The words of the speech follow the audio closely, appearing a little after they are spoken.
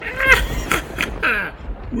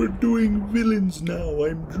We're doing villains now.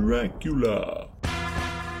 I'm Dracula.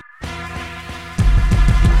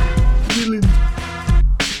 Villains.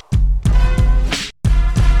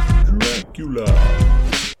 Dracula.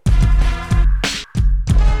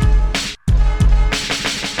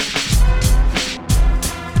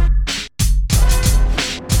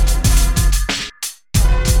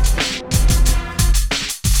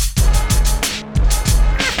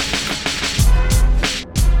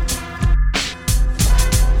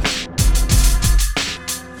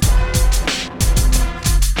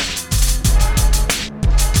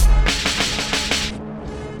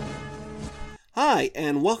 Hi,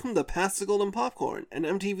 and welcome to Pass the Golden Popcorn, an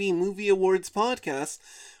MTV Movie Awards podcast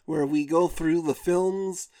where we go through the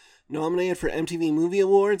films nominated for MTV Movie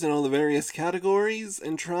Awards in all the various categories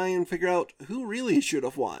and try and figure out who really should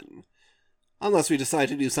have won. Unless we decide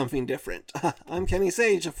to do something different. I'm Kenny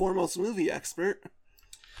Sage, a foremost movie expert.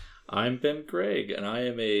 I'm Ben Gregg, and I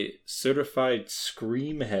am a certified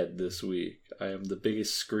Scream head this week. I am the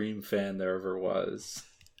biggest Scream fan there ever was.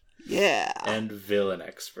 Yeah. And villain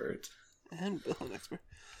expert.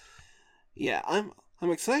 Yeah, I'm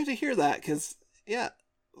excited to hear that, because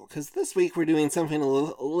this week we're doing something a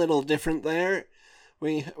little different there.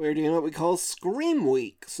 We're doing what we call Scream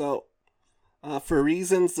Week, so, for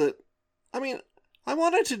reasons that, I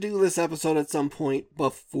wanted to do this episode at some point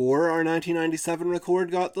before our 1997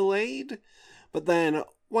 record got delayed, but then,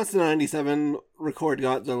 once the 97 record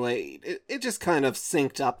got delayed, it just kind of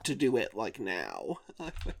synced up to do it, like, now.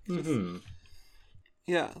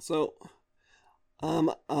 Yeah, so...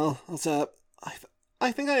 I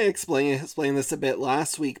think I explained this a bit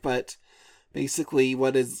last week, but basically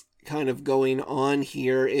what is kind of going on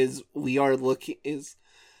here is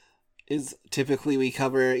typically we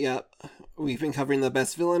cover, we've been covering the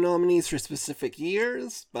best villain nominees for specific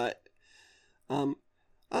years, but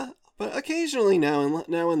occasionally now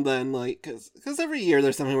and then, like, cause every year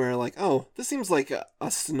there's something where like, oh, this seems like a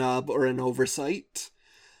snub or an oversight,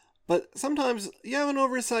 but sometimes you have an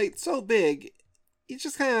oversight so big, you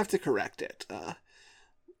just kind of have to correct it.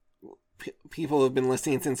 People who have been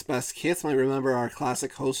listening since Best Kiss might remember our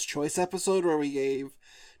classic Host Choice episode where we gave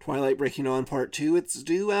Twilight Breaking On Part 2 its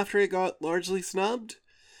due after it got largely snubbed.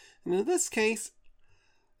 And in this case,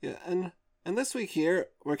 and this week here,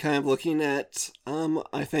 we're kind of looking at,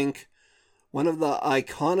 I think, one of the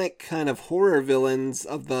iconic kind of horror villains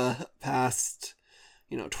of the past,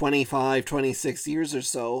 25, 26 years or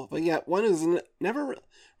so, but yet one who's never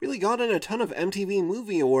really gotten a ton of MTV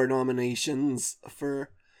Movie Award nominations for,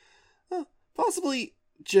 possibly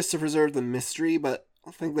just to preserve the mystery, but I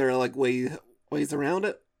think there are like ways around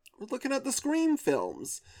it. We're looking at the Scream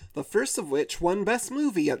films, the first of which won Best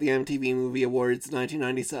Movie at the MTV Movie Awards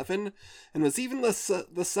 1997, and was even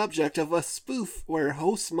the subject of a spoof where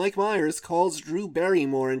host Mike Myers calls Drew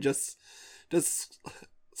Barrymore and just does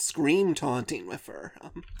Scream taunting with her.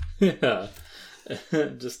 Yeah.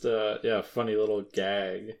 Just a funny little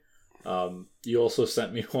gag. You also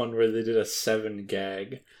sent me one where they did a 7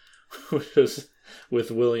 gag, which was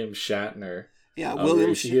with William Shatner. Yeah,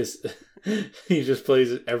 William he just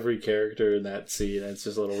plays every character in that scene, and it's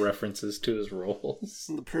just little references to his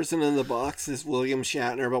roles. The person in the box is William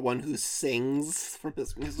Shatner, but one who sings from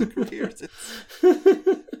his music career.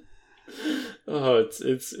 Oh,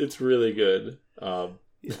 it's really good.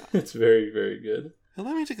 It's very, very good.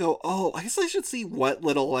 Allow me to go, I guess I should see what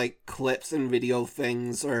little, like, clips and video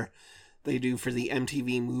things they do for the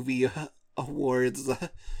MTV Movie Awards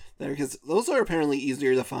there, because those are apparently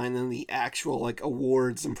easier to find than the actual, like,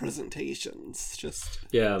 awards and presentations.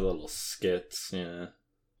 Yeah, little skits, yeah.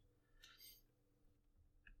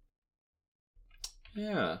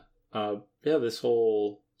 Yeah. This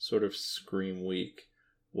whole sort of Scream week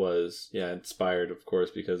was, inspired, of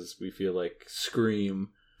course, because we feel like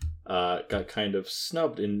Scream got kind of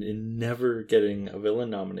snubbed in never getting a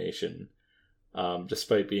villain nomination,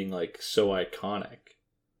 despite being like so iconic.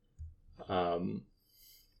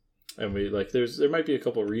 And we there might be a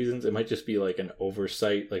couple reasons. It might just be like an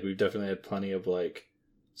oversight. Like we've definitely had plenty of like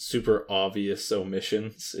super obvious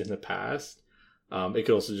omissions in the past. It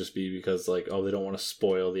could also just be because like, oh, they don't want to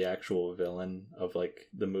spoil the actual villain of like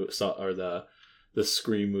the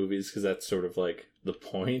Scream movies, because that's sort of like the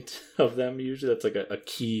point of them usually. That's like a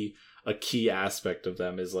key aspect of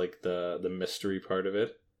them is like the mystery part of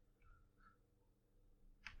it.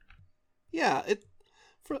 Yeah,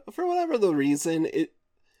 for whatever the reason, it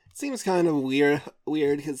seems kind of weird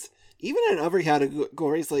because even in other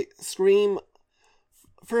categories like Scream,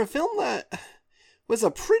 for a film that was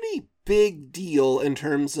a pretty big deal in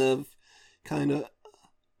terms of kind of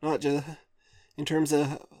not just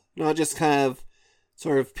kind of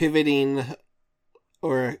sort of pivoting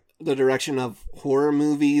or the direction of horror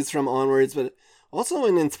movies from onwards, but also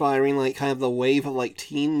in inspiring like kind of the wave of like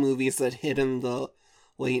teen movies that hit in the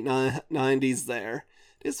late 90s there.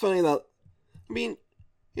 It's funny that, I mean,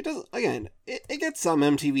 it does, again, it gets some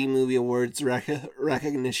MTV Movie Awards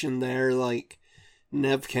recognition there, like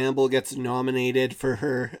Neve Campbell gets nominated for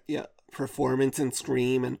her performance in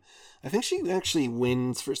Scream, and I think she actually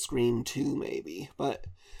wins for Scream 2 maybe,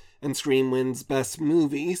 and Scream wins Best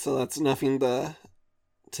Movie, so that's nothing to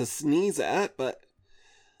sneeze at, but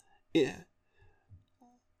yeah.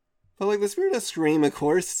 But like the spirit of Scream, of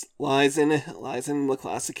course, lies in the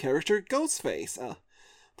classic character Ghostface,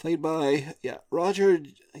 played by Roger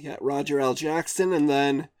L. Jackson, and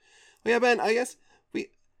then Ben, I guess we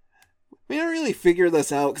didn't really figure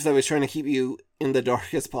this out because I was trying to keep you in the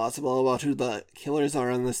dark as possible about who the killers are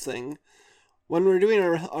on this thing. When we're doing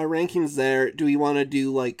our rankings there, do we want to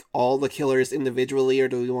do like all the killers individually, or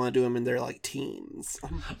do we want to do them in their like teams?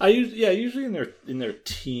 Usually in their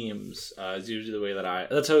teams is usually the way that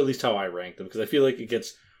that's at least how I rank them, because I feel like it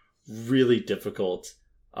gets really difficult.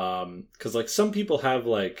 Because like some people have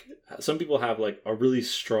like a really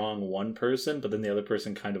strong one person, but then the other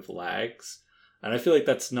person kind of lags. And I feel like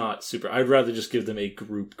that's not super. I'd rather just give them a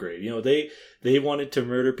group grade. You know, they wanted to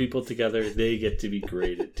murder people together. They get to be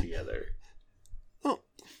graded together. Oh,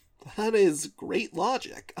 that is great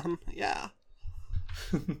logic. Yeah.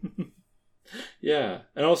 Yeah,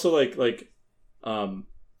 and also I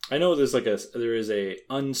know there is a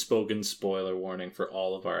unspoken spoiler warning for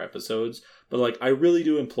all of our episodes, but like I really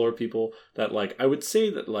do implore people that like I would say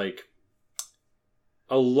that like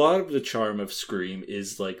a lot of the charm of Scream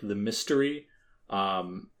is like the mystery.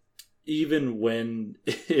 Even when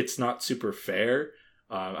it's not super fair,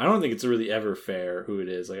 I don't think it's really ever fair who it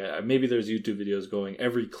is. Like maybe there's YouTube videos going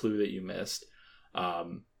every clue that you missed,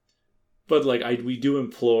 but like we do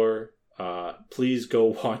implore, please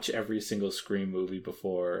go watch every single Scream movie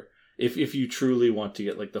before, if you truly want to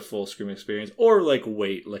get like the full Scream experience, or like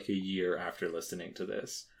wait like a year after listening to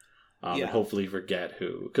this, and hopefully forget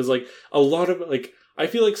who, because like a lot of like I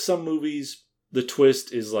feel like some movies, the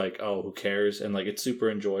twist is like, oh, who cares? And like, it's super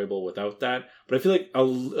enjoyable without that. But I feel like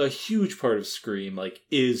a huge part of Scream, like,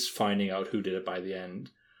 is finding out who did it by the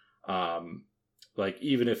end. Like,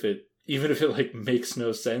 even if it like makes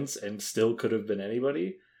no sense and still could have been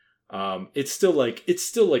anybody, it's still like, it's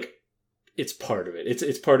part of it.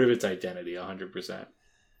 It's part of its identity, 100%.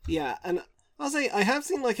 Yeah. And I'll say, I have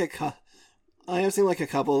seen like a couple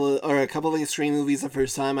of these Scream movies the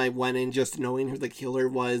first time I went in just knowing who the killer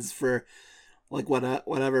was for like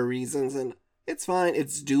whatever reasons, and it's fine,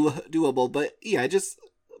 it's doable, but yeah, just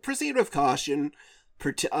proceed with caution,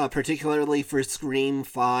 particularly for Scream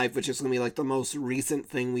 5, which is going to be like the most recent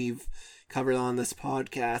thing we've covered on this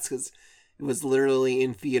podcast, because it was literally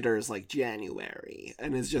in theaters like January,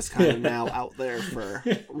 and is just kind of now out there for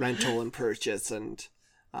rental and purchase and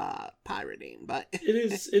pirating. But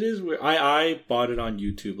it is weird. I bought it on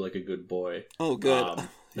YouTube like a good boy. Oh, good.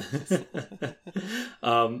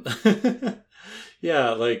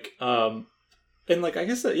 Yeah, like and like I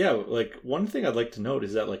guess that like one thing I'd like to note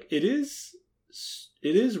is that like it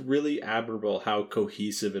is really admirable how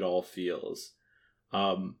cohesive it all feels.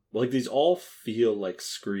 Like these all feel like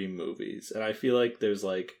Scream movies, and I feel like there's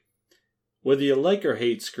like, whether you like or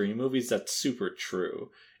hate Scream movies, that's super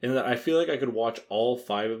true. And that I feel like I could watch all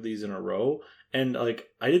 5 of these in a row, and like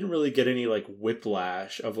I didn't really get any like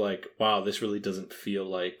whiplash of like, wow, this really doesn't feel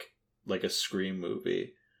like a Scream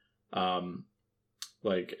movie.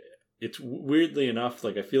 Like it's weirdly enough,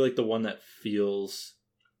 like I feel like the one that feels,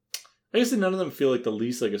 I guess none of them feel like the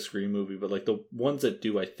least like a Scream movie, but like the ones that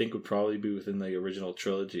do, I think would probably be within the original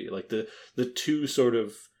trilogy. Like the 2 sort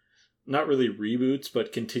of, not really reboots,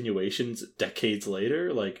 but continuations decades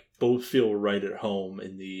later, like both feel right at home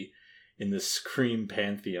in the Scream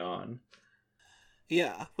pantheon.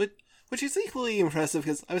 Yeah, which is equally impressive,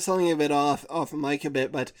 because I was telling you a bit off mic a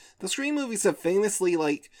bit, but the Scream movies have famously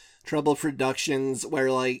like troubled productions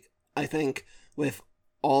where like I think with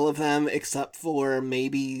all of them except for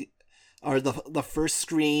maybe are the first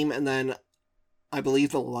Scream, and then I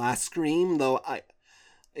believe the last Scream, though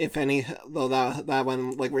that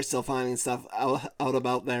one, like, we're still finding stuff out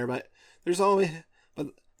about there, but there's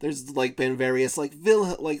like been various like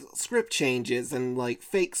script changes and like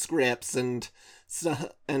fake scripts and stuff,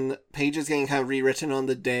 and pages getting kind of rewritten on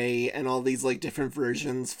the day, and all these like different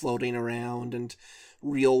versions floating around, and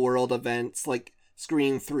real world events like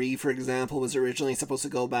Scream 3, for example, was originally supposed to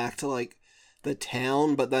go back to like the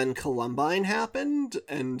town, but then Columbine happened,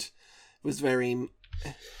 and it was very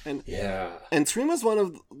and Scream was one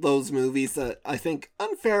of those movies that I think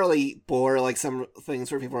unfairly bore like some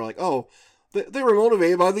things where people are like, oh, they were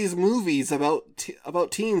motivated by these movies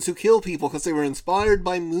about teens who kill people because they were inspired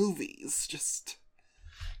by movies. Just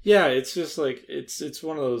yeah, it's just like it's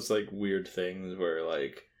one of those like weird things where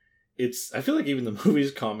like I feel like even the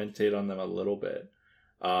movies commentate on them a little bit.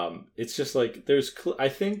 It's just like I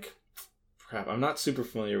think crap. I'm not super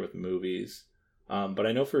familiar with movies, but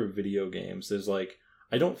I know for video games, there's like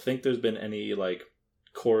I don't think there's been any like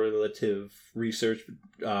correlative research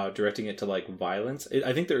directing it to like violence.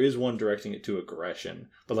 I think there is one directing it to aggression,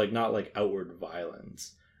 but like not like outward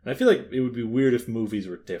violence. And I feel like it would be weird if movies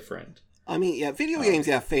were different. I mean, yeah, video games,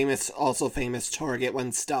 yeah, famous target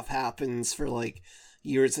when stuff happens for like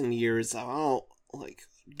years and years. Oh, like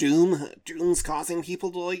Doom's causing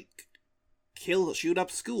people to like shoot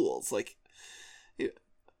up schools. Like it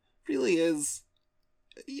really is,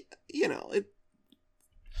 you know, it.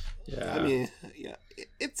 Yeah. I mean, yeah,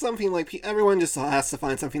 it's something like everyone just has to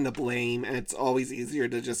find something to blame, and it's always easier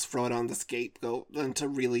to just throw it on the scapegoat than to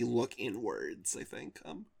really look inwards, I think.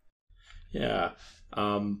 Yeah.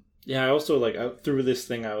 Yeah, I also, like, through this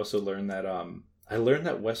thing, I also learned that, I learned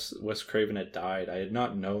that Wes Craven had died. I had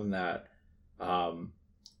not known that,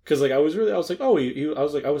 because, like, I was like, oh,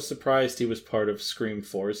 I was surprised he was part of Scream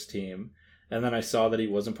 4's team. And then I saw that he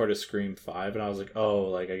wasn't part of Scream 5, and I was like, oh,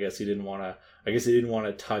 like, I guess he didn't want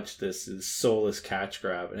to touch this soulless catch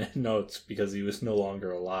grab. And no, it's because he was no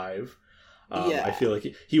longer alive. Yeah. I feel like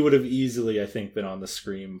he would have easily, I think, been on the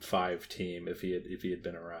Scream 5 team if he had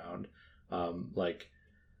been around. Like,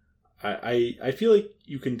 I feel like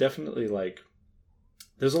you can definitely, like,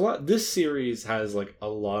 there's a lot, this series has, like, a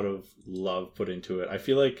lot of love put into it. I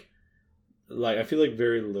feel like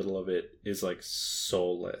very little of it is, like,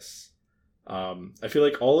 soulless. I feel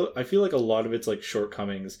like a lot of its like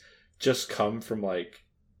shortcomings just come from I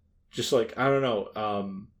don't know,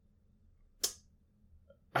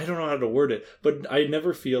 I don't know how to word it, but I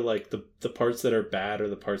never feel like the parts that are bad or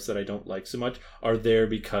the parts that I don't like so much are there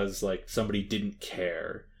because like somebody didn't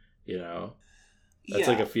care, you know? That's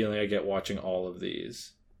like a feeling I get watching all of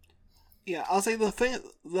these. Yeah, I'll say the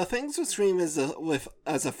things with Scream as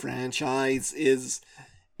a franchise is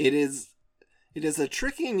it is a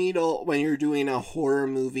tricky needle when you're doing a horror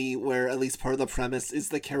movie where at least part of the premise is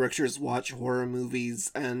the characters watch horror movies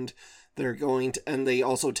and they're going to, and they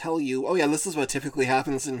also tell you, oh yeah, this is what typically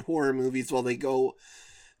happens in horror movies while they go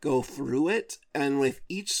through it. And with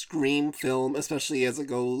each Scream film, especially as it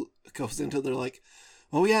goes into, they're like,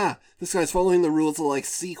 oh yeah, this guy's following the rules of like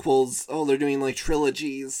sequels. Oh, they're doing like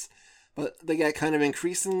trilogies. But they get kind of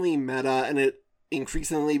increasingly meta, and it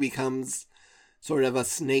increasingly becomes sort of a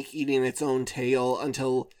snake eating its own tail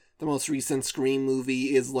until the most recent Scream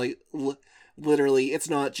movie is like literally, it's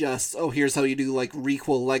not just, oh, here's how you do like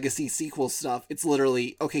requel, legacy, sequel stuff. It's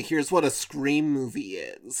literally, okay, here's what a Scream movie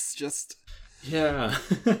is. Just yeah.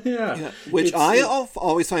 Yeah. Which I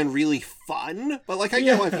always find really fun, but like I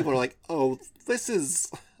get why people are like, oh, this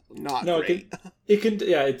is not great.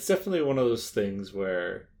 It's definitely one of those things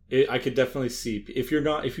where I could definitely see if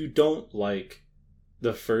you don't like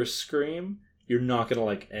the first Scream, you're not going to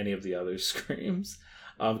like any of the other Screams.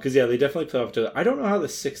 Because, they definitely play off to... I don't know how the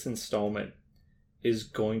sixth installment is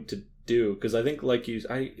going to do. Because I think, like you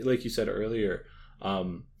said earlier,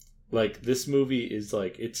 like, this movie is,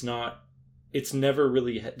 like, it's never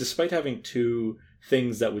really... Despite having two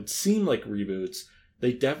things that would seem like reboots,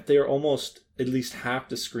 they're almost... At least half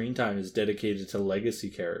the screen time is dedicated to legacy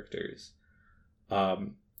characters.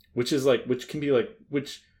 Which is, like... Which can be, like...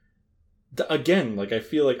 Again, like, I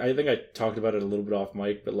feel like, I think I talked about it a little bit off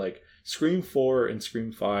mic, but, like, Scream 4 and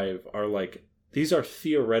Scream 5 are, like, these are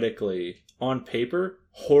theoretically, on paper,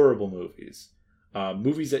 horrible movies.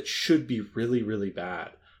 Movies that should be really, really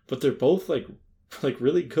bad. But they're both, like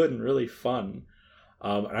really good and really fun.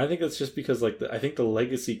 And I think that's just because, like, I think the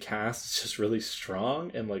legacy cast is just really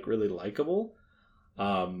strong and, like, really likable.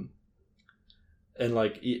 And,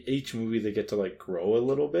 like, each movie they get to, like, grow a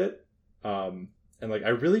little bit. And, like,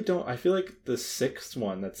 I feel like the sixth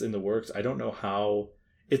one that's in the works, I don't know how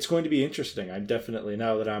it's going to be interesting. I'm definitely,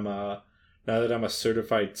 now that I'm a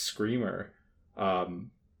certified screamer,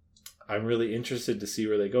 I'm really interested to see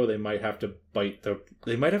where they go. They might have to bite the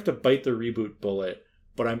reboot bullet,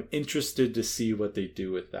 but I'm interested to see what they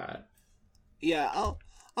do with that. Yeah, I'll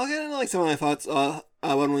get into, like, some of my thoughts,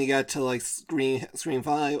 when we get to, like, Scream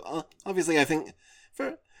 5. Obviously, I think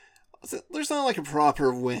there's not like a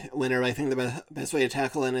proper winner. I think the best way to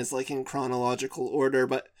tackle it is like in chronological order,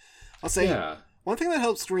 but I'll say one thing that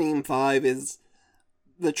helps Scream 5 is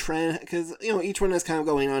the trend, because each one is kind of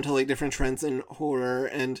going on to like different trends in horror,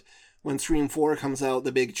 and when Scream 4 comes out,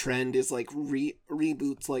 the big trend is like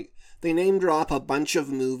reboots. Like, they name drop a bunch of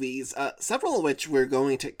movies, several of which we're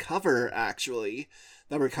going to cover, actually,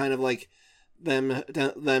 that were kind of like them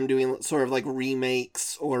doing sort of like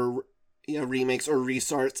remakes or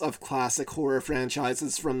restarts of classic horror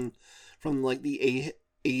franchises from like the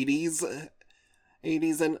 80s,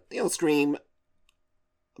 and, you know, Scream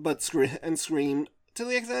to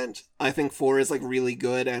the extent. I think 4 is like really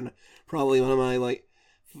good and probably one of my like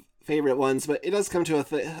favorite ones, but it does come to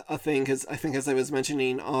a thing, because I think, as I was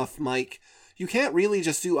mentioning off mic, you can't really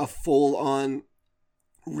just do a full-on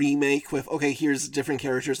remake with, okay, here's different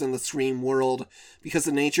characters in the Scream world, because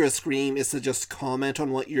the nature of Scream is to just comment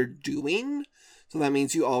on what you're doing, so that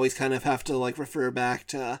means you always kind of have to, like, refer back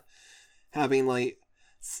to having, like,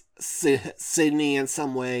 Sidney in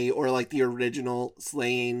some way, or, like, the original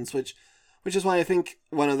slayings, which is why I think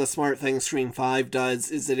one of the smart things Scream 5 does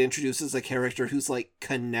is it introduces a character who's, like,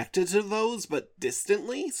 connected to those, but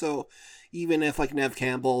distantly. So even if, like, Neve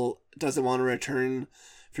Campbell doesn't want to return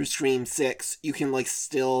for Scream 6, you can, like,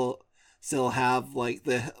 still have, like,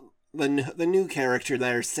 the new character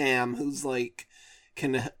there, Sam, who's, like,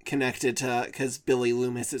 connected to, because Billy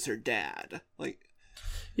Loomis is her dad. Like,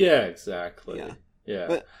 yeah, exactly.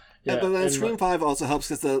 Yeah. But then Scream 5 also helps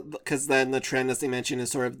because then the trend, as they mentioned,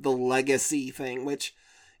 is sort of the legacy thing, which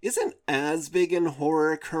isn't as big in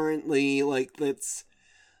horror currently. Like, I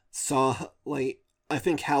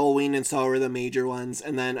think Halloween and Saw were the major ones,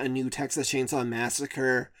 and then a new Texas Chainsaw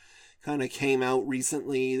Massacre kind of came out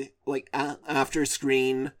recently, like after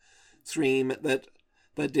Scream that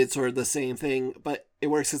did sort of the same thing. But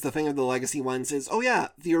it works because the thing of the legacy ones is, oh yeah,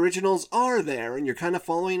 the originals are there, and you're kind of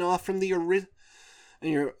following off from the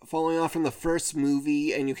first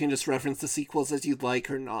movie, and you can just reference the sequels as you'd like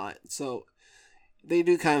or not. So they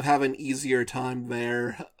do kind of have an easier time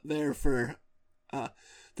there for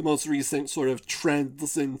the most recent sort of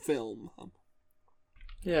trends in film.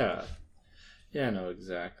 Yeah, no,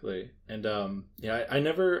 exactly. And I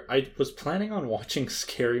was planning on watching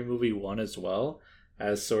Scary Movie 1 as well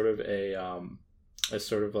as sort of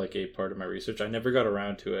like a part of my research. I never got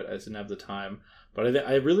around to it. I didn't have the time. But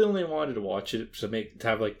I really only wanted to watch it to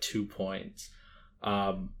have like 2 points.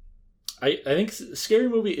 I think Scary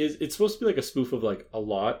Movie it's supposed to be like a spoof of like a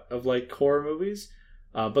lot of like horror movies,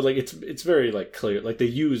 but like it's very like clear. Like they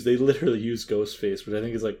literally use Ghostface, which I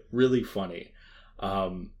think is like really funny.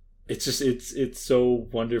 It's so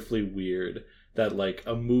wonderfully weird that like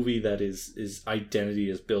a movie that is identity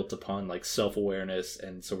is built upon like self-awareness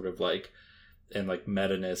and sort of like and like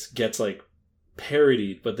meta-ness gets like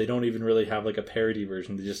parodied, but they don't even really have like a parody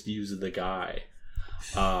version. They just use the guy.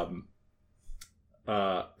 But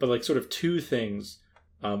like sort of 2 things.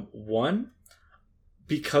 One,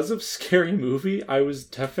 because of Scary Movie, I was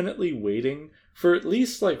definitely waiting for at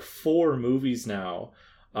least like 4 movies now.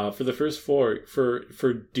 For the first 4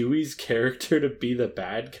 for Dewey's character to be the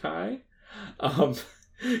bad guy.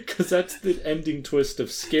 Because that's the ending twist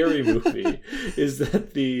of Scary Movie is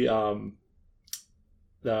that the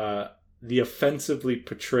offensively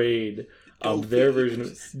portrayed their version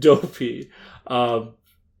of Dopey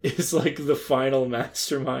is like the final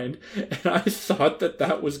mastermind, and I thought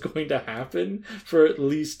that was going to happen for at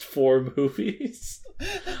least 4 movies.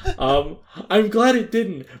 I'm glad it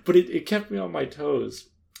didn't, but it kept me on my toes.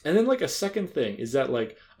 And then like a second thing is that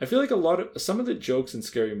like I feel like some of the jokes in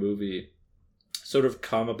Scary Movie sort of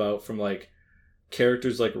come about from like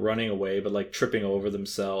characters like running away but like tripping over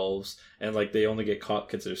themselves, and like they only get caught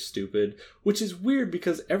because they're stupid, which is weird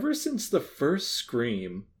because ever since the first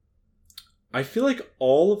Scream, I feel like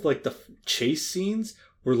all of like the chase scenes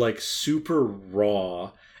were like super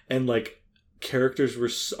raw, and like characters were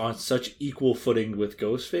on such equal footing with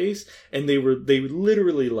Ghostface, and they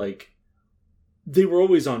literally like they were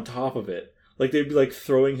always on top of it. Like they'd be like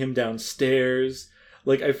throwing him downstairs.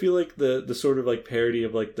 Like I feel like the sort of like parody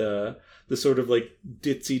of like the sort of like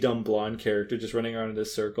ditzy dumb blonde character just running around in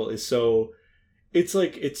this circle is so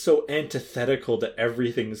it's so antithetical to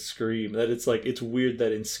everything Scream that it's like it's weird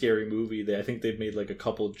that in Scary Movie I think they've made like a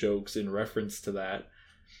couple jokes in reference to that,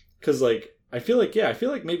 because like I feel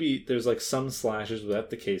like maybe there's like some slashers where that's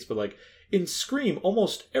the case, but like in Scream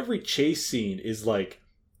almost every chase scene is like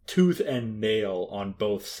tooth and nail on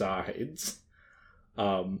both sides,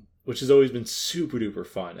 which has always been super duper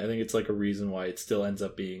fun. I think it's like a reason why it still ends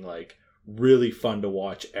up being like really fun to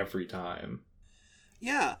watch every time.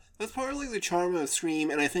 Yeah, that's partly the charm of Scream,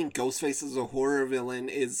 and I think Ghostface as a horror villain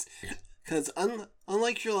is because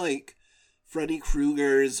unlike your like Freddy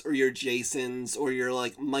Kruegers or your Jasons or your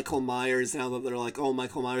like Michael Myers, now that they're like, oh,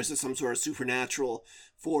 Michael Myers is some sort of supernatural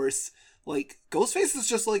force, like, Ghostface is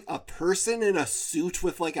just, like, a person in a suit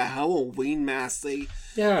with, like, a Halloween mask they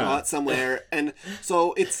got somewhere. And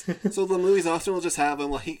so so the movies often will just have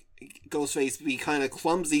him, like, Ghostface be kind of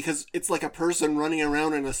clumsy because it's like a person running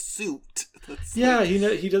around in a suit.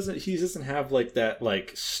 He doesn't have, like, that,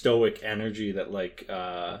 like, stoic energy that, like,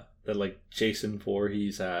 Jason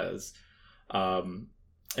Voorhees has. And,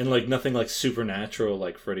 like, nothing, like, supernatural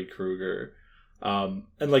like Freddy Krueger. And,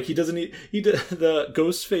 like, the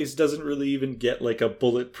Ghostface doesn't really even get, like, a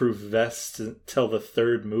bulletproof vest until the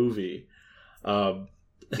third movie.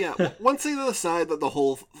 Once they decide that the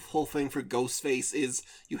whole thing for Ghostface is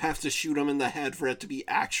you have to shoot him in the head for it to be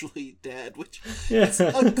actually dead, which is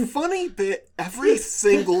a funny bit every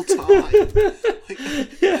single time.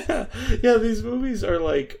 These movies are,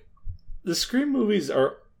 like, the Scream movies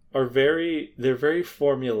are very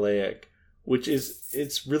formulaic. Which is,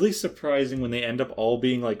 it's really surprising when they end up all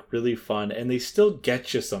being, like, really fun, and they still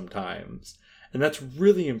get you sometimes. And that's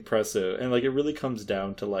really impressive. And, like, it really comes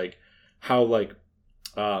down to, like, how, like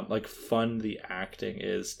fun the acting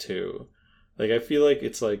is, too. Like, I feel like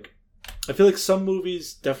some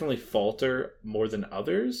movies definitely falter more than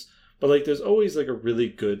others, but, like, there's always, like, a really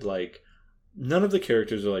good, like, none of the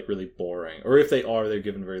characters are, like, really boring. Or if they are, they're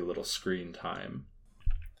given very little screen time.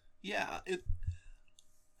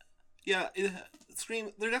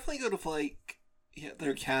 Scream, they're definitely good with, like,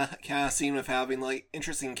 their casting of having, like,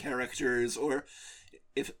 interesting characters, or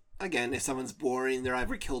if someone's boring, they're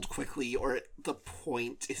either killed quickly, or the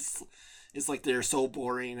point is like, they're so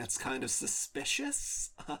boring it's kind of suspicious.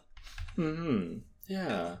 Mm-hmm.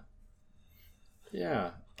 Yeah. Do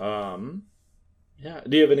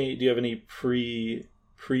you have any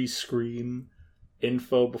pre-Scream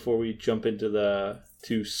info before we jump into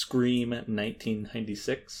to Scream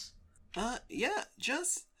 1996?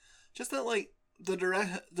 Just that, like, the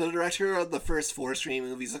director of the first 4 Scream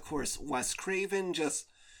movies, of course, Wes Craven, just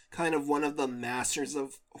kind of one of the masters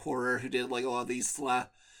of horror who did, like, a lot of these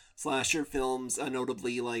slasher films,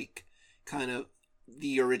 notably, like, kind of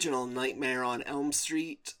the original Nightmare on Elm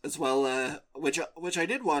Street, as well, which I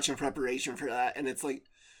did watch in preparation for that, and it's, like,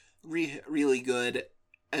 really good.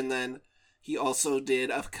 And then he also did,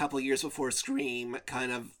 a couple years before Scream,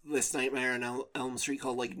 kind of this Nightmare on Elm Street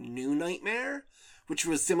called, like, New Nightmare, which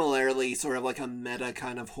was similarly sort of like a meta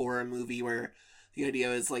kind of horror movie where the idea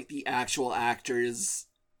is, like, the actual actors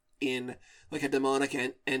in, like, a demonic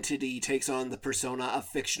entity takes on the persona of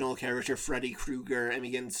fictional character Freddy Krueger and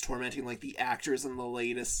begins tormenting, like, the actors in the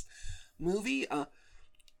latest movie.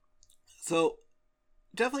 So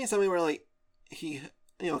definitely something where, like, he,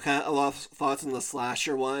 kind of a lot of thoughts on the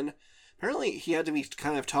slasher one. Apparently, he had to be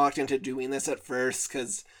kind of talked into doing this at first,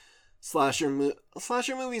 because slasher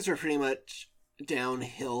movies were pretty much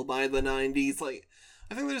downhill by the 90s. Like,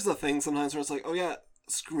 I think there's a thing sometimes where it's like, oh yeah,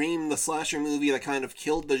 Scream, the slasher movie that kind of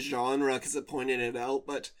killed the genre because it pointed it out,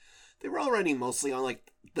 but they were already mostly on,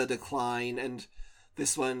 like, the decline, and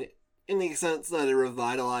this one, in the sense that it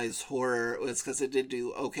revitalized horror, was because it did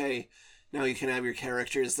do, okay, now you can have your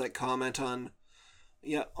characters that comment on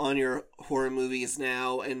your horror movies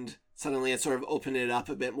now, and suddenly it sort of opened it up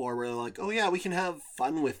a bit more where they're like, oh yeah, we can have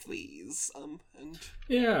fun with these. Like,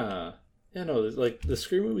 the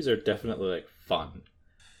Scream movies are definitely, like, fun.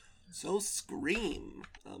 So Scream.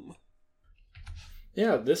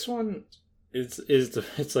 This one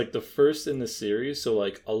it's like the first in the series, so,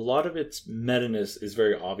 like, a lot of its meta-ness is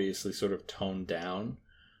very obviously sort of toned down.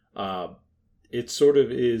 It sort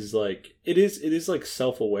of is, like, it is like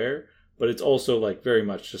self-aware, but it's also, like, very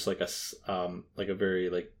much just like a very,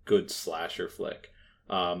 like, good slasher flick.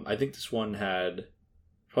 I think this one had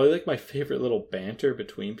probably, like, my favorite little banter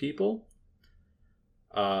between people.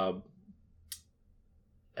 What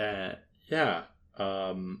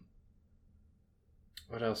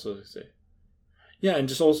else was I say? Yeah, and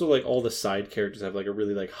just also, like, all the side characters have, like, a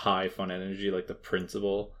really, like, high fun energy, like the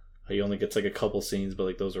principal. He only gets, like, a couple scenes, but,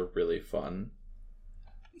 like, those are really fun.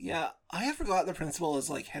 Yeah, I had forgot the principal is,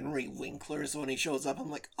 like, Henry Winkler, so when he shows up,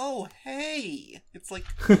 I'm like, oh, hey! It's like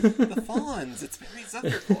the Fonz, it's Barry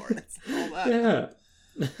Zuckerhorn, it's all that.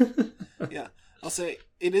 Yeah. I'll say,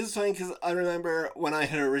 it is funny because I remember when I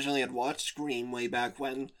had originally watched Scream way back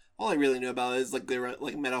when, all I really knew about it is, like, they were,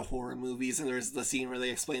 like, meta horror movies, and there's the scene where they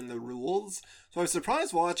explain the rules. So I was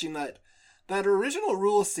surprised watching that original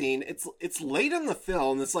rule scene. It's late in the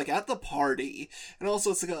film, it's, like, at the party, and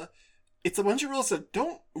also it's a bunch of rules that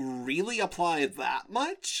don't really apply that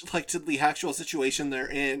much, like, to the actual situation they're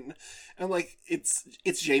in. And, like, it's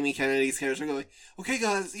Jamie Kennedy's character going, okay,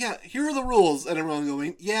 guys, yeah, here are the rules. And everyone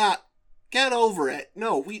going, yeah, get over it.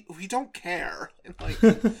 No, we don't care. And, like,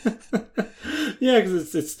 yeah,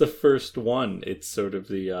 because it's the first one. It's sort of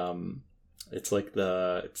the it's like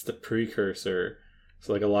it's the precursor.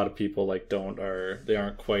 So like a lot of people like they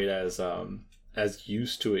aren't quite as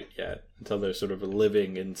used to it yet until they're sort of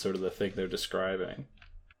living in sort of the thing they're describing.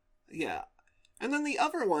 Yeah. And then the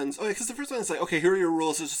other ones, because the first one is like, okay, here are your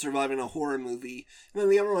rules to survive in a horror movie. And then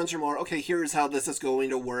the other ones are more, okay, here's how this is going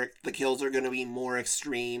to work. The kills are going to be more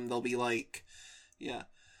extreme. They'll be like, yeah.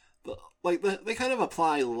 They kind of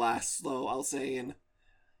apply less, though, I'll say. And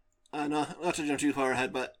not to jump too far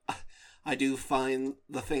ahead, but I do find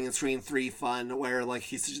the thing in Scream 3 fun where,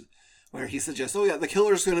 like, where he suggests, oh yeah, the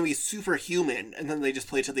killer's going to be superhuman, and then they just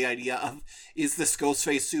play to the idea of, is this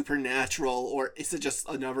Ghostface supernatural, or is it just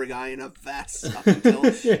another guy in a vest? Up until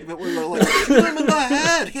but we're like, shoot him in the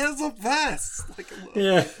head, he has a vest. Like,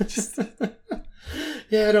 yeah,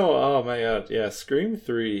 yeah, no, oh my god, yeah, Scream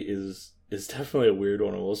 3 is definitely a weird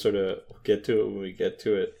one, and we'll sort of get to it when we get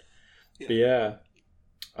to it. Yeah.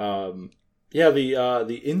 But yeah,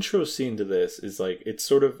 the intro scene to this is like, it's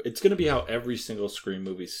gonna be how every single Scream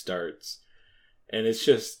movie starts, and it's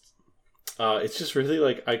just really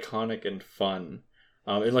like iconic and fun,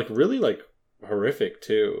 and like really like horrific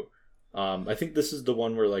too. I think this is the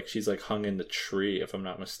one where like she's like hung in the tree, if I'm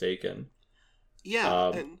not mistaken.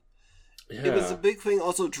 Yeah, it was a big thing.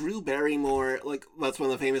 Also, Drew Barrymore, like, that's one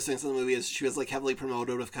of the famous things in the movie, is she was like heavily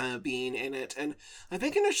promoted of kind of being in it, and I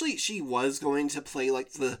think initially she was going to play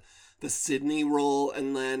like the Sydney role,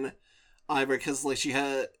 and then either because like she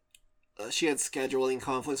had scheduling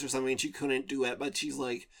conflicts or something and she couldn't do it, but she's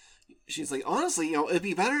like honestly, you know, it'd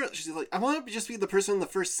be better, she's like, I want to just be the person in the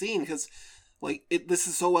first scene, because like this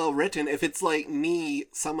is so well written. If it's like me,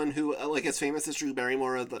 someone who like as famous as Drew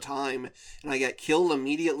Barrymore at the time, and I get killed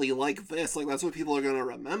immediately like this, like that's what people are going to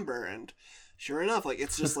remember. And sure enough, like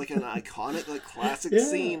it's just like an iconic, like classic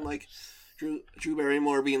scene, like Drew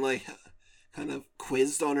Barrymore being like kind of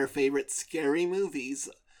quizzed on her favorite scary movies.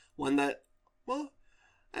 One that, well,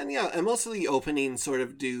 and yeah, and most of the openings sort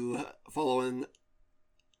of do follow in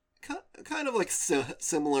kind of like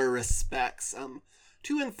similar respects.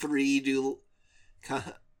 2 and 3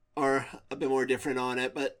 are a bit more different on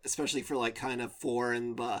it, but especially for like kind of 4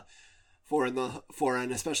 and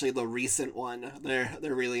especially the recent one, they're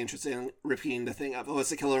really interested in repeating the thing of, oh, it's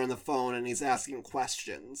the killer on the phone and he's asking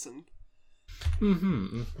questions. And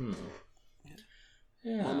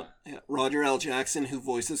yeah. Roger L. Jackson, who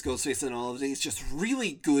voices Ghostface in all of these, just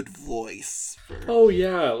really good voice. Oh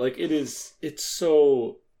yeah, like it's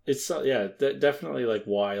definitely like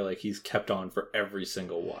why like he's kept on for every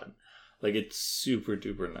single one. Like it's super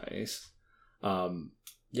duper nice.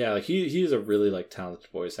 Yeah, like he is a really like talented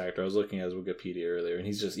voice actor. I was looking at his Wikipedia earlier, and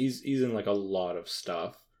he's in like a lot of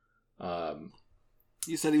stuff.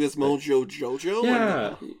 You said he was Mojo Jojo?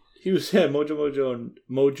 Yeah. He was Mojo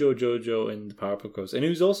Jojo in the Powerpuff Girls, and he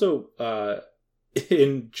was also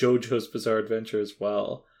in JoJo's Bizarre Adventure as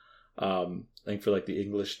well. I think for like the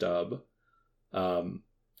English dub. So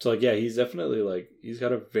like yeah, he's definitely like he's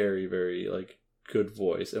got a very very like good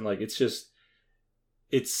voice, and like it's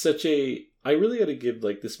such a, I really got to give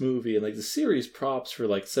like this movie and like the series props for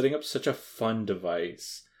like setting up such a fun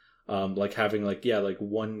device. Like having like like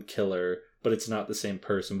one killer, but it's not the same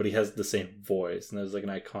person, but he has the same voice, and there's like an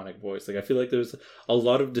iconic voice. Like I feel like there's a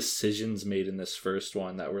lot of decisions made in this first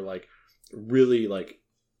one that were like really like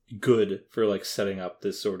good for like setting up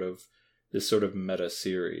this sort of meta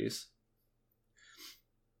series.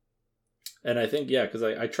 And I think because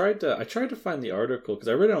I tried to find the article, because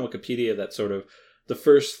I read it on Wikipedia that sort of the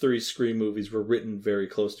first 3 Scream movies were written very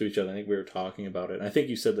close to each other. I think we were talking about it. And I think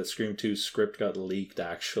you said that Scream 2's script got leaked,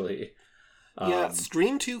 actually. Yeah,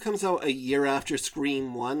 Scream 2 comes out a year after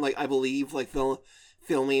Scream 1. Like, I believe, like, the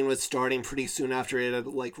filming was starting pretty soon after it had,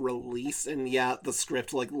 like, released. And, yeah, the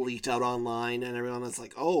script, like, leaked out online, and everyone was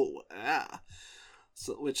like, oh, yeah.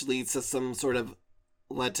 So, which led to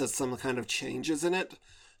some kind of changes in it.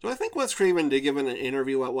 So I think Wes Craven did give an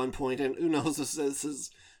interview at one point, and who knows if this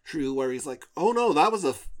is true, where he's like, oh no, that was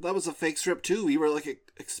a fake script too. We were like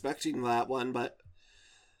expecting that one, but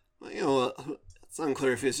you know, it's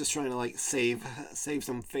unclear if he was just trying to like save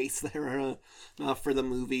some face there, not for the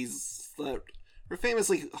movies that were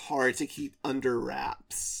famously hard to keep under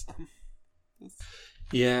wraps.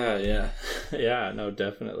 Yeah, no,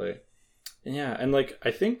 definitely. Yeah, and like I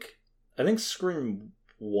think Scream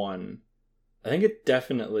 1, I think it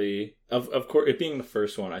definitely, of course, it being the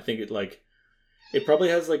first one, I think it probably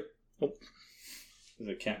has like, oh,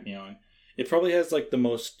 there's a cat meowing. It probably has like the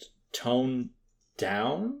most toned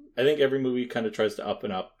down. I think every movie kind of tries to up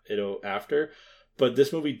and up it after, but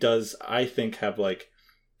this movie does, I think, have like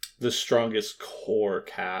the strongest core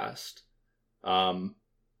cast, of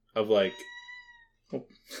like, oh.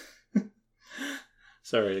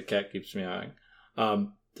 Sorry, the cat keeps meowing.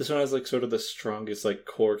 This one has like sort of the strongest like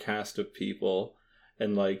core cast of people,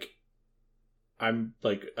 and like I'm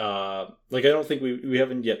like I don't think we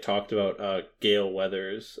haven't yet talked about Gale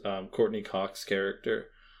Weathers, Courtney Cox character,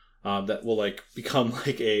 that will like become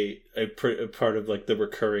like a part of like the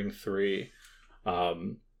recurring three.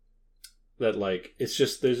 That like it's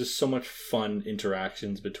just there's just so much fun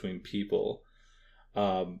interactions between people.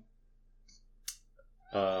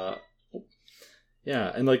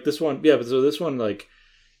 Yeah, and like this one, yeah, but so this one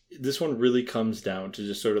really comes down to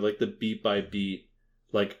just sort of like the beat by beat,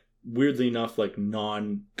 like weirdly enough, like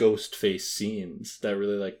non-ghost face scenes that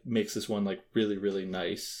really like makes this one like really, really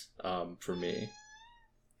nice for me.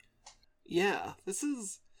 Yeah, this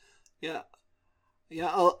is, yeah.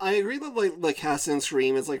 I agree that like the cast in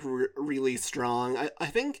Scream is like really strong. I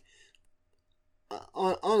think,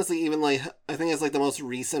 honestly, even like I think it's like the most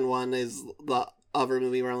recent one is the other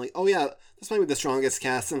movie where I'm like, oh yeah, this might be the strongest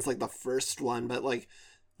cast since like the first one, but like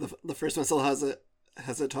the first one still has it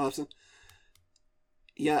tops. And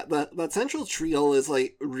yeah, that central trio is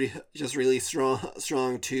like just really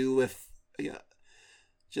strong too. With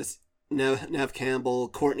just Nev Campbell,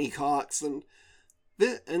 Courtney Cox, and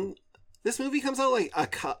this movie comes out like a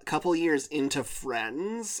couple years into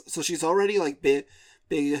Friends, so she's already like big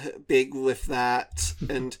with that,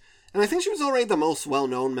 and I think she was already the most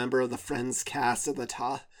well-known member of the Friends cast at the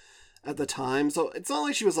time. So it's not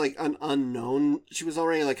like she was like an unknown. She was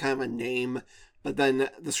already like kind of a name, but then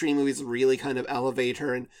the Scream movies really kind of elevate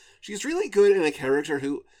her, and she's really good in a character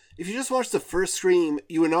who, if you just watch the first Scream,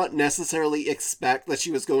 you would not necessarily expect that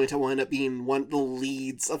she was going to wind up being one of the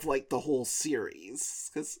leads of like the whole series,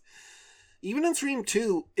 because even in Scream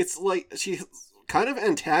 2, it's like she's kind of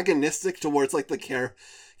antagonistic towards like the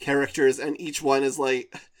characters, and each one is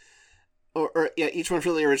like, each one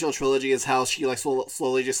for the original trilogy is how she like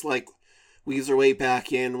slowly just like weaves her way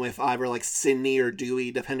back in with either like Sidney or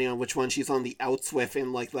Dewey, depending on which one she's on the outs with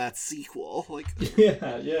in like that sequel. Like,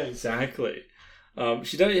 yeah, exactly.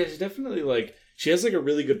 She definitely like she has like a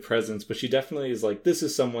really good presence, but she definitely is like this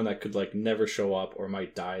is someone that could like never show up or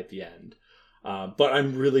might die at the end. But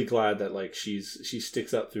I'm really glad that like she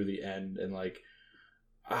sticks up through the end, and like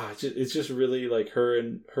it's just really like her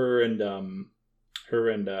and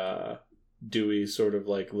Dewey's sort of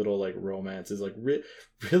like little like romance is like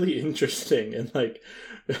really interesting and like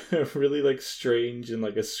really like strange in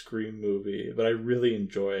like a Scream movie, but I really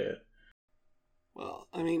enjoy it. Well,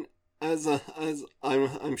 I mean, as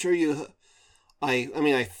I'm sure you,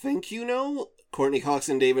 I think you know, Courtney Cox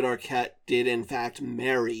and David Arquette did in fact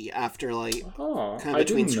marry after like kind of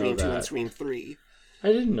between Scream 2 and Scream 3. I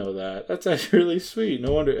didn't know that. That's actually really sweet.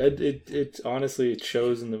 No wonder it honestly it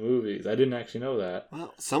shows in the movies. I didn't actually know that.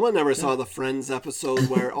 Well, someone never saw the Friends episode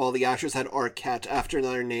where all the actors had Arquette after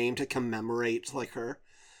their name to commemorate like her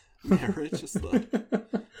marriage.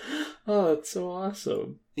 Oh, that's so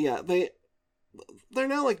awesome. Yeah, they're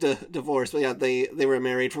now like divorced, but yeah, they were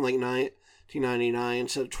married from like 1999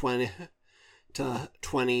 to 20.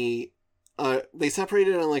 They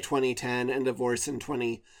separated in like 2010 and divorced in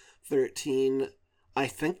 2013. I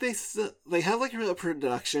think they have like a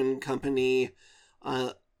production company.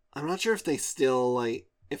 I'm not sure if they still like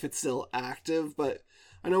if it's still active, but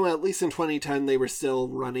I know at least in 2010 they were still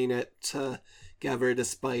running it together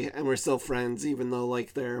and were still friends, even though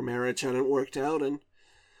like their marriage hadn't worked out. And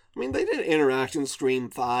I mean, they did interact in Scream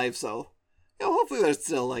 5, so hopefully they're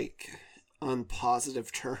still like on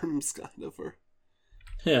positive terms, kind of.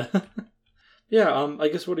 Yeah. Yeah, I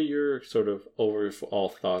guess what are your sort of overall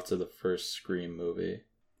thoughts of the first Scream movie?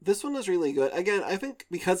 This one is really good. Again, I think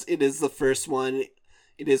because it is the first one,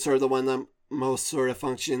 it is sort of the one that most sort of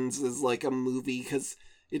functions as like a movie, because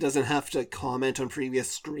it doesn't have to comment on previous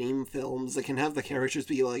Scream films. It can have the characters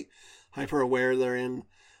be like hyper aware they're in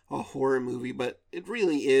a horror movie, but it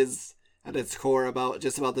really is at its core about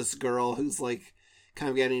this girl who's like kind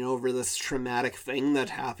of getting over this traumatic thing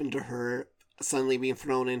that happened to her, suddenly being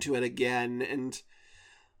thrown into it again, and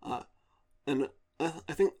I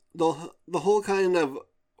think the whole kind of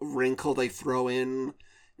wrinkle they throw in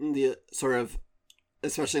the sort of,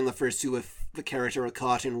 especially in the first two, with the character of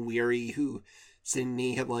Cotton Weary, who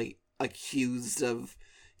Sidney had like accused of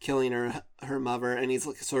killing her mother, and he's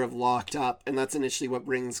like sort of locked up, and that's initially what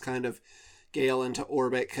brings kind of Gale into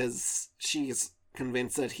orbit, because she's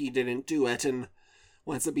convinced that he didn't do it and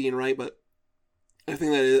wants to be right. But I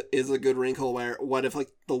think that is a good wrinkle where what if like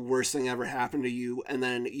the worst thing ever happened to you and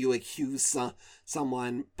then you accuse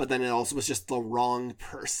someone, but then it also was just the wrong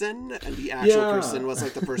person, and the actual person was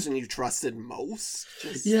like the person you trusted most.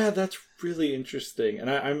 Yeah, that's really interesting.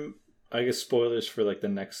 And I guess spoilers for like the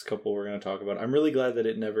next couple we're going to talk about. I'm really glad that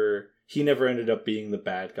he never ended up being the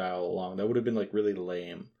bad guy all along. That would have been like really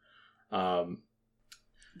lame. One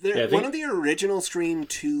of the original Scream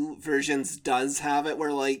 2 versions does have it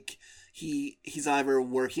where like he's either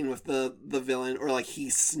working with the villain or like he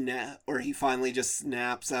finally just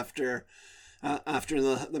snaps after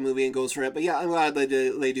the movie and goes for it. But yeah, I'm glad they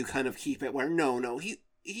do kind of keep it where no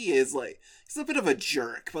he is like, he's a bit of a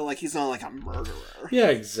jerk, but like he's not like a murderer. Yeah,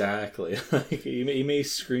 exactly. Like he may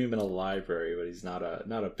scream in a library, but he's not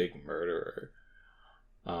a big murderer.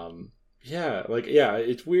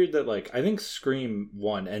 It's weird that like I think Scream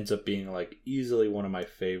 1 ends up being like easily one of my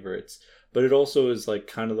favorites, but it also is like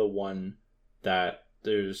kind of the one that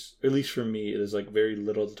there's, at least for me, there's like very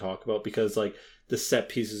little to talk about because like the set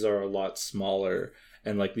pieces are a lot smaller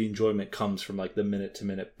and like the enjoyment comes from like the minute to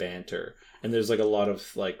minute banter, and there's like a lot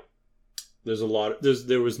of like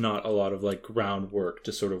there was not a lot of like groundwork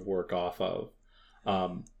to sort of work off of.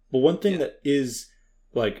 But one thing that is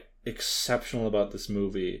like exceptional about this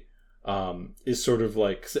movie is sort of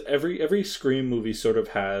like, so every Scream movie sort of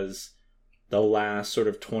has the last sort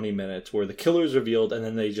of 20 minutes where the killer is revealed and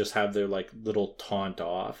then they just have their like little taunt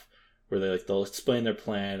off where they'll explain their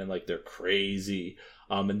plan and like they're crazy.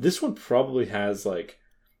 And this one probably has like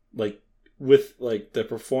with like the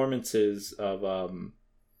performances of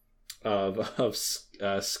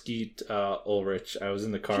Skeet Ulrich. I was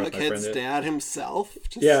in the car with my friend. His dad himself.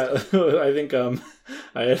 Yeah, I think I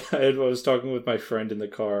was talking with my friend in the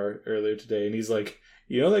car earlier today, and he's like,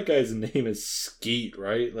 "You know that guy's name is Skeet,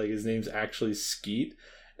 right? Like his name's actually Skeet,"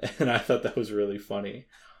 and I thought that was really funny.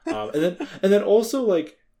 And then also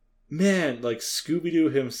like, man, like Scooby-Doo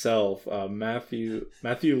himself, Matthew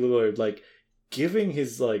Lillard, like giving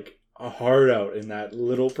his like a heart out in that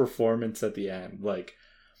little performance at the end, like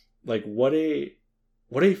what a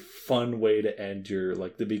fun way to end your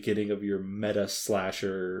like the beginning of your meta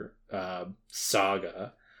slasher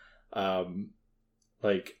saga.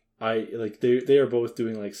 They are both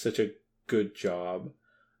doing like such a good job.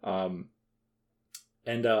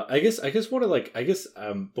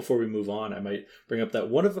 Before we move on, I might bring up that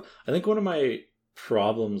one of my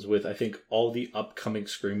problems with all the upcoming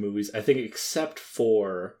Scream movies, I think except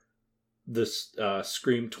for this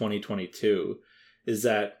Scream 2022, is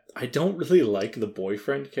that I don't really like the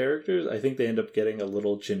boyfriend characters. I think they end up getting a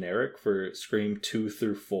little generic for Scream 2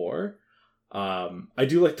 through 4. I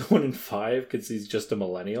do like the one in 5 because he's just a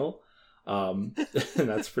millennial. And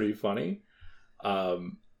that's pretty funny.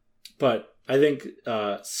 But I think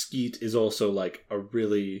Skeet is also like a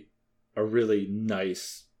really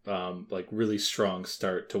nice, like really strong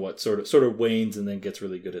start to what sort of wanes and then gets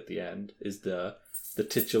really good at the end, is the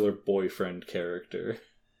titular boyfriend character.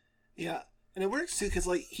 Yeah. And it works too because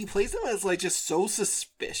like he plays him as like just so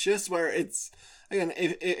suspicious, where it's, again,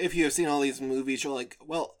 if you have seen all these movies, you're like,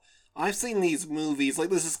 well, I've seen these movies, like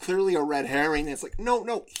this is clearly a red herring. It's like,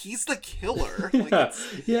 no, he's the killer. Like,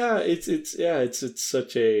 it's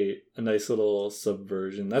such a nice little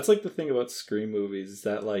subversion. That's like the thing about Scream movies, is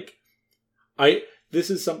that like this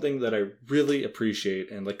is something that I really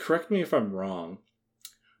appreciate, and like correct me if I'm wrong,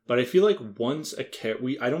 but I feel like once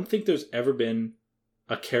I don't think there's ever been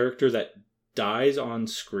a character that dies on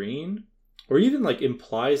screen, or even like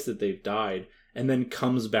implies that they've died and then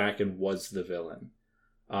comes back and was the villain.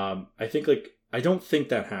 I don't think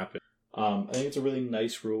that happened. I think it's a really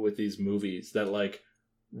nice rule with these movies that like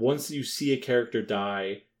once you see a character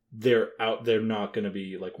die, they're not going to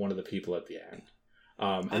be like one of the people at the end.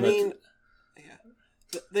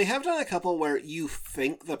 They have done a couple where you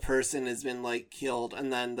think the person has been like killed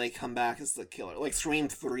and then they come back as the killer. Like Scream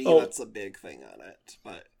 3, that's a big thing on it.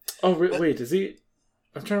 Wait, is he?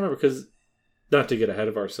 I'm trying to remember, because not to get ahead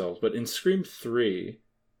of ourselves, but in Scream 3,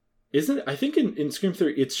 isn't it? I think in Scream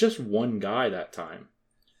 3, it's just one guy that time.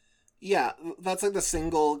 Yeah, that's like the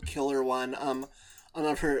single killer one. I'm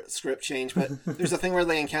not for script change, but there's a thing where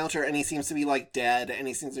they encounter and he seems to be like dead, and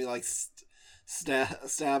he seems to be like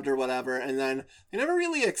stabbed or whatever, and then they never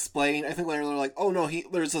really explain. I think later they're like, oh no,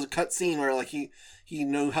 there's a cut scene where like he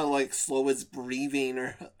knew how to like slow his breathing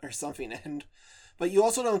or something, but you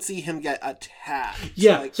also don't see him get attacked.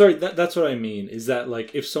 Yeah, like, sorry, that's what I mean, is that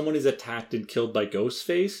like if someone is attacked and killed by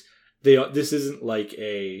Ghostface, this isn't like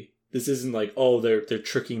oh they're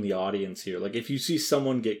tricking the audience here. Like if you see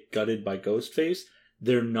someone get gutted by Ghostface,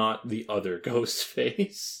 they're not the other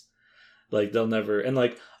Ghostface. Like they'll never, and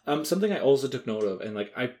like something I also took note of, and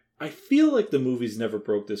like I feel like the movies never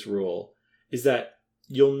broke this rule, is that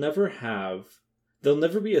there'll never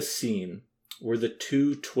be a scene where the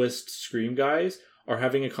two twist Scream guys are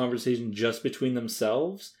having a conversation just between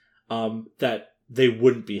themselves that they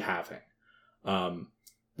wouldn't be having.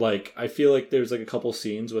 like I feel like there's like a couple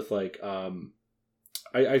scenes with like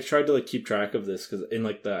I tried to like keep track of this because in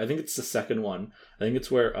like I think it's the second one. I think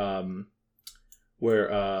it's where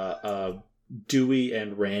Dewey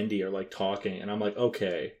and Randy are like talking, and I'm like,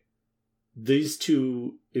 okay,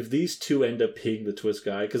 if these two end up being the twist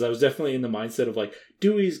guy, because I was definitely in the mindset of like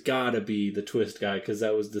Dewey's gotta be the twist guy because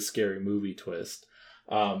that was the Scary Movie twist.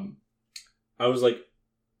 I was like,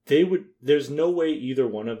 there's no way either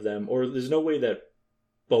one of them, or there's no way that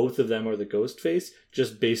both of them are the ghost face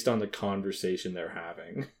just based on the conversation they're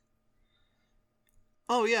having.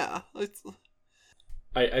 Oh yeah.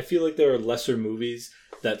 I feel like there are lesser movies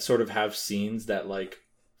that sort of have scenes that like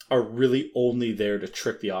are really only there to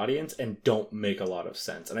trick the audience and don't make a lot of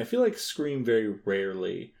sense. And I feel like Scream very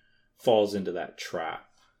rarely falls into that trap.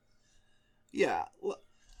 Yeah.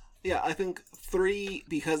 Yeah, I think 3,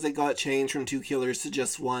 because it got changed from 2 killers to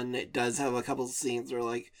just 1, it does have a couple of scenes where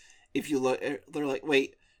like, if you look, they're like,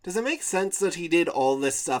 wait, does it make sense that he did all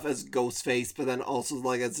this stuff as Ghostface, but then also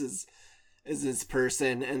like as his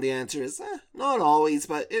person? And the answer is, not always,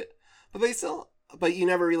 but you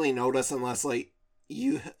never really notice unless like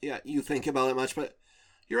you think about it much. But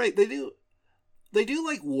you're right, they do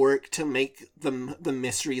like work to make the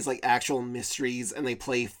mysteries like actual mysteries, and they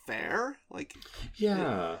play fair. Like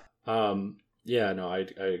yeah, no, I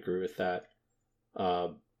agree with that.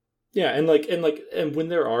 Yeah, and when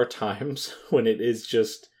there are times when it is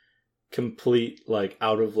just complete like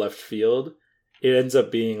out of left field, it ends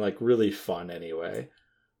up being like really fun anyway.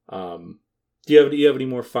 Do you have any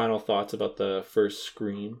more final thoughts about the first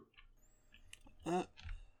Scream? No,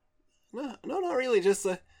 not really. Just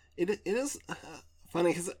it is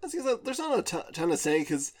funny because as you said, there's not a ton to say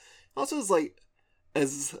because also it's like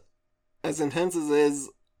as intense as it is,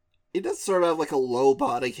 it does sort of have like a low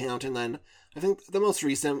body count, and then I think the most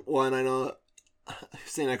recent one I know I've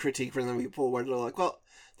seen a critique from some people where they're like, well,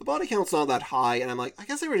 the body count's not that high, and I'm like, I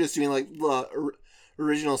guess they were just doing like the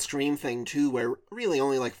original Scream thing too, where really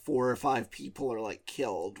only like 4 or 5 people are like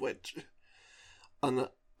killed, which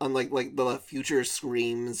unlike like the future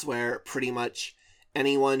Screams where pretty much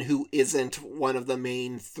anyone who isn't one of the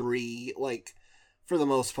main 3, like for the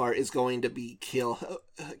most part, is going to be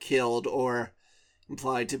killed or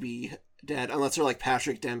implied to be dead, unless they're like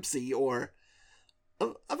Patrick Dempsey or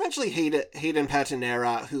eventually Hayden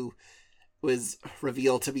Panettiere, who was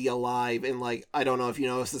revealed to be alive in like, I don't know if you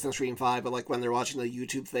noticed this in Scream 5, but like when they're watching the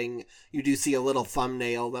YouTube thing, you do see a little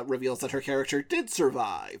thumbnail that reveals that her character did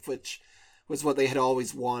survive, which was what they had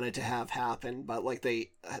always wanted to have happen, but like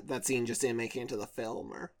that scene just didn't make it into the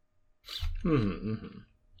film or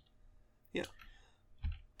yeah.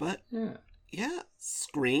 But yeah,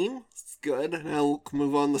 Scream, it's good. Now we'll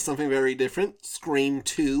move on to something very different. Scream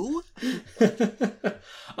 2.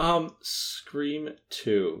 Scream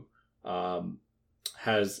 2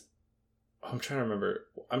 has, I'm trying to remember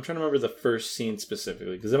the first scene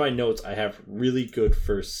specifically, because in my notes I have really good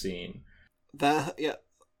first scene.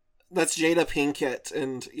 That's Jada Pinkett,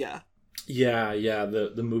 and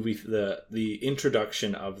the movie, the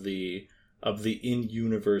introduction of the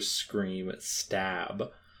in-universe Scream stab.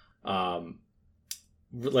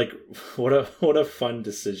 Like what a fun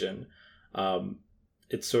decision.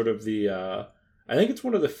 It's sort of the I think it's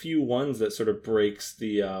one of the few ones that sort of breaks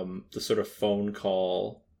the sort of phone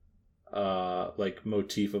call like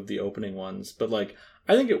motif of the opening ones, but like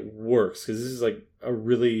I think it works because this is like a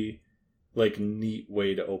really like neat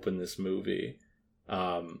way to open this movie,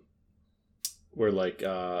 where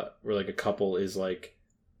a couple is like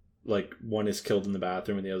one is killed in the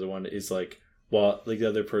bathroom and the other one is like, well, like the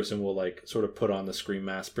other person will like sort of put on the Scream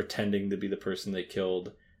mask pretending to be the person they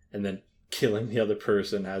killed and then killing the other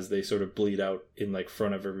person as they sort of bleed out in like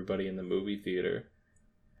front of everybody in the movie theater.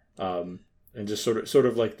 And just sort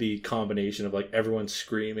of like the combination of like everyone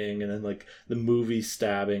screaming and then like the movie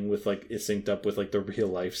stabbing with like it's synced up with like the real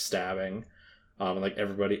life stabbing. And like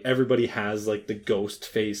everybody has like the ghost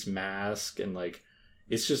face mask, and like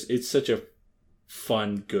it's such a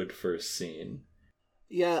fun, good first scene.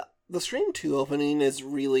 Yeah, the Scream 2 opening is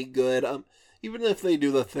really good. Even if they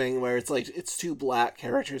do the thing where it's like it's 2 black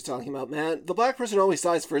characters talking about, man, the black person always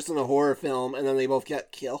dies first in a horror film and then they both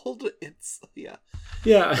get killed. It's yeah.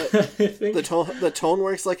 I think the tone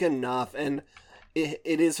works like enough, and it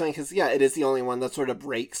is funny because it is the only one that sort of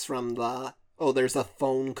breaks from the there's a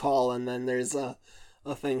phone call and then there's a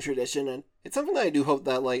thing tradition, and it's something that I do hope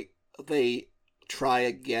that like they try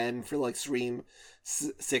again for like Scream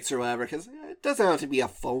 6 or whatever, because it doesn't have to be a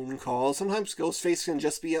phone call. Sometimes Ghostface can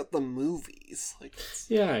just be at the movies.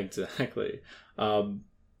 Yeah, exactly.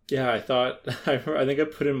 I thought I think I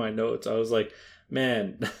put in my notes, I was like,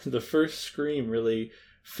 man, the first Scream really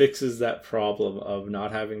fixes that problem of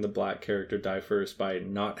not having the black character die first by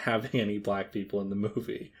not having any black people in the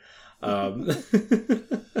movie.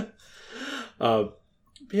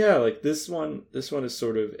 Yeah, like this one is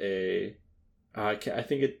sort of a I'm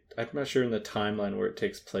not sure in the timeline where it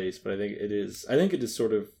takes place, but I think it is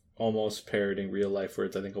sort of almost parodying real life, where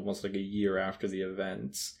it's, I think, almost like a year after the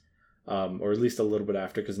events, or at least a little bit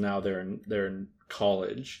after, because now they're in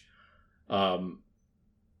college, and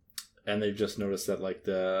they've just noticed that like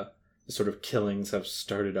the sort of killings have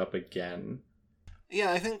started up again.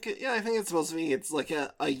 I think it's supposed to be, it's like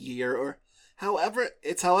a year, or however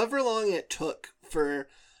long it took for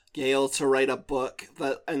Gale to write a book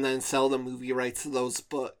and then sell the movie rights to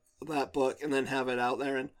that book and then have it out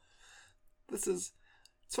there. And it's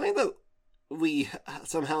funny that we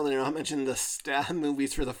somehow did not mention the Stab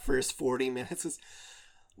movies for the first 40 minutes.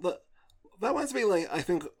 That reminds me, like, I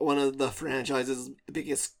think one of the franchise's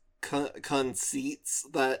biggest conceits,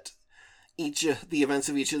 that the events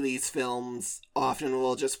of each of these films often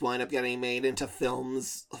will just wind up getting made into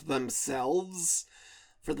films themselves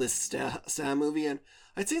for this Stab movie. And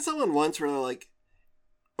I'd seen someone once where like,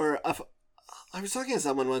 I was talking to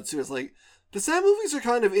someone once who was like, the Stab movies are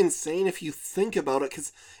kind of insane if you think about it,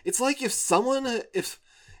 because it's like if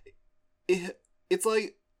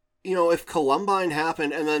Columbine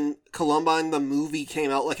happened and then Columbine the movie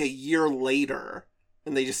came out like a year later,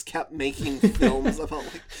 and they just kept making films about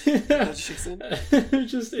like Hutchinson.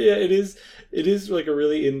 It is like a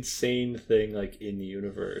really insane thing, like, in the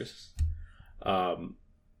universe.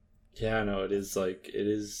 Yeah, no, it is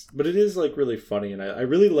but it is like really funny, and I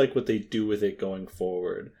really like what they do with it going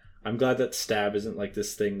forward. I'm glad that Stab isn't like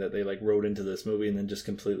this thing that they like wrote into this movie and then just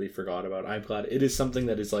completely forgot about. I'm glad it is something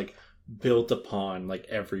that is like built upon like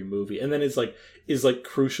every movie, and then is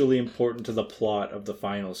crucially important to the plot of the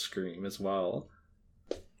final Scream as well.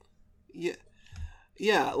 It's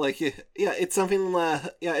something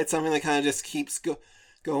that kind of just keeps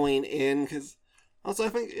going in, because also I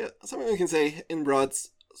think something we can say in broad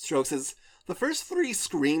strokes is the first 3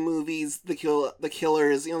 Scream movies, the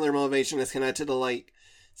killers, their motivation is connected to like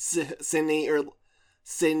Sidney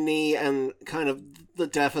and kind of the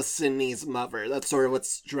death of Sidney's mother. That's sort of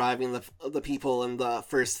what's driving the people in the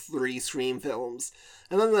first 3 Scream films.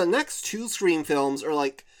 And then the next 2 Scream films are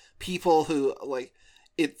like people who like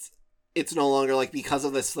it's no longer like because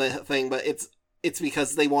of this thing, but it's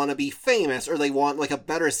because they want to be famous, or they want like a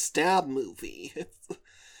better Stab movie.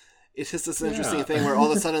 It's just this interesting thing where all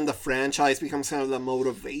of a sudden the franchise becomes kind of the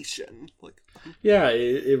motivation. Like, yeah,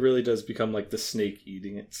 it really does become like the snake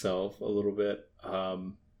eating itself a little bit.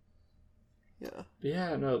 The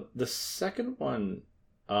second one,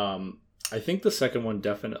 I think the second one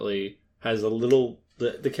definitely has a little,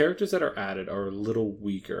 the characters that are added are a little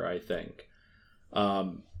weaker, I think.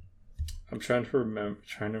 I'm trying to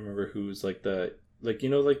remember who's like the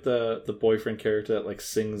boyfriend character that like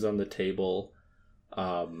sings on the table.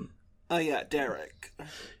 Derek.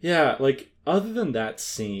 Yeah, like, other than that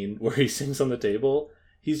scene where he sings on the table,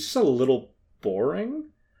 he's just a little boring.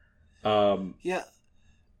 Yeah.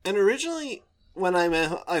 And originally, when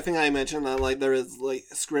I think I mentioned that, like, there is, like,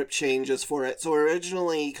 script changes for it. So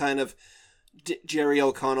originally, kind of, Jerry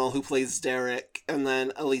O'Connell, who plays Derek, and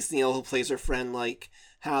then Elise Neal, who plays her friend, like,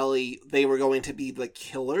 Hallie, they were going to be the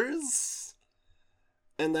killers.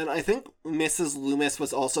 And then I think Mrs. Loomis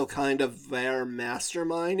was also kind of there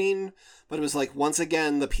masterminding, but it was like, once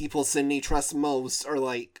again, the people Sidney trusts most are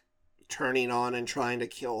like turning on and trying to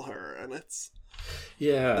kill her, and it's...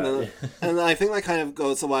 Yeah. And I think that kind of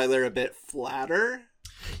goes to why they're a bit flatter.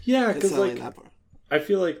 Yeah, because like, I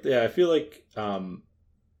feel like in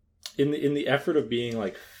the effort of being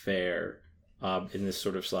like fair, in this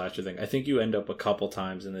sort of slasher thing, I think you end up a couple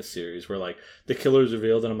times in this series where like the killer's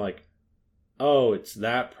revealed and I'm like, oh, it's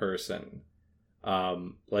that person.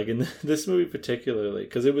 Like in this movie particularly,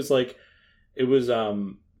 because it was like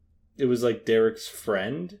Derek's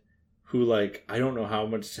friend, who, like, I don't know how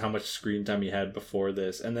much screen time he had before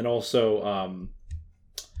this, and then also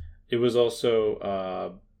it was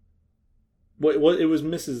also it was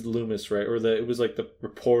Mrs. Loomis, right? Or it was like the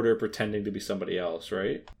reporter pretending to be somebody else,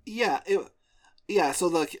 right? Yeah, so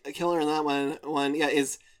the killer in that one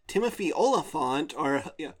is Timothy Oliphant,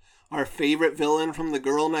 our favorite villain from The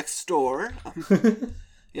Girl Next Door.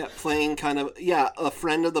 Playing kind of, a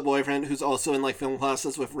friend of the boyfriend who's also in, like, film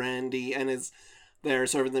classes with Randy and is there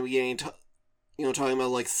sort of in the beginning, talking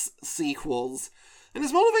about, like, sequels. And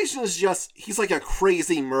his motivation is just, he's, like, a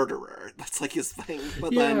crazy murderer. That's, like, his thing.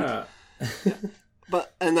 But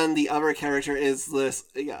and then the other character is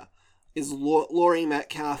Laurie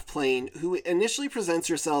Metcalf who initially presents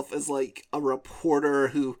herself as, like, a reporter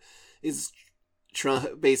who is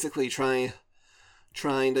basically trying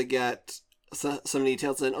to get some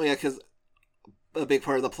details in. Oh yeah, because a big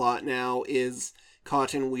part of the plot now is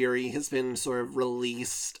Cotton Weary has been sort of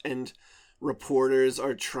released, and reporters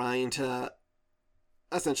are trying to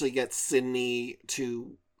essentially get Sydney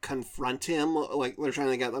to confront him. Like, they're trying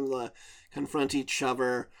to get them to confront each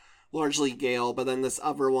other, largely Gale, but then this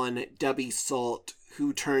other one, Debbie Salt,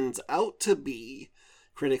 who turns out to be,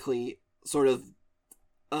 critically, sort of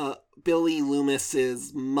Billy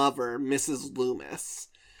Loomis's mother, Mrs. Loomis.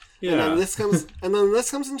 Yeah. And then this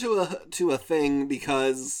comes into a thing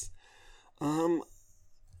because I'm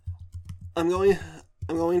going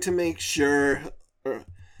to make sure.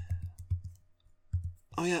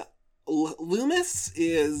 Oh yeah, Loomis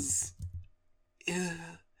is. It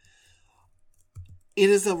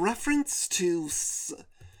is a reference to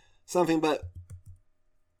something, but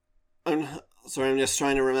I'm just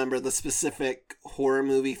trying to remember the specific horror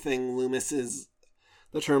movie thing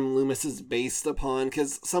the term Loomis is based upon,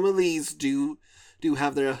 because some of these do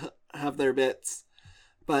have their bits.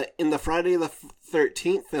 But in the Friday the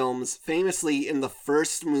 13th films, famously in the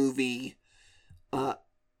first movie,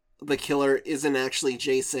 the killer isn't actually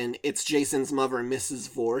Jason, it's Jason's mother, Mrs.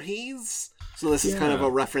 Voorhees. So this is kind of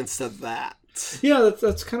a reference to that. Yeah,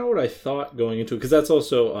 that's kind of what I thought going into it, because that's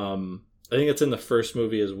also, I think it's in the first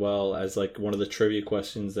movie as well as like one of the trivia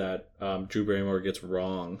questions that Drew Barrymore gets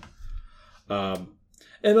wrong.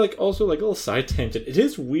 And like also like a little side tangent, it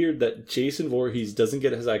is weird that Jason Voorhees doesn't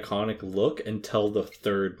get his iconic look until the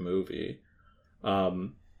third movie.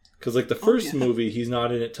 Because like the first movie, he's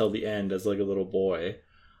not in it till the end as like a little boy.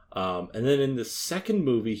 And then in the second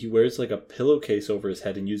movie, he wears like a pillowcase over his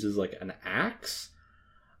head and uses like an axe.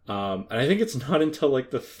 And I think it's not until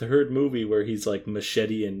like the third movie where he's like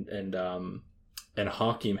machete and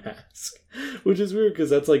hockey mask, which is weird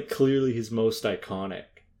because that's like clearly his most iconic.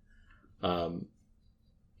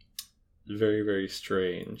 Very, very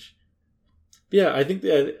strange. But yeah, I think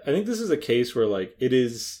this is a case where like it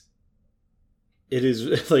is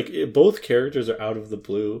like both characters are out of the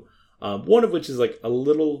blue. One of which is like a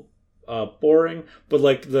little boring, but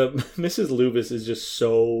like the Mrs. Loomis is just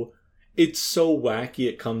so wacky.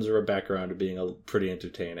 It comes back around to being pretty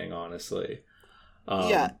entertaining, honestly.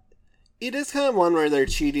 Yeah, it is kind of one where they're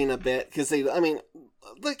cheating a bit because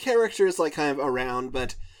the character is like kind of around,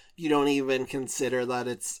 but you don't even consider that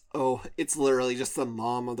it's literally just the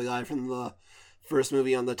mom of the guy from the first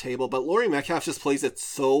movie on the table. But Laurie Metcalf just plays it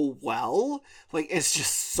so well. Like, it's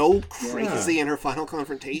just so crazy in her final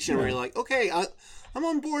confrontation where you're like, okay, I'm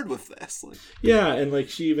on board with this. Like, yeah, and like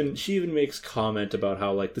she even makes comment about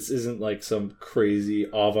how like this isn't like some crazy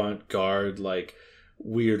avant-garde like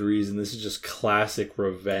weird reason. This is just classic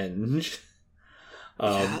revenge.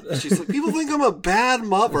 She's like, people think I'm a bad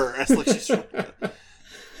mother. It's like she's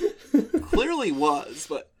clearly was,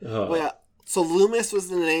 but well, yeah. So Loomis was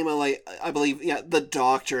the name of, like, I believe, the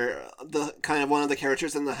doctor, the kind of one of the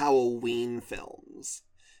characters in the Halloween films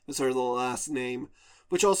was sort of the last name,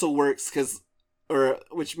 which also works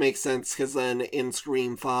which makes sense because then in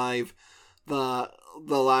Scream 5, the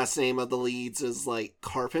last name of the leads is like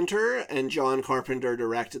Carpenter, and John Carpenter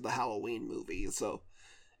directed the Halloween movie, so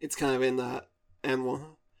it's kind of in that, and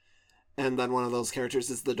then one of those characters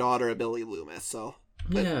is the daughter of Billy Loomis, so.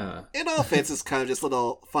 But yeah, it all fits as kind of just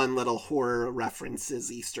fun little horror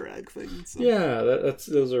references, Easter egg things. So. Yeah,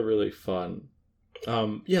 those are really fun.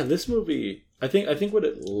 This movie, I think what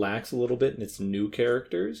it lacks a little bit in its new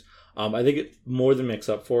characters, I think it more than makes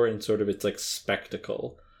up for in sort of its like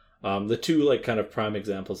spectacle. The two like kind of prime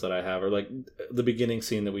examples that I have are like the beginning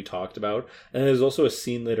scene that we talked about, and there's also a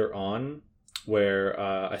scene later on where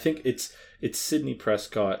I think it's Sidney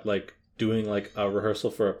Prescott like doing like a rehearsal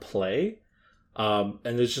for a play. And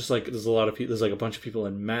there's a lot of people, there's like a bunch of people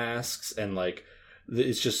in masks, and like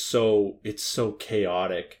it's so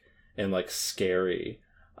chaotic and like scary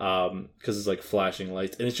because it's like flashing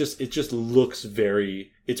lights, and it just looks looks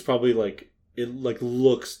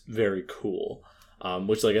very cool,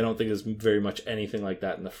 which like I don't think there's very much anything like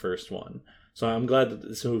that in the first one. So I'm glad that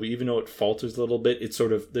this movie, even though it falters a little bit, it's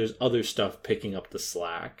sort of, there's other stuff picking up the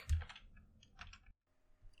slack.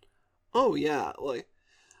 Oh yeah, like.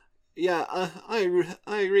 Yeah, I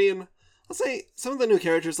agree, and I'll say some of the new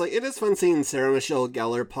characters, like, it is fun seeing Sarah Michelle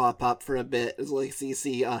Gellar pop up for a bit, as like, so you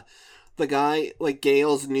see, the guy, like,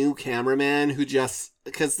 Gale's new cameraman, who just,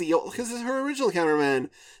 because her original cameraman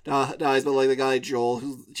dies, but, like, the guy, Joel,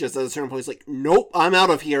 who just at a certain point is like, nope, I'm out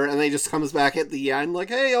of here, and then he just comes back at the end, like,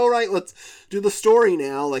 hey, alright, let's do the story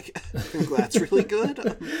now, like, I think that's really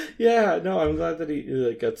good. Yeah, no, I'm glad that he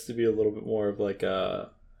like, gets to be a little bit more of, like, a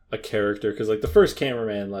a character, because like the first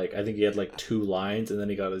cameraman, like I think he had like 2 lines and then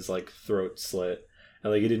he got his like throat slit,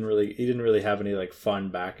 and like he didn't really have any like fun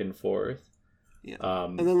back and forth. Yeah.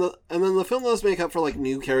 And then the film does make up for like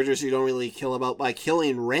new characters you don't really kill about by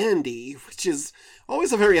killing Randy, which is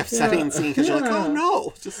always a very upsetting scene because you're like, oh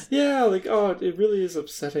no, like it really is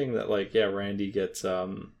upsetting that like Randy gets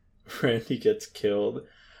killed,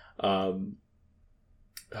 because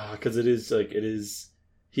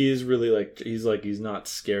he is really like he's not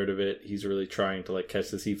scared of it. He's really trying to like catch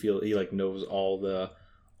this. He like knows all the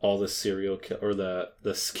serial kill or the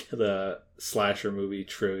slasher movie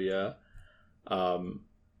trivia.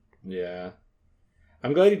 Yeah,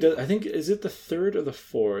 I'm glad he does. I think, is it the 3rd or the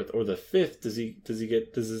 4th or the 5th?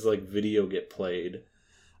 Does his like video get played?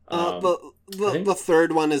 The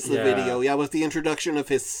third one is the video, with the introduction of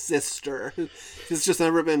his sister, who's just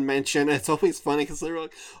never been mentioned. It's always funny because they're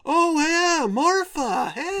like, "Oh yeah, Martha,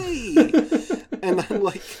 hey," and then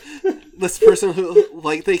like this person who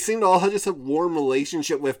like they seem to all just have warm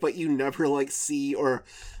relationship with, but you never like see or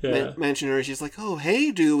mention her. She's like, "Oh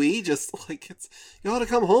hey, Dewey," just like you ought to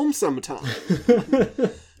come home sometime.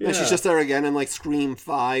 And she's just there again in like Scream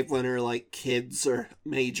 5 when her like kids are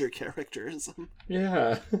major characters.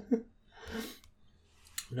 Yeah.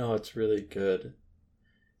 No, it's really good.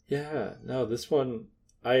 Yeah, no, this one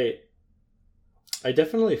I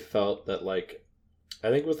definitely felt that like I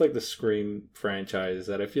think with like the Scream franchise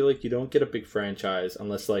that I feel like you don't get a big franchise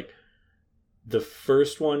unless like the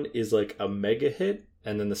first one is like a mega hit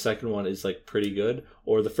and then the second one is like pretty good,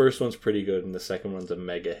 or the first one's pretty good and the second one's a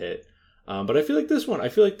mega hit. But I feel like this one, I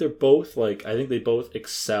feel like they're both like, I think they both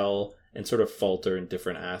excel and sort of falter in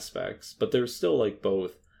different aspects, but they're still like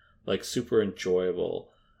both like super enjoyable.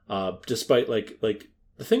 Despite like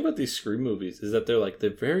the thing about these Scream movies is that they're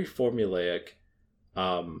very formulaic.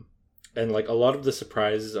 And like a lot of the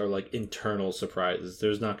surprises are like internal surprises.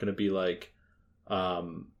 There's not going to be like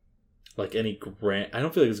any grand, I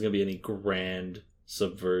don't feel like there's going to be any grand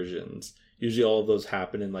subversions. Usually all of those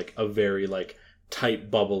happen in like a very like tight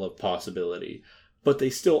bubble of possibility, but they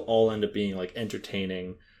still all end up being like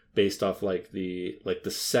entertaining based off like the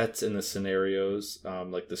sets and the scenarios,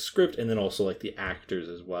 like the script, and then also like the actors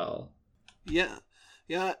as well. Yeah,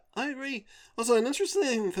 I agree. Also, an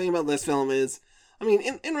interesting thing about this film is, I mean,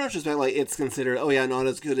 in retrospect, like it's considered not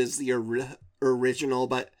as good as the original,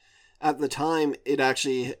 but at the time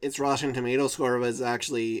its Rotten Tomato score was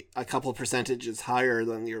actually a couple percentages higher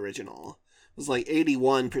than the original. It was like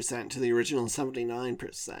 81% to the original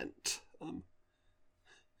 79%.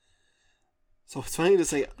 So it's funny to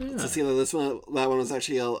see that that one was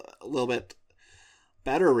actually a little bit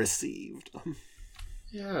better received.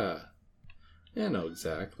 Yeah, no,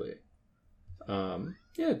 exactly. Do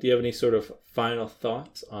you have any sort of final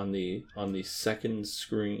thoughts on the second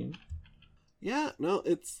Scream? Yeah, no,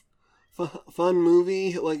 it's fun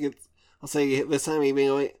movie. Like I'll say this time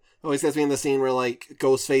even always gets me in the scene where like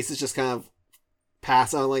Ghostface is just kind of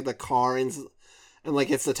pass out like the car and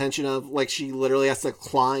like it's the tension of like she literally has to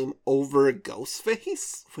climb over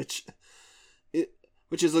Ghostface, which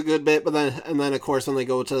is a good bit. But then of course when they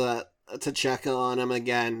go to check on him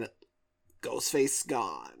again, Ghostface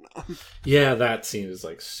gone. Yeah, that scene is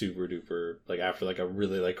like super duper like after like a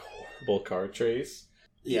really like horrible car chase.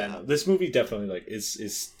 Yeah, no, this movie definitely like is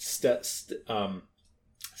stepped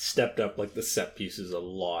up like the set pieces a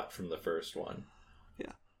lot from the first one.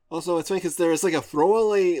 Yeah. Also, it's funny because there's like a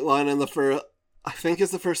throwaway line in I think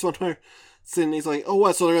it's the first one where Sidney's like, "Oh,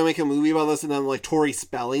 what? So they're gonna make a movie about this, and then like Tori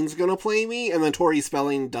Spelling's gonna play me?" And then Tori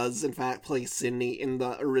Spelling does in fact play Sidney in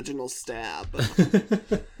the original Stab.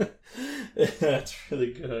 That's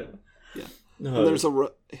really good. Yeah. No.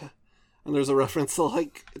 And there's a reference to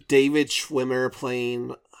like David Schwimmer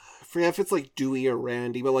playing, I forget if it's like Dewey or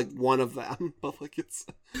Randy, but like one of them. But like it's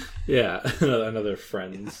another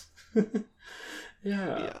friends.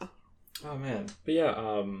 Yeah. Oh man. But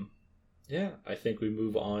I think we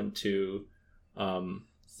move on to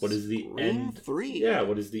what is the end? 3. Yeah,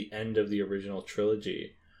 what is the end of the original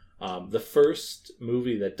trilogy? The first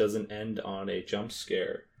movie that doesn't end on a jump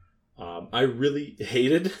scare. I really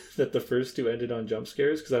hated that the first 2 ended on jump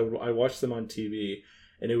scares because I watched them on TV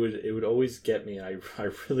and it would always get me, and I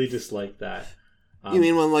really disliked that. You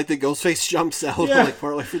mean when like the Ghostface jumps out like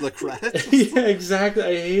partway through the credits? Yeah, exactly.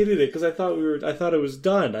 I hated it because I thought it was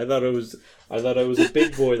done. I thought I was a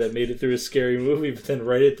big boy that made it through a scary movie, but then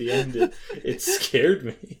right at the end it scared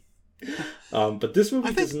me. But this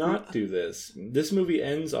movie does not do this. This movie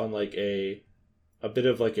ends on like a bit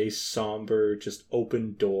of like a somber, just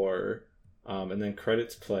open door, and then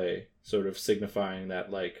credits play, sort of signifying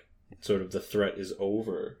that like sort of the threat is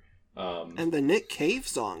over. And the Nick Cave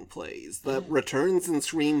song plays that returns in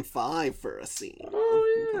Scream 5 for a scene.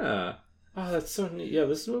 Oh yeah. Oh, that's so neat. Yeah,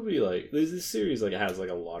 this movie, like, this series, like, has, like,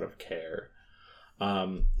 a lot of care.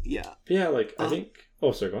 Yeah. Yeah, like, I think...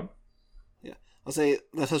 Oh, sorry, go on. Yeah. I'll say,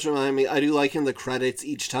 that does remind me, I do like in the credits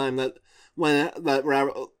each time that when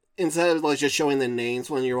instead of, like, just showing the names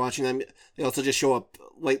when you're watching them, they also just show up,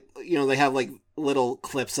 like, you know, they have, like, little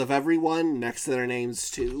clips of everyone next to their names,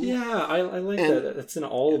 too. Yeah, I like that. That's in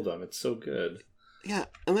all of them. It's so good. Yeah,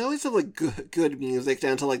 and they always have, like, good music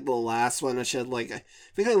down to, like, the last one, which had, like, I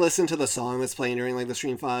think I listened to the song that's playing during, like, the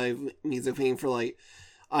Scream 5 music theme for, like,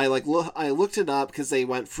 I looked it up because they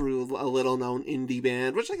went through a little-known indie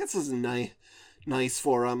band, which I guess is nice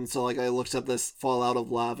for them, so, like, I looked up this Fallout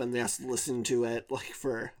of Love and just listened to it, like,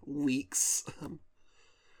 for weeks,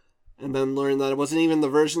 and then learned that it wasn't even the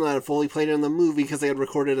version that had fully played in the movie because they had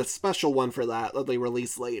recorded a special one for that they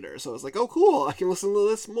released later, so I was like, oh, cool, I can listen to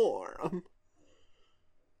this more,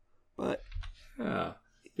 But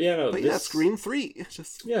Scream 3.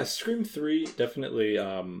 Scream 3 definitely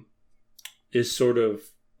is sort of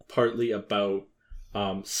partly about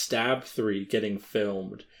Stab 3 getting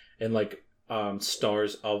filmed and like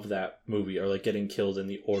stars of that movie are like getting killed in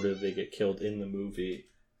the order they get killed in the movie.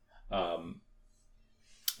 And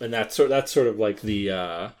that's sort of like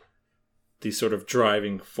the sort of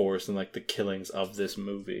driving force and like the killings of this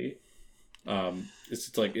movie.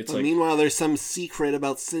 It's like meanwhile there's some secret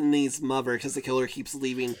about Sydney's mother because the killer keeps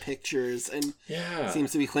leaving pictures and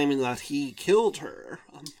seems to be claiming that he killed her.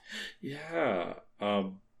 The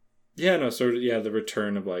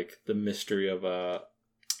return of like the mystery of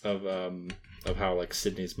how like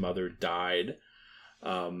Sydney's mother died.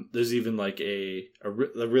 There's even like a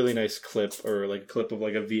really nice clip or like a clip of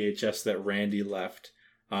like a VHS that Randy left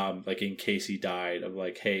like in case he died of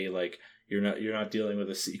like, hey, like you're not dealing with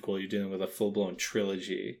a sequel, you're dealing with a full-blown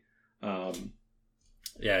trilogy.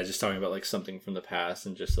 Just talking about like something from the past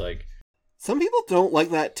and just like some people don't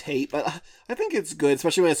like that tape, but I think it's good,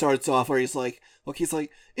 especially when it starts off where he's like,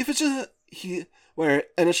 if it's just where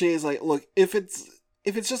initially he's like, look, if it's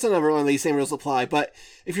just another one of these same rules apply, but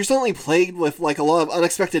if you're suddenly plagued with like a lot of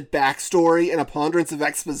unexpected backstory and a ponderance of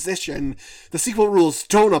exposition, the sequel rules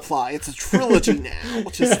don't apply. It's a trilogy now.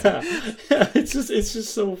 It's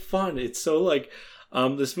just so fun. It's so like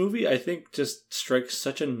this movie I think just strikes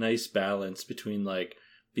such a nice balance between like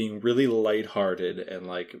being really lighthearted and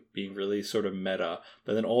like being really sort of meta,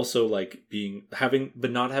 but then also like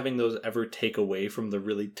not having those ever take away from the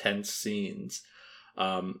really tense scenes.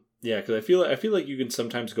 Because I feel like you can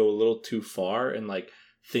sometimes go a little too far and like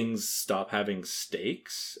things stop having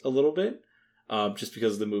stakes a little bit, just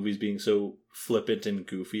because the movie's being so flippant and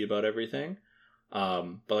goofy about everything.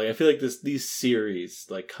 But like I feel like these series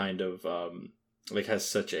like kind of like has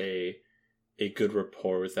such a good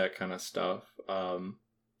rapport with that kind of stuff.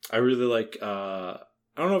 I really like I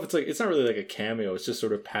don't know if it's not really like a cameo. It's just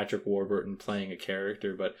sort of Patrick Warburton playing a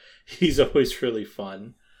character, but he's always really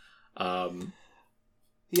fun.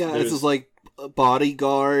 This is like a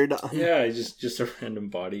bodyguard. Yeah, just a random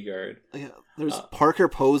bodyguard. Yeah, there's Parker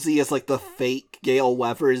Posey as like the fake Gail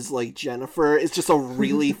Weathers, like Jennifer. It's just a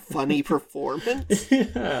really funny performance.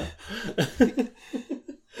 Yeah.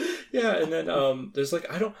 Yeah, and then there's like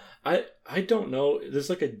I don't know. There's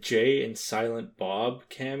like a Jay and Silent Bob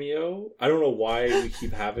cameo. I don't know why we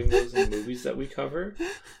keep having those in movies that we cover.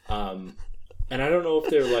 And I don't know if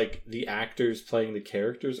they're like the actors playing the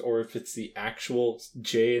characters or if it's the actual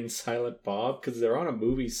Jay and Silent Bob because they're on a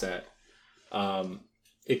movie set.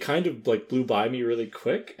 It kind of like blew by me really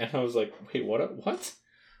quick, and I was like, "Wait, what?"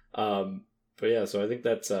 But yeah, so I think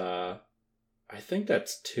that's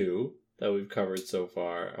 2 that we've covered so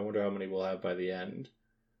far. I wonder how many we'll have by the end.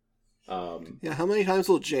 How many times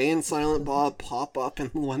will Jay and Silent Bob pop up in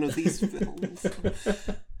one of these films?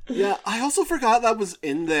 Yeah, I also forgot that was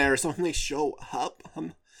in there, so when they show up,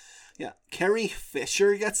 Carrie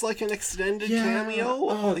Fisher gets like an extended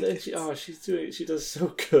cameo. She does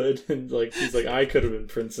so good, and like she's like, I could have been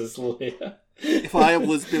Princess Leia. If I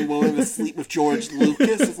was been willing to sleep with George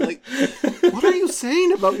Lucas, it's like, what are you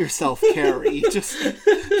saying about yourself, Carrie?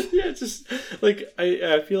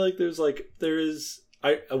 I feel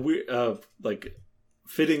like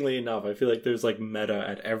fittingly enough, I feel like there's like meta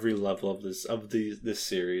at every level of this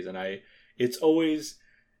series, and it's always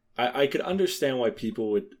I could understand why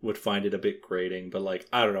people would find it a bit grating, but like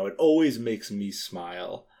I don't know, it always makes me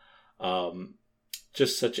smile.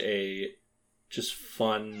 Just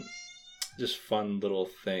fun little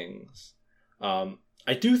things.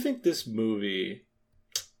 I do think this movie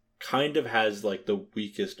kind of has like the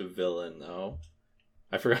weakest villain though.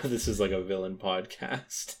 I forgot this is like a villain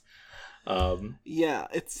podcast. Yeah,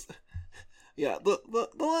 it's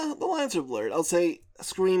the lines are blurred. I'll say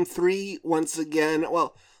Scream 3 once again.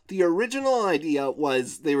 Well, the original idea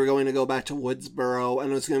was they were going to go back to Woodsboro,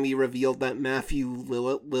 and it was going to be revealed that Matthew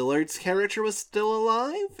Lillard's character was still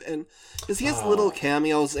alive, and because he has little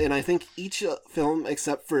cameos in I think each film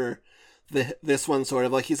except for this one, sort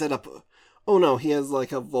of like he's at a. Oh no, he has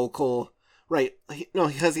like a vocal. Right. He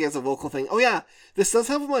has a vocal thing. Oh yeah, this does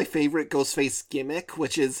have my favorite Ghostface gimmick,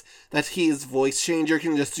 which is that his voice changer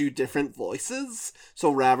can just do different voices.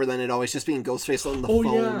 So rather than it always just being Ghostface on the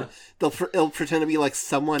phone, it'll pretend to be like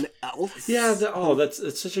someone else. Yeah.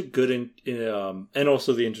 That's such a good and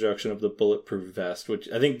also the introduction of the bulletproof vest, which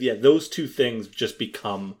I think those two things just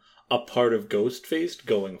become a part of Ghostface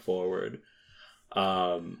going forward.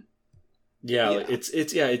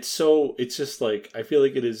 It's just like I feel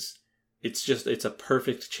like it is. It's a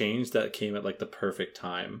perfect change that came at like the perfect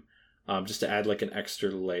time, just to add like an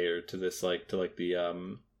extra layer to this, like to like the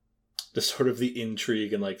sort of the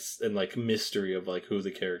intrigue and like mystery of like who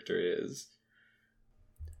the character is.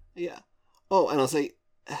 Yeah. Oh, and I'll say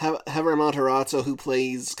Heather Matarazzo, who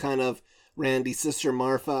plays kind of Randy's sister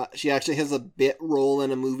Martha, she actually has a bit role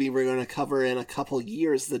in a movie we're going to cover in a couple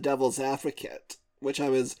years, The Devil's Advocate, which I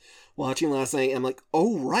was watching last night. I'm like,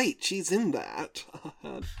 oh right, she's in that.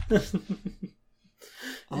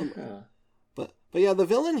 But yeah, the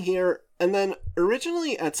villain here, and then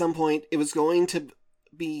originally at some point it was going to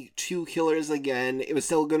be two killers again. It was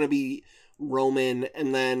still going to be Roman,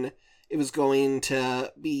 and then it was going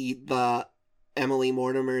to be the Emily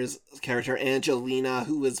Mortimer's character Angelina,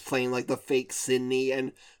 who was playing like the fake Sydney,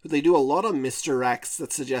 and they do a lot of misdirects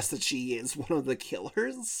that suggest that she is one of the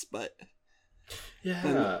killers, but.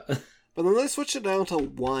 Yeah. But then they switched it down to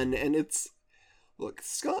one, and it's... Look,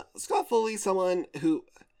 Scott Foley's someone who...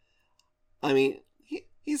 I mean,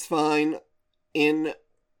 he's fine. In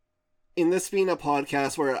this being a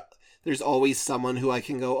podcast where there's always someone who I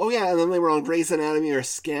can go, oh yeah, and then they were on Grey's Anatomy or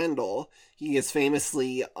Scandal. He is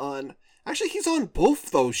famously on... Actually, he's on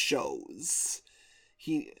both those shows.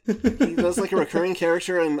 He does like a recurring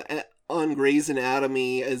character on Grey's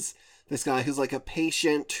Anatomy as this guy who's like a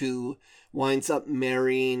patient who winds up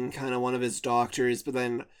marrying kind of one of his doctors, but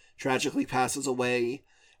then tragically passes away.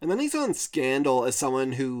 And then he's on Scandal as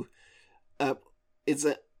someone who is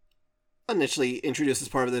initially introduced as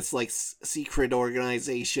part of this like secret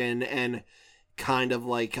organization and kind of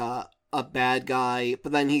like a bad guy,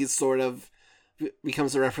 but then he's sort of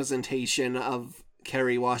becomes a representation of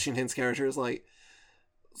Kerry Washington's characters, like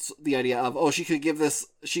the idea of, oh,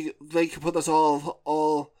 they could put this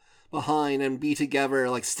all behind and be together,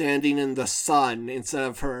 like standing in the sun instead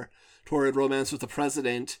of her torrid romance with the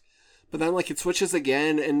president. But then like it switches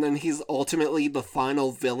again, and then he's ultimately the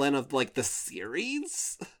final villain of like the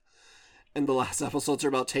series, and the last episodes are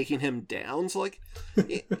about taking him down. So like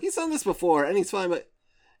he's done this before and he's fine, but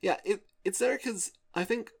yeah, it's there because I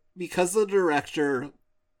think because the director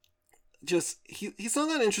just he's not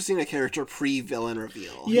that interesting a character pre-villain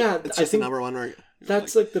reveal. Yeah, it's just the number one where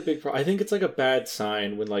that's like the big problem. I think it's like a bad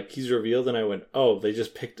sign when like he's revealed and I went, oh,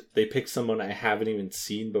 they picked someone I haven't even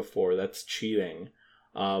seen before. That's cheating.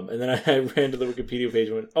 And then I ran to the Wikipedia page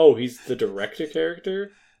and went, oh, he's the director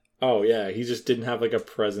character. Oh yeah, he just didn't have like a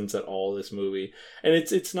presence at all this movie. And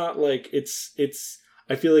it's not like it's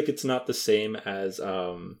I feel like it's not the same as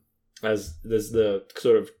the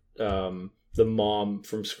sort of the mom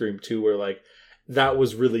from Scream 2, where like that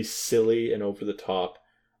was really silly and over the top.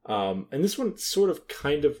 And this one sort of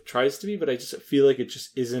kind of tries to be, but I just feel like it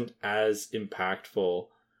just isn't as impactful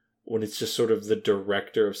when it's just sort of the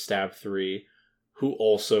director of Stab 3, who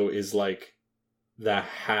also is like the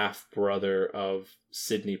half brother of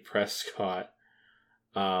Sidney Prescott.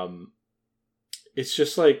 It's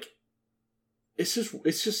just like, it's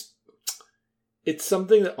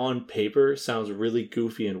something that on paper sounds really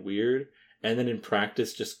goofy and weird, and then in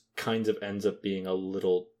practice just kind of ends up being a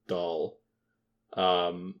little dull.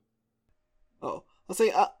 I'll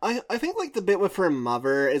say I think like the bit with her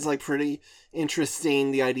mother is like pretty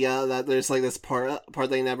interesting. The idea that there's like this part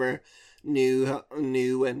they never knew,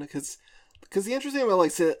 and because the interesting about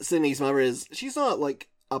like Sydney's mother is she's not like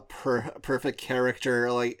a perfect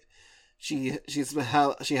character. Like she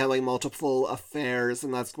had like multiple affairs,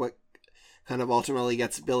 and that's what kind of ultimately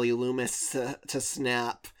gets Billy Loomis to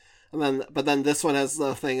snap. But then this one has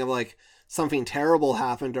the thing of like something terrible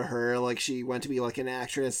happened to her, like she went to be like an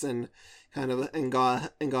actress and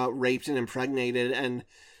got raped and impregnated and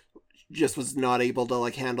just was not able to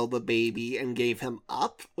like handle the baby and gave him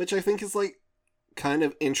up, which I think is like kind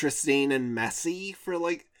of interesting and messy for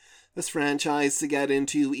like this franchise to get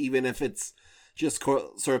into, even if it's just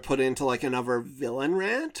sort of put into like another villain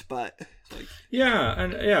rant, but like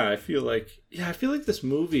I feel like this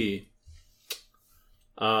movie,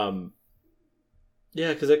 because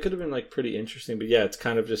that could have been like pretty interesting, but yeah, it's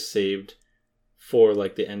kind of just saved for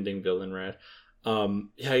like the ending villain rant.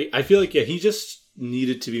 I feel like he just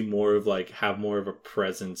needed to be more of like have more of a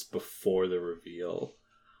presence before the reveal,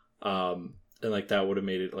 and like that would have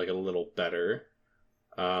made it like a little better.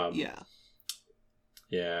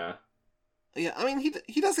 Yeah. I mean,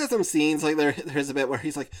 he does get some scenes, like there's a bit where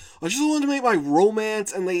he's like, I just wanted to make my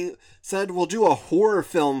romance, and they said, we'll do a horror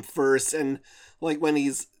film first, and like when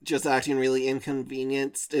he's just acting really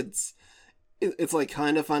inconvenienced, it's like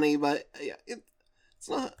kind of funny, but yeah, it's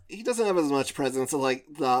not, he doesn't have as much presence as like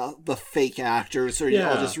the fake actors, or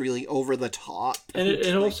all just really over the top. And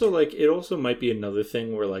it also like, it also might be another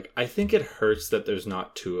thing where like, I think it hurts that there's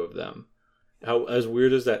not two of them. How, as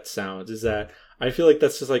weird as that sounds, is that I feel like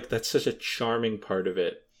that's just like, that's such a charming part of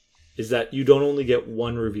it, is that you don't only get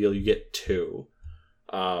one reveal, you get two.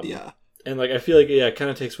 And like, I feel like, it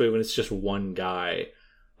kind of takes away when it's just one guy.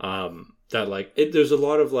 That like, there's a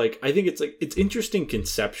lot of like, I think it's like, it's interesting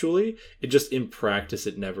conceptually, it just in practice,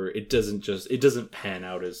 it doesn't pan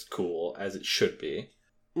out as cool as it should be.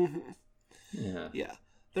 Mm-hmm. Yeah.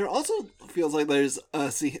 There also feels like there's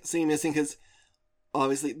a scene missing, because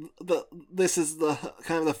obviously, this is the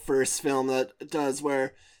kind of the first film that does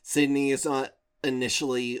where Sydney is not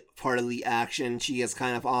initially part of the action. She is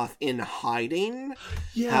kind of off in hiding.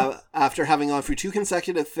 Yeah. After having gone through 2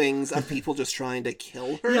 consecutive things of people just trying to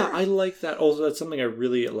kill her. Yeah, I like that. Also, that's something I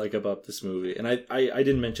really like about this movie. And I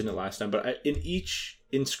didn't mention it last time, but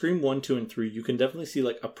in Scream 1, 2, and 3, you can definitely see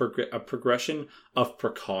like a progression of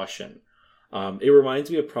precaution. It reminds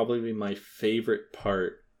me of probably my favorite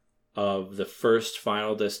part of the first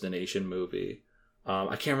Final Destination movie.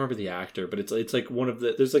 I can't remember the actor, but it's like one of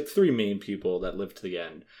the, there's like 3 main people that live to the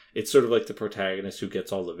end. It's sort of like the protagonist who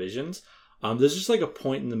gets all the visions. There's just like a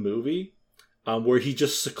point in the movie where he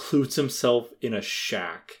just secludes himself in a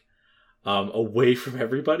shack away from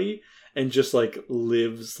everybody and just like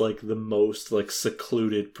lives like the most like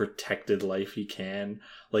secluded, protected life he can.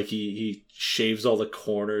 Like he shaves all the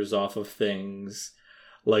corners off of things.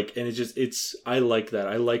 Like, and I like that.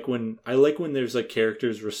 I like when there's like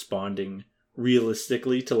characters responding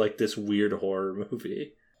realistically to like this weird horror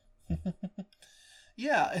movie.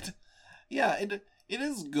 It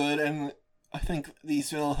is good, and I think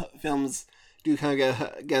these films do kind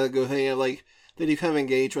of get a good thing of like, they do kind of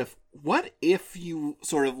engage with what if you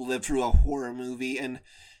sort of lived through a horror movie, and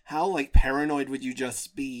how like paranoid would you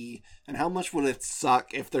just be, and how much would it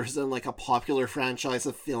suck if there's like a popular franchise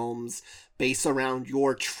of films based around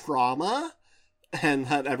your trauma, and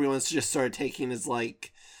that everyone's just started taking as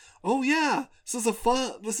like, oh yeah, this is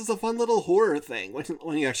a fun little horror thing,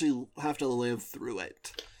 when you actually have to live through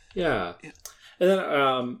it. Yeah. And then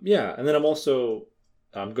and then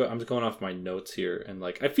I'm just going off my notes here, and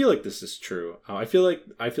like I feel like this is true. I feel like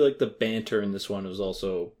the banter in this one was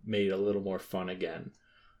also made a little more fun again.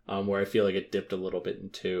 Where I feel like it dipped a little bit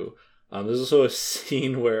into. There's also a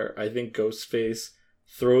scene where I think Ghostface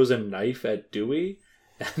throws a knife at Dewey,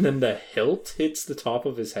 and then the hilt hits the top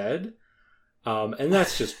of his head. And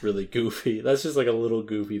that's just really goofy. That's just like a little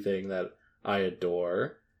goofy thing that I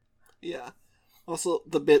adore. Yeah. Also,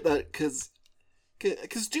 the bit that, because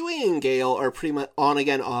Dewey and Gale are pretty much on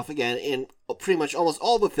again, off again in pretty much almost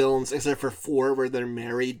all the films, except for 4 where they're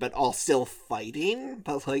married but all still fighting.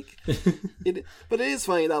 But like, it is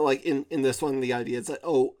funny that like in this one, the idea is that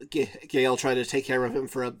Gale tried to take care of him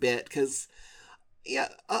for a bit, because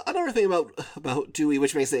another thing about Dewey,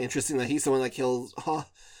 which makes it interesting that he's the one that kills.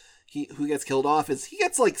 Who gets killed off is he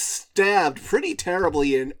gets like stabbed pretty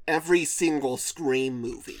terribly in every single Scream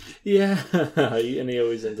movie. Yeah, and he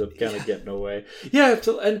always ends up kind of getting away. Yeah, that's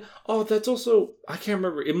also, I can't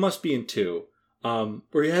remember. It must be in 2,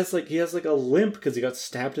 where he has like a limp because he got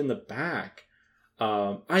stabbed in the back.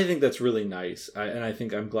 I think that's really nice, and I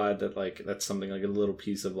think I'm glad that like that's something like a little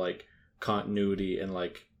piece of like continuity and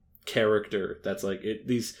like character. That's like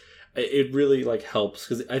it really like helps,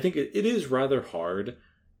 because I think it is rather hard.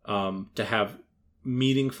 To have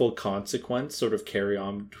meaningful consequence sort of carry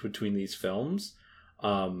on between these films,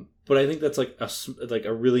 but I think that's like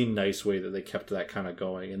a really nice way that they kept that kind of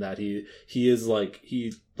going, and that he's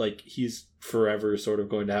forever sort of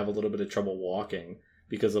going to have a little bit of trouble walking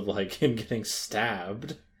because of like him getting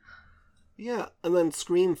stabbed. Yeah, and then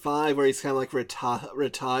Scream 5 where he's kind of like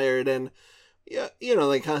retired, and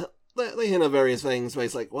like kind of. They hint at various things, but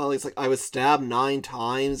he's like, I was stabbed 9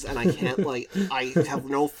 times, and I can't, like, I have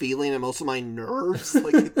no feeling in most of my nerves.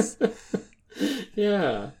 Like, it's...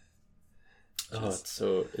 Yeah.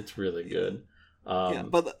 It's really good.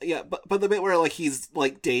 But the bit where like he's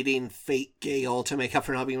like dating fake Gale to make up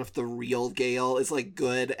for not being with the real Gale is like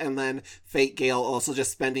good, and then fake Gale also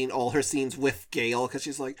just spending all her scenes with Gale because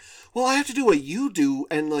she's like, well, I have to do what you do,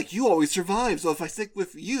 and like you always survive, so if I stick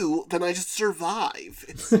with you, then I just survive.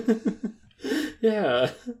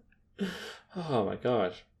 Yeah. Oh my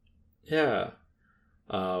gosh. Yeah.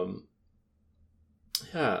 Yeah.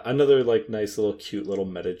 Another like nice little cute little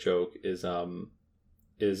meta joke is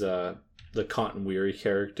the Cotton Weary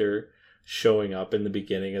character showing up in the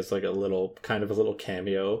beginning as like a little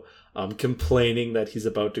cameo, complaining that he's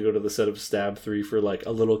about to go to the set of Stab 3 for like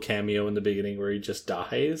a little cameo in the beginning where he just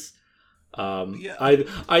dies.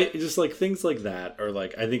 I just like things like that are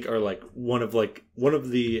like, I think are like one of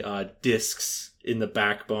the discs in the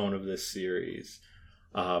backbone of this series,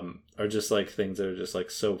 are just like things that are just like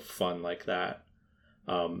so fun like that.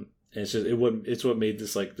 And it's what made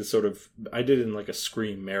this like this sort of, I did in like a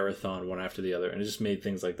Scream marathon one after the other, and it just made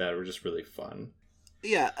things like that were just really fun.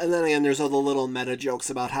 Yeah, and then again, there's all the little meta jokes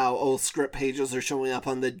about how script pages are showing up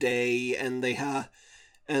on the day, and they have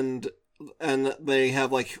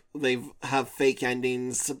fake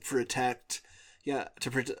endings to protect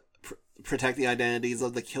the identities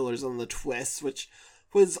of the killers and the twists, which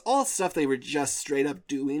was all stuff they were just straight up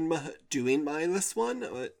doing by this one.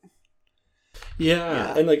 But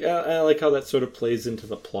yeah, and like I like how that sort of plays into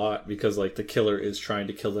the plot, because like the killer is trying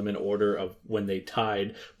to kill them in order of when they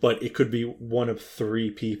tied, but it could be one of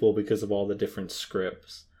 3 people because of all the different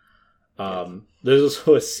scripts. There's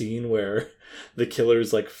also a scene where the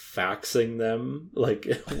killer's like faxing them like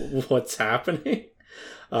what's happening.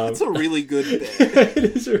 It's a really good bit. It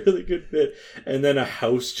is a really good bit. And then a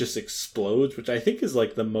house just explodes, which I think is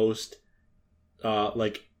like the most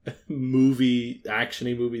like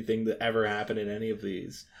actiony movie thing that ever happened in any of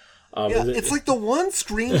these. It's like the one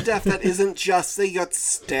Scream death that isn't just they got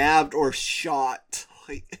stabbed or shot.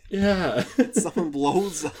 Like, yeah, someone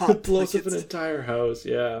blows up. It blows up an entire house.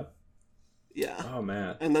 Yeah. Yeah. Oh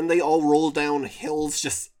man. And then they all roll down hills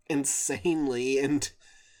just insanely, and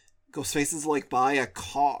Ghostface is like by a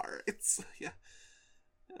car. It's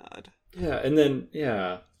God. Yeah, and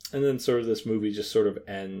then sort of this movie just sort of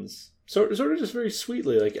ends sort of just very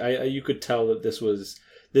sweetly. Like you could tell that this was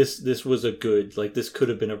a good, like this could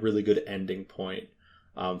have been a really good ending point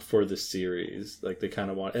for the series. Like they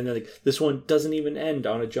kind of want, and then like, this one doesn't even end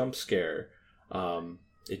on a jump scare.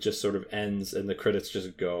 It just sort of ends and the credits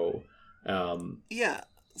just go.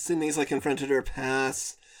 Sydney's like confronted her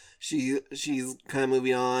past. She's kind of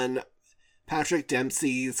moving on. Patrick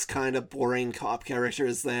Dempsey's kind of boring cop character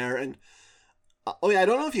is there, and I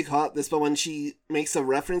don't know if you caught this, but when she makes a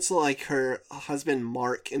reference to like her husband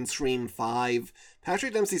Mark in Scream 5,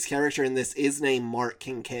 Patrick Dempsey's character in this is named Mark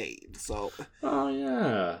Kincaid. So oh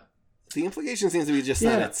yeah, the implication seems to be just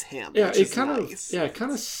that it's him. Yeah, it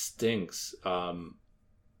kind of stinks.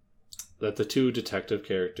 That the 2 detective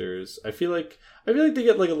characters, I feel like they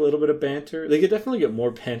get like a little bit of banter. They could definitely get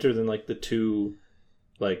more banter than like the 2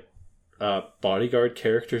 like bodyguard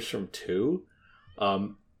characters from 2.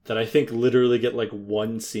 That I think literally get like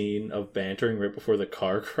one scene of bantering right before the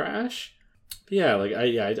car crash. But yeah, like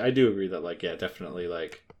I do agree that like definitely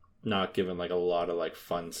like not given like a lot of like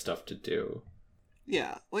fun stuff to do.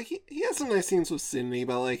 Yeah, like he has some nice scenes with Sydney,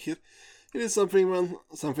 but like it is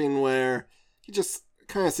something where he just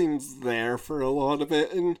kind of seems there for a lot of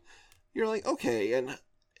it, and you're like, okay, and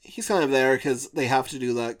he's kind of there because they have to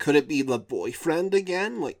do that. Could it be the boyfriend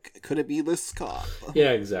again? Like, could it be this cop?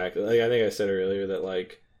 Yeah, exactly. Like I think I said earlier that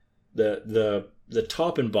like the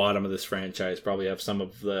top and bottom of this franchise probably have some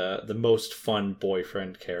of the most fun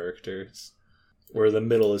boyfriend characters, where the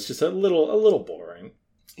middle is just a little boring.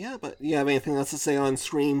 Yeah, but you have anything else to say on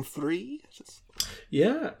Scream 3? Just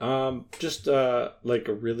like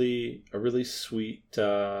a really sweet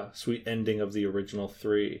ending of the original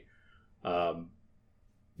 3.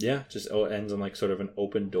 Just it ends on like sort of an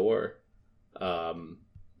open door, and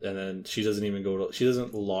then she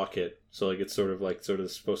doesn't lock it, so like it's sort of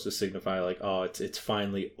supposed to signify like, oh, it's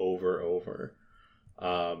finally over.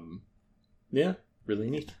 Really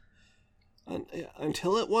neat.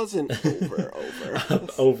 Until it wasn't over.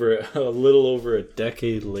 Over a little over a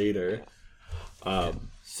decade later.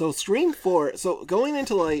 So Scream 4, so going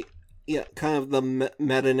into like, kind of the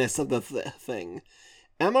meta-ness of the thing,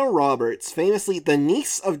 Emma Roberts, famously the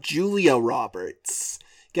niece of Julia Roberts,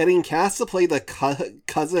 getting cast to play the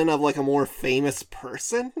cousin of like a more famous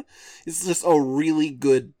person is just a really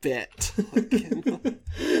good bit.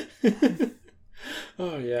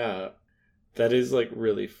 Oh yeah, that is like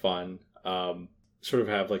really fun. Sort of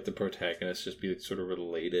have like the protagonist just be sort of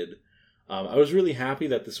related. I was really happy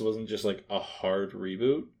that this wasn't just like a hard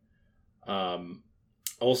reboot.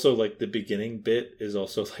 Also, like, the beginning bit is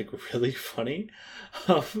also, like, really funny.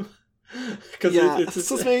 Because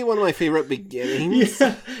this is maybe one of my favorite beginnings.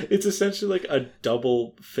 Yeah, it's essentially like a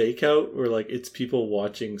double fake out where, like, it's people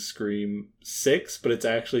watching Scream 6, but it's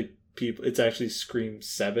actually Scream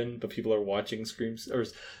 7, but people are watching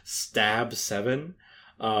Stab 7.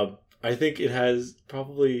 I think it has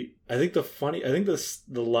probably, the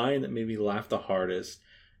line that made me laugh the hardest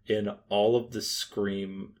in all of the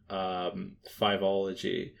Scream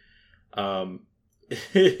fiveology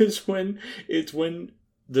is when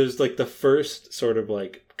there's, like, the first sort of,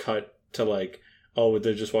 like, cut to, like, oh,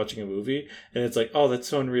 they're just watching a movie, and it's like, oh, that's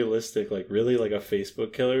so unrealistic, like, really, like a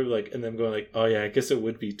Facebook killer, like, and them going like, oh yeah, I guess it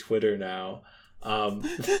would be Twitter now.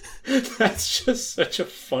 That's just such a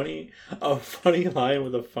funny line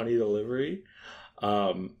with a funny delivery.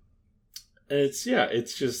 And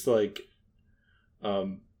it's just like,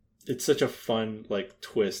 it's such a fun, like,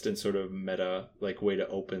 twist and sort of meta, like, way to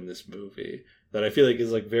open this movie that I feel like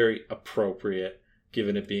is, like, very appropriate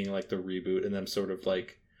given it being, like, the reboot, and then sort of,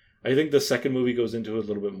 like, I think the second movie goes into it a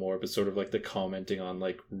little bit more, but sort of, like, the commenting on,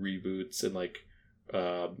 like, reboots and, like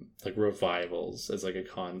revivals as, like, a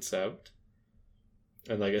concept.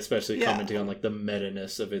 And, like, especially commenting on, like, the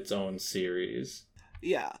meta-ness of its own series.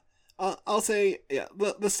 Yeah. I'll say, yeah,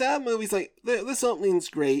 the Stab movies, like, this opening's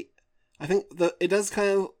great. I think it does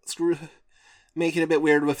kind of make it a bit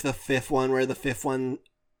weird with the fifth one, where the fifth one,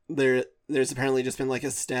 there's apparently just been, like,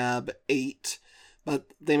 a Stab 8, but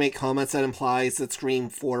they make comments that implies that Scream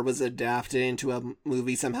 4 was adapted into a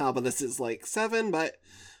movie somehow, but this is, like, 7, but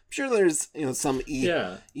I'm sure there's, some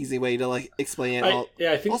easy way to, like, explain it.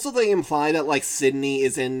 I think... Also, they imply that, like, Sidney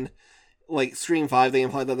is in, like, Scream 5, they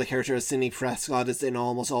imply that the character of Sidney Prescott is in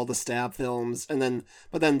almost all the Stab films,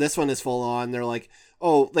 but then this one is full on. They're like,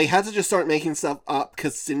 oh, they had to just start making stuff up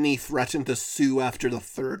because Sidney threatened to sue after the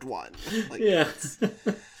third one. Like, yeah.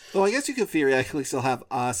 Though I guess you could theoretically still have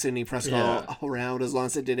Sidney Prescott around as long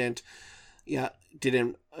as it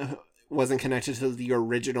wasn't connected to the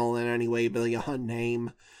original in any way, beyond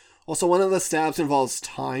name. Also, one of the stabs involves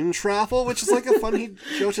time travel, which is, like, a funny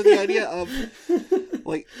joke to the idea of,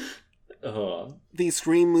 like, these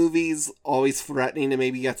Scream movies always threatening to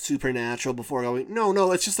maybe get supernatural before going,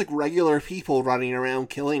 no, it's just, like, regular people running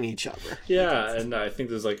around killing each other. Yeah, and I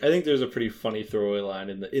think there's a pretty funny throwaway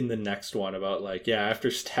line in the next one about, like, yeah,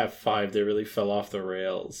 after Stab 5, they really fell off the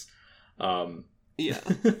rails.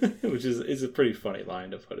 Which is a pretty funny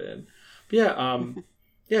line to put in. But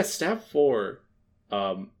yeah, Stab 4,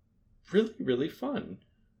 really, really fun.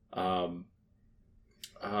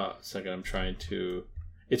 Second, I'm trying to...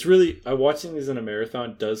 It's really... watching these in a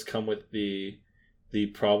marathon does come with the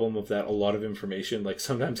problem of that a lot of information, like,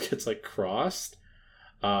 sometimes gets, like, crossed.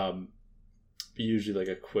 Usually, like,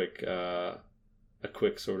 a quick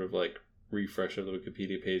sort of, like, refresh of the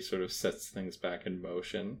Wikipedia page sort of sets things back in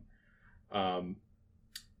motion.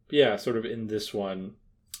 Yeah, sort of in this one,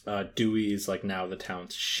 Dewey is, like, now the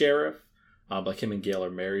town's sheriff. Like, him and Gail are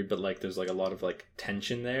married, but, like, there's, like, a lot of, like,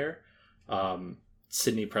 tension there.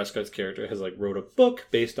 Sidney Prescott's character has, like, wrote a book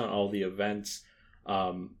based on all the events.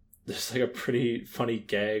 There's, like, a pretty funny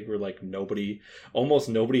gag where, like, almost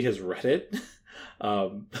nobody has read it.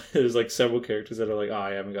 There's, like, several characters that are like,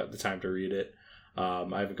 I haven't got the time to read it.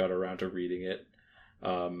 I haven't got around to reading it.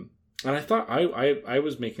 And I thought I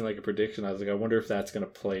was making, like, a prediction. I was like, I wonder if that's going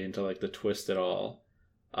to play into, like, the twist at all.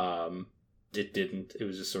 It didn't. It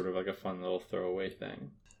was just sort of like a fun little throwaway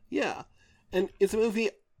thing. Yeah. And it's a movie,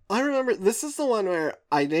 I remember, this is the one where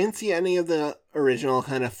I didn't see any of the original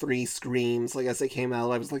kind of 3 Screams, like, as they came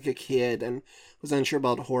out. I was, like, a kid and was unsure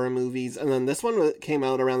about horror movies. And then this one came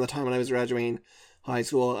out around the time when I was graduating high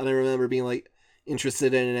school. And I remember being, like,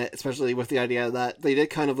 interested in it, especially with the idea that they did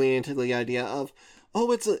kind of lean into the idea of,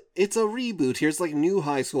 oh, it's a reboot. Here's, like, new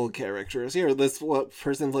high school characters. Here, this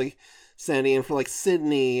person's, like, standing in for, like,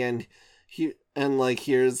 Sydney, and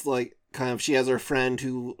here's, like, kind of, she has her friend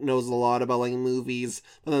who knows a lot about, like, movies,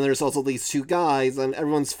 but then there's also these 2 guys, and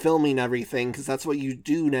everyone's filming everything, because that's what you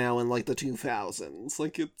do now in, like, the 2000s.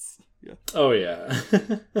 Like, it's, yeah. Oh, yeah.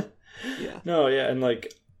 Yeah. No, yeah, and,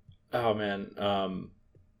 like, oh, man,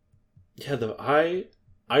 yeah,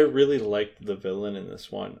 I really liked the villain in this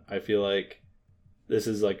one. I feel like this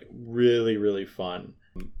is, like, really, really fun.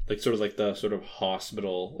 Like, sort of, like, the sort of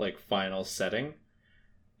hospital, like, final setting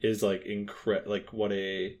is, like,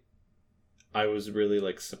 I was really,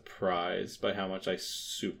 like, surprised by how much I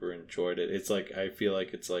super enjoyed it. It's, like, I feel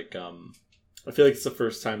like it's the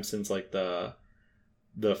first time since, like, the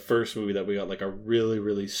first movie that we got, like, a really,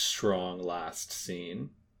 really strong last scene.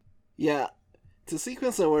 Yeah. It's a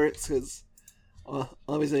sequence that works, because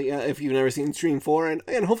Obviously, yeah, if you've never seen Scream 4,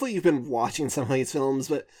 and hopefully you've been watching some of these films,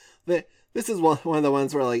 but this is one of the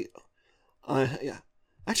ones where, like, yeah.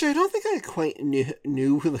 Actually, I don't think I quite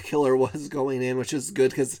knew who the killer was going in, which is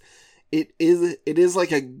good, because it is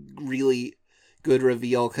like a really good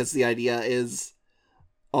reveal, because the idea is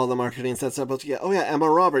all the marketing sets up to get, oh yeah, Emma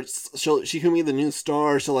Roberts, she can be the new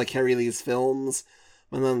star, she'll like carry these films,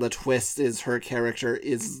 and then the twist is her character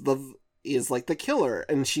is like the killer,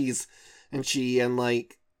 and she and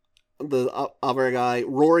like the other guy,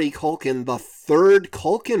 Rory Culkin, the third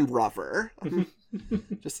Culkin brother,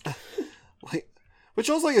 just like, which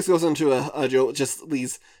also I guess goes into a joke, just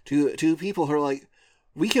these two people who are like,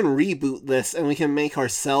 we can reboot this and we can make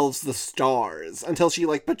ourselves the stars, until she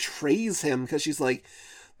like betrays him because she's like,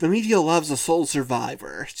 the media loves a sole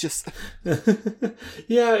survivor. It's just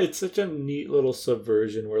yeah, it's such a neat little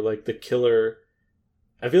subversion where like the killer,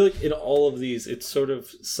 I feel like in all of these it's sort of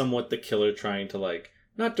somewhat the killer trying to like,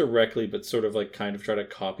 not directly, but sort of like kind of try to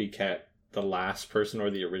copycat the last person or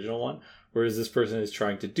the original one, whereas this person is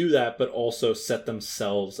trying to do that but also set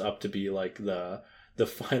themselves up to be like the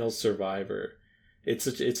final survivor. It's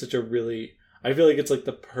such a really, I feel like it's like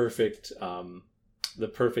the perfect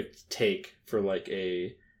take for like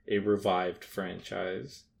a revived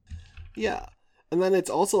franchise. Yeah. And then it's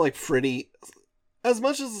also like pretty, as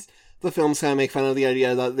much as the films kind of make fun of the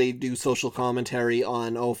idea that they do social commentary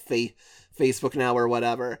on Facebook now or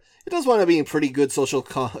whatever, it does want to be pretty good social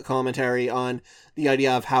commentary on the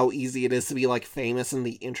idea of how easy it is to be like famous in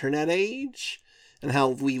the internet age, and how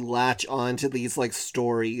we latch on to these like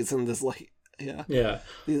stories and this like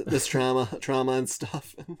this trauma and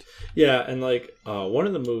stuff. Yeah, and like one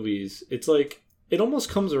of the movies, it's like it almost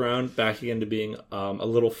comes around back again to being a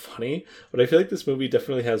little funny, but I feel like this movie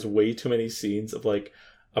definitely has way too many scenes of like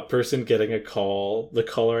a person getting a call, the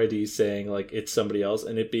caller ID saying like it's somebody else,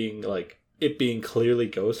 and it being clearly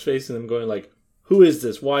Ghostface, and them going like, who is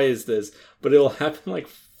this? Why is this? But it'll happen like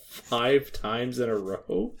 5 times in a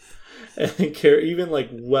row, and even like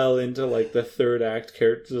well into like the third act,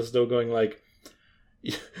 characters are still going like,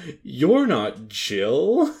 you're not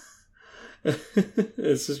Jill.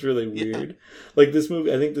 It's just really weird. Yeah. Like this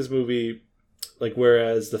movie, I think this movie, like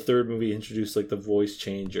whereas the third movie introduced like the voice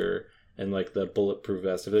changer and like the bulletproof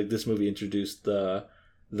vest, I feel like this movie introduced the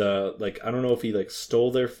like, I don't know if he like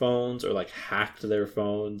stole their phones or like hacked their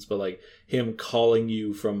phones, but like him calling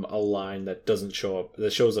you from a line that doesn't show up,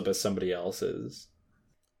 that shows up as somebody else's.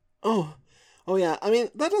 Oh yeah. I mean,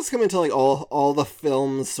 that does come into like all the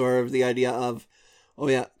films, sort of the idea of, oh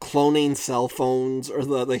yeah, cloning cell phones, or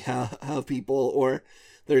that they have people, or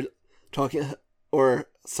they're talking, or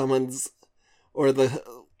someone's, or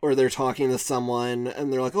they're talking to someone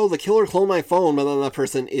and they're like, oh, the killer cloned my phone, but then that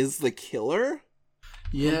person is the killer.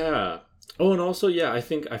 Yeah. Oh, and also, yeah, I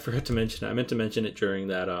think I forgot to mention it. I meant to mention it during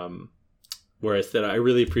that, where I said I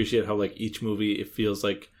really appreciate how like each movie, it feels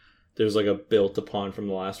like there's like a built upon from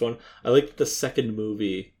the last one. I like the second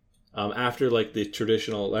movie, after like the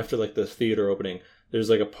theater opening, there's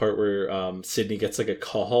like a part where Sydney gets like a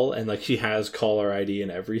call, and like she has caller ID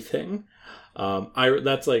and everything.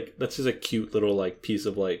 That's just a cute little like piece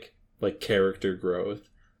of like character growth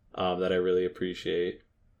that I really appreciate.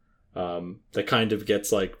 That kind of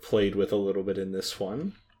gets like played with a little bit in this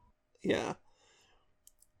one. Yeah.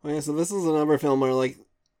 Okay, so this is another film where like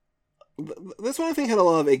this one I think had a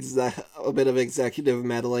lot of a bit of executive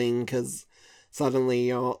meddling, because suddenly,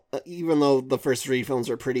 you know, even though the first 3 films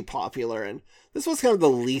are pretty popular, and this was kind of the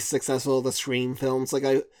least successful of the Scream films, like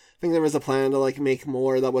I think there was a plan to like make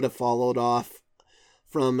more that would have followed off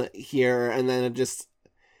from here, and then it just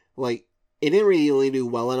like it didn't really do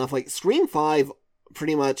well enough. Like Scream 5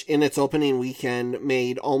 pretty much in its opening weekend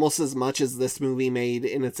made almost as much as this movie made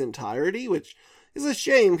in its entirety, which is a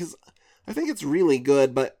shame because I think it's really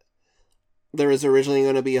good, but there was originally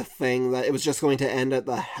going to be a thing that it was just going to end at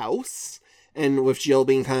the house, and with Jill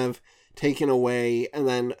being kind of taken away, and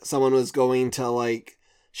then someone was going to like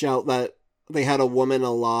shout that they had a woman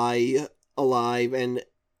alive, and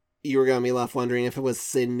you were going to be left wondering if it was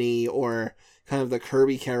Sydney or kind of the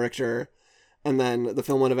Kirby character, and then the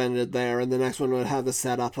film would have ended there, and the next one would have the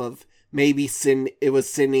setup of maybe it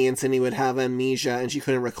was Sydney, and Sydney would have amnesia, and she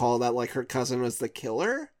couldn't recall that like her cousin was the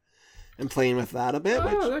killer, and playing with that a bit.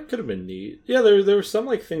 That could have been neat. Yeah, there were some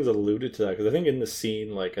like things alluded to that, because I think in the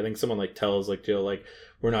scene, like I think someone like tells like Jill like,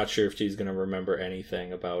 we're not sure if she's gonna remember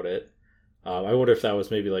anything about it. I wonder if that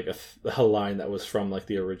was maybe like a line that was from like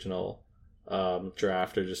the original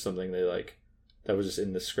draft, or just something they like that was just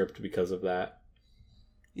in the script because of that.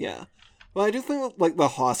 Yeah. Well, I do think like the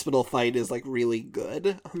hospital fight is like really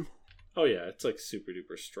good. Oh yeah, it's like super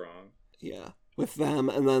duper strong. Yeah. with them,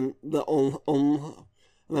 and then and then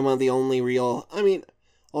one of the only real, I mean,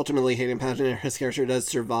 ultimately Hayden Panettiere's character does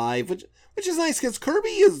survive, which is nice because Kirby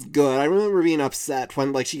is good. I remember being upset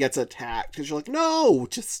when like she gets attacked because you're like, no,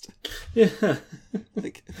 just Yeah.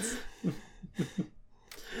 like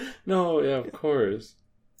No, yeah, of course.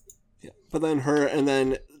 yeah. But then her and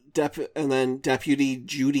then Deputy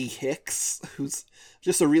Judy Hicks, who's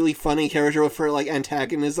just a really funny character with her like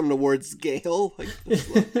antagonism towards Gale. Like,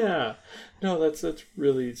 Yeah. No, that's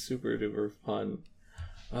really super duper fun.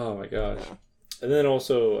 Oh my gosh. Yeah. And then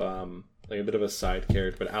also like a bit of a side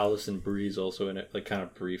character, but Alison Brie's also in it, like kind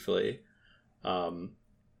of briefly, as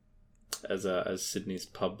Sydney's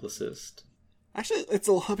publicist. Actually, it's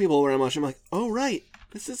a lot of people where I'm like, oh right,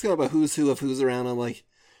 this is kind of a who's who of who's around in like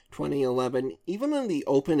 2011. Even in the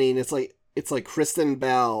opening, it's like Kristen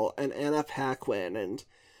Bell and Anna Paquin and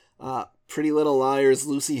Pretty Little Liars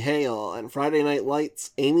Lucy Hale and Friday Night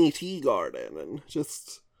Lights Amy Teagarden and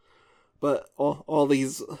just, but all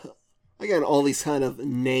these. Again, all these kind of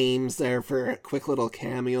names there for quick little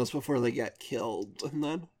cameos before they get killed, and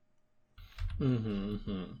then.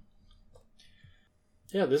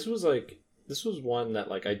 Yeah, this was one that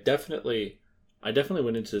like I definitely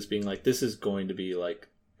went into this being like, this is going to be like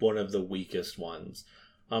one of the weakest ones,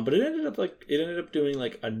 but it ended up doing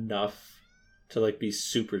like enough to like be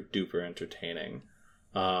super duper entertaining.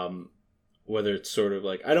 Whether it's sort of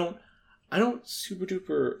like I don't super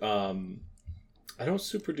duper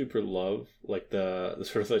love like the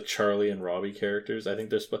sort of the Charlie and Robbie characters. I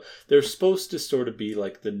think they're supposed to sort of be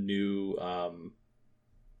like the new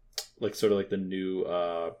like sort of like the new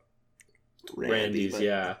Randy's,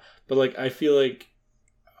 yeah. But like I feel like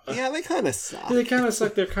yeah, they kind of suck. They kind of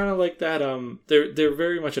suck. They're kind of like that. They're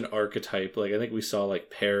very much an archetype. Like I think we saw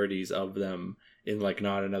like parodies of them in like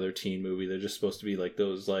Not Another Teen Movie. They're just supposed to be like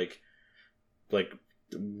those like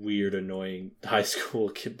weird, annoying high school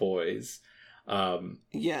kid boys.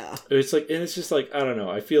 Yeah, it's like, and it's just like, I don't know.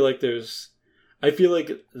 I feel like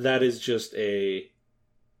that is just a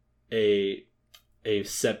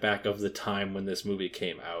setback of the time when this movie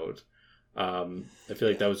came out. I feel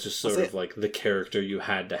like that was just sort of like the character you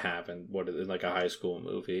had to have in like a high school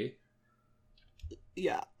movie.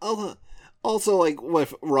 Yeah. Also, like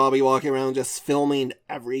with Robbie walking around just filming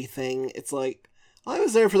everything, it's like, I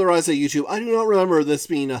was there for the rise of YouTube. I do not remember this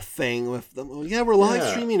being a thing with them. Well, yeah, we're live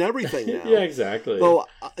streaming everything now. Yeah, exactly. So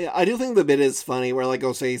I do think the bit is funny where like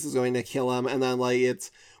Ghostface is going to kill him, and then like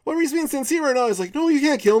it's whether he's being sincere or not. It's like, no, you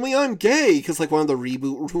can't kill me. I'm gay, because like one of the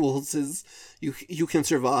reboot rules is you can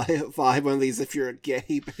survive one of these if you're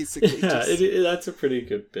gay, basically. Yeah, that's a pretty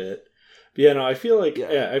good bit. But yeah, no, I feel like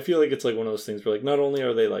I feel like it's like one of those things where like not only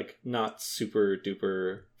are they like not super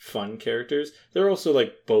duper fun characters, they're also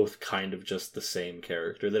like both kind of just the same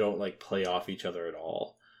character. They don't like play off each other at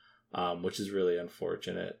all, which is really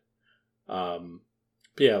unfortunate. But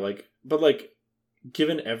yeah, but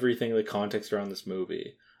given everything, the context around this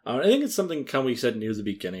movie, I think it's something kind of we said near the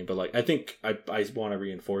beginning, but like I think I want to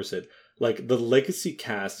reinforce it. Like the legacy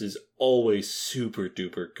cast is always super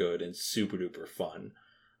duper good and super duper fun.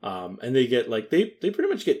 And they get like they pretty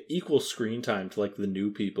much get equal screen time to like the new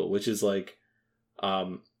people, which is like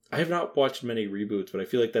I have not watched many reboots, but I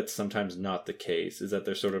feel like that's sometimes not the case, is that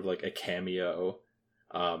they're sort of like a cameo.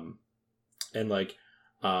 And like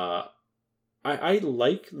I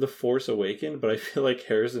like The Force Awakens, but I feel like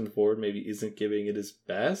Harrison Ford maybe isn't giving it his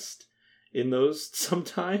best in those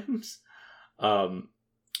sometimes.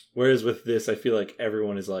 Whereas with this, I feel like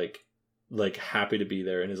everyone is like happy to be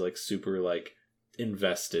there and is like super like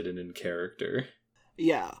invested and in character.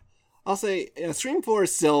 Yeah. I'll say Scream 4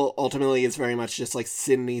 still ultimately is very much just like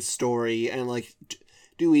Sydney's story and like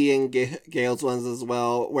Dewey and Gale's ones as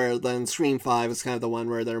well, where then Scream 5 is kind of the one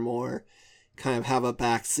where they're more kind of have a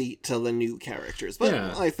backseat to the new characters. But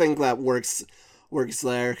yeah. I think that works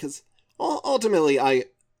there, because ultimately I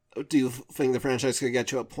do think the franchise could get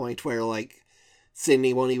to a point where like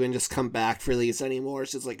Sydney won't even just come back for these anymore.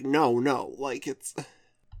 It's just like, no, like it's...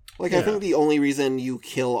 Like, yeah. I think the only reason you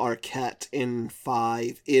kill Arquette in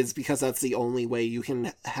 5 is because that's the only way you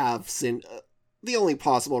can have the only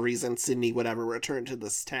possible reason Sydney would ever return to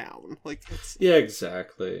this town. Like, it's... Yeah,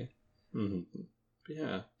 exactly. Mm-hmm.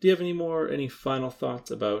 Yeah. Do you have any final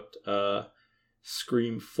thoughts about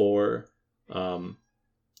Scream 4?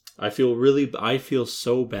 I feel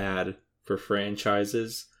so bad for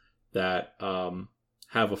franchises that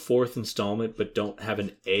have a fourth installment but don't have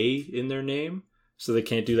an A in their name. So they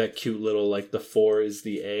can't do that cute little, like, the 4 is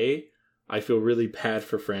the A. I feel really bad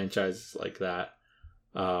for franchises like that.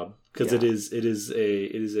 Because it is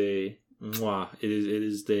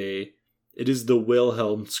the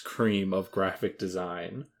Wilhelm scream of graphic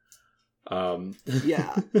design.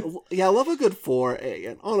 Yeah. Yeah, I love a good 4A.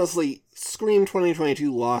 And honestly, Scream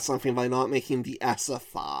 2022 lost something by not making the S a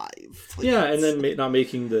 5. Yeah, and then not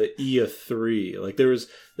making the E a 3. Like, there was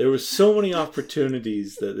so many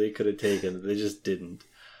opportunities that they could have taken that they just didn't.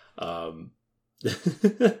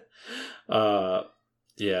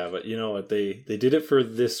 Yeah, but you know what? They did it for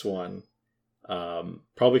this one.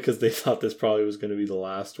 Probably because they thought this probably was going to be the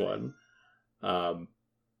last one. But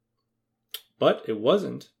it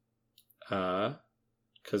wasn't.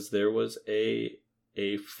 Because there was a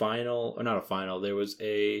final, or not a final, there was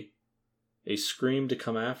a Scream to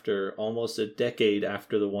come after, almost a decade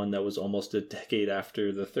after the one that was almost a decade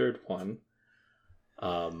after the third one.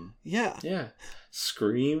 Yeah.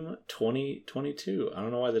 Scream 2022. I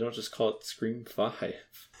don't know why they don't just call it Scream 5.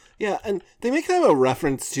 Yeah, and they make kind of a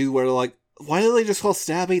reference to where, like, why do they just call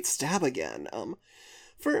Stab 8 Stab again?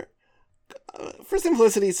 For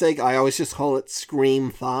simplicity's sake, I always just call it Scream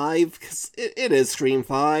 5, because it is Scream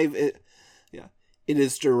 5. It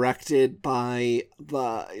is directed by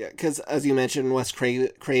because as you mentioned, Wes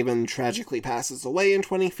Craven tragically passes away in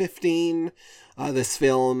 2015. This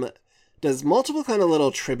film does multiple kind of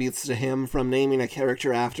little tributes to him, from naming a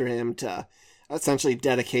character after him to essentially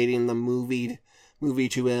dedicating the movie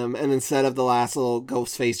to him. And instead of the last little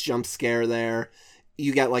Ghostface jump scare there,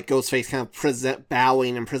 you get like Ghostface kind of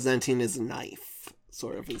bowing and presenting his knife.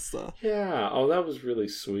 Sort of is the that was really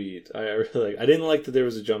sweet. I didn't like that there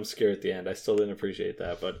was a jump scare at the end. I still didn't appreciate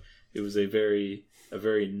that, but it was a very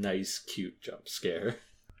nice, cute jump scare.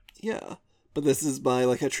 Yeah, but this is by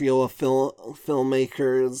like a trio of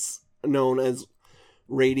filmmakers known as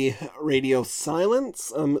Radio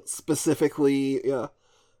Silence. Specifically,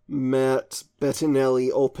 Matt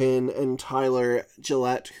Bettinelli-Olpin and Tyler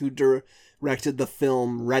Gillette, who directed the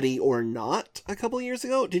film Ready or Not a couple years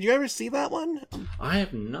ago. Did you ever see that one? I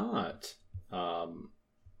have not. Wow.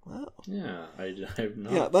 Yeah, I have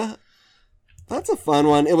not. Yeah, that's a fun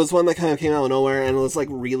one. It was one that kind of came out of nowhere, and it was like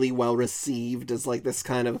really well received as like this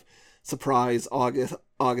kind of surprise August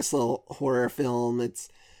little horror film. It's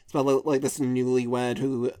about like this newlywed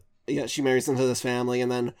who, she marries into this family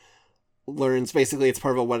and then learns basically it's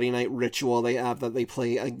part of a wedding night ritual they have that they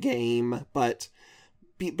play a game, but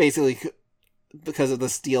basically because of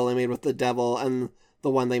this deal they made with the devil, and the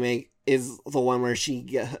one they make is the one where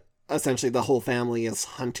essentially the whole family is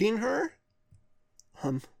hunting her.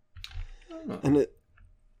 And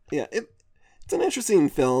it's an interesting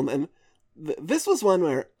film, and this was one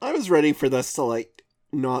where I was ready for this to like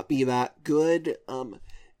not be that good.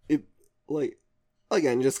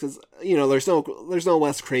 Again, just because there's no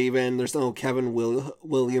Wes Craven, there's no Kevin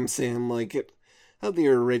Williamson, like it had the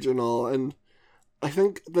original, and I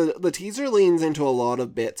think the teaser leans into a lot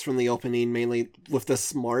of bits from the opening, mainly with the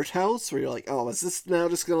smart house, where you're like, oh, is this now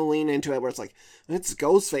just going to lean into it, where it's like, it's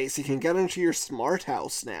Ghostface, you can get into your smart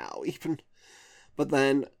house now, even. But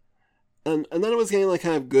then, and then it was getting like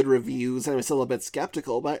kind of good reviews, and I was still a bit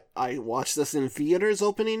skeptical, but I watched this in theaters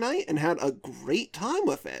opening night and had a great time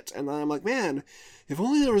with it. And then I'm like, man, if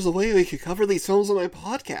only there was a way we could cover these films on my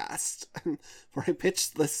podcast, where I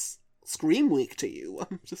pitched this Scream Week to you.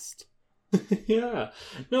 I'm just... Yeah.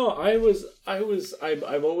 No, I've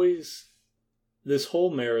always, this whole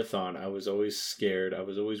marathon, I was always scared. I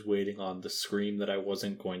was always waiting on the Scream that I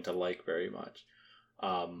wasn't going to like very much.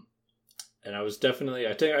 And I was definitely,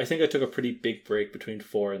 I think I took a pretty big break between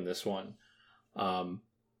 4 and this one. And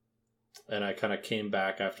I kind of came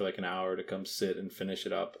back after like an hour to come sit and finish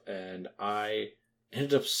it up. And I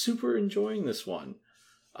ended up super enjoying this one.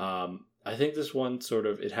 I think this one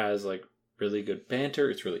it has like really good banter.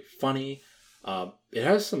 It's really funny. It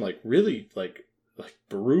has some like really like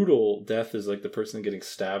brutal death, is like the person getting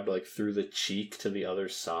stabbed like through the cheek to the other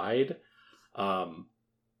side. And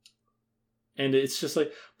it's just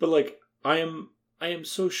like, but like I am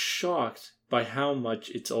so shocked by how much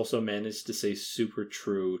it's also managed to say super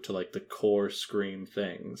true to like the core Scream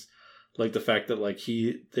things. Like the fact that like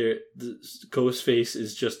the Ghostface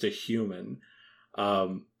is just a human.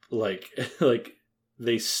 Like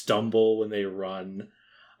they stumble when they run.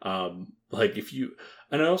 Like if you,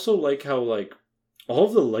 and I also like how like all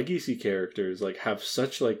of the legacy characters like have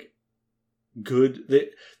such like good,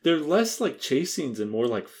 they're less like chase scenes and more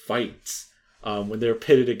like fights when they're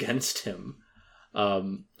pitted against him.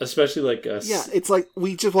 Especially like it's like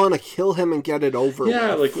we just want to kill him and get it over with.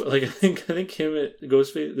 like I think him and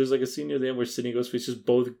Ghostface, there's like a scene near the end where Sidney and Ghostface just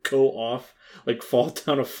both go off, like fall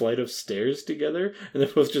down a flight of stairs together, and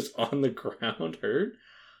they're both just on the ground hurt.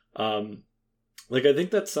 Like I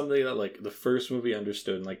think that's something that like the first movie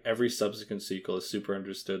understood, and like every subsequent sequel is super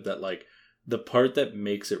understood, that like the part that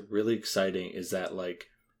makes it really exciting is that like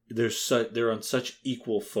they're on such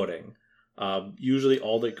equal footing. Usually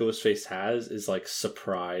all that Ghostface has is like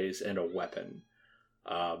surprise and a weapon.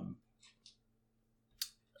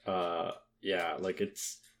 Yeah, like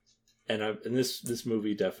it's, and this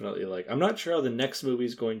movie definitely, like, I'm not sure how the next movie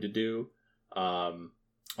is going to do.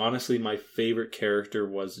 Honestly, my favorite character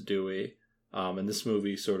was Dewey. And this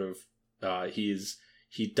movie sort of,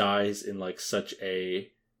 he dies in like such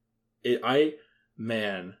a, I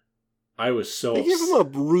was so They give him a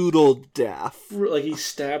brutal death. like he's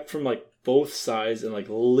stabbed from like both sides and like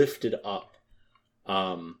lifted up.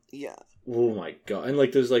 Yeah. Oh my god. And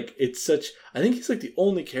like there's like, it's such, I think he's like the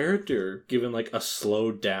only character given like a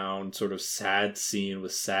slowed down sort of sad scene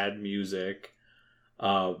with sad music.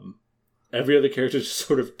 Every other character just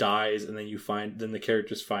sort of dies, and then the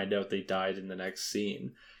characters find out they died in the next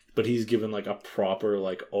scene. But he's given like a proper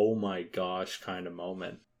like, oh my gosh kind of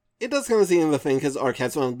moment. It does kind of seem the thing, because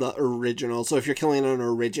Arquette's one of the original, so if you're killing an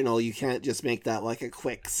original, you can't just make that like a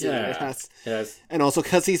quick scene. Yeah, it has, yes. and also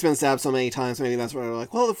because he's been stabbed so many times, maybe that's where they're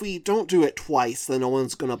like, well, if we don't do it twice, then no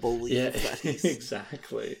one's gonna believe that he's...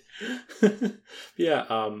 Exactly. Yeah,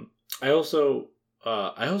 I also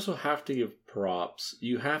have to give props.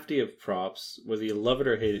 You have to give props, whether you love it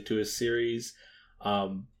or hate it, to a series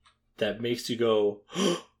that makes you go,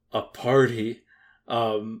 a party.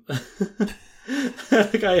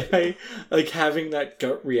 Like I like having that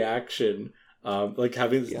gut reaction. Like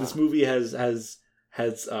having this movie has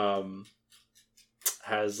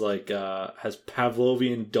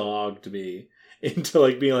Pavlovian dogged me into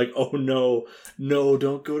like being like, oh no,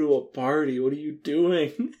 don't go to a party. What are you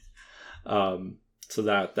doing? So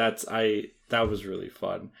that was really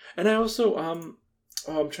fun. And I also I'm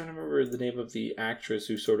trying to remember the name of the actress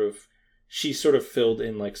who she filled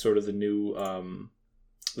in like sort of the new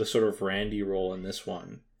the sort of Randy role in this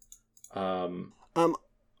one.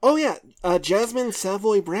 Oh yeah, Jasmine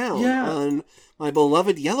Savoy Brown on My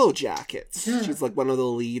Beloved Yellow Jackets. Yeah. She's like one of the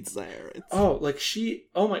leads there.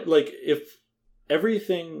 If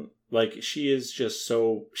everything, like, she is just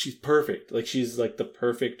so, she's perfect. Like, she's like the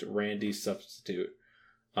perfect Randy substitute.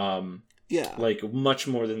 Yeah. Like much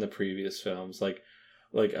more than the previous films. And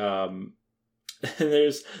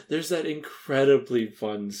there's that incredibly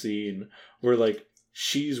fun scene where like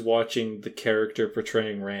she's watching the character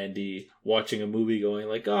portraying Randy watching a movie going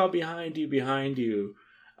like, oh, behind you,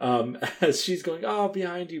 as she's going, oh,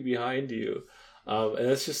 behind you, and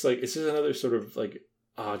that's just like, it's just another sort of like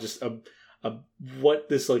just what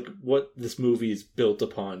this movie is built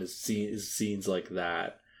upon is scenes like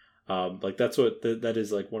that. Like that's what that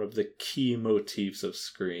is like one of the key motifs of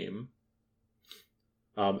Scream.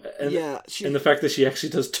 And the fact that she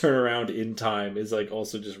actually does turn around in time is like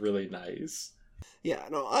also just really nice. Yeah,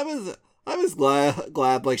 no, I was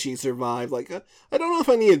glad like she survived. Like I don't know if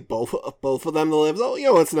I needed both of them to live. Though, you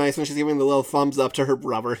know, it's nice when she's giving the little thumbs up to her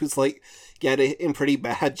brother, who's like in pretty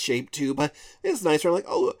bad shape too. But it's nice. I'm like,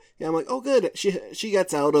 oh yeah, I'm like, oh good, she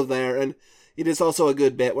gets out of there, and it is also a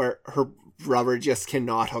good bit where her brother just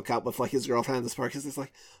cannot hook up with like his girlfriend at this part because it's like,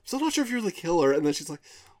 I'm still not sure if you're the killer, and then she's like,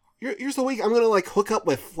 you're so weak. I'm gonna like hook up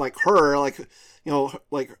with like her, like, you know,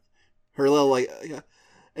 like her little like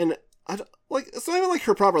and. Like, it's not even like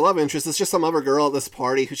her proper love interest. It's just some other girl at this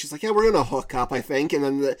party who she's like, yeah, we're gonna hook up, I think, and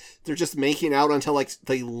then they're just making out until like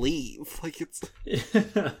they leave. Like it's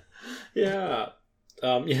yeah.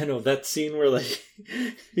 That scene where like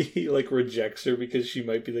he like rejects her because she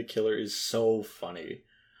might be the killer is so funny.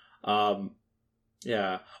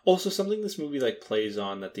 Yeah. Also, something this movie like plays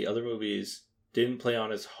on that the other movies didn't play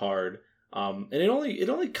on as hard. And it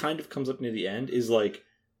only kind of comes up near the end is like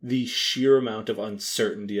the sheer amount of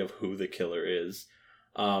uncertainty of who the killer is.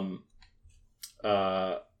 To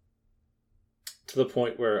the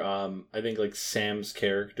point where I think like Sam's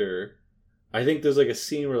character, I think there's like a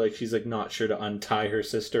scene where like she's like not sure to untie her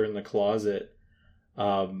sister in the closet.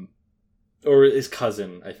 Or his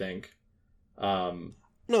cousin, I think. No,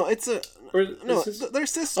 it's they're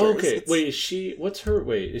sisters. Okay, wait,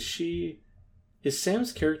 is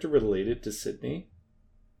Sam's character related to Sydney?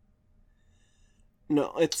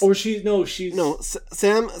 No, it's... Or she's... No,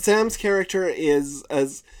 Sam's character is,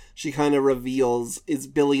 as she kind of reveals, is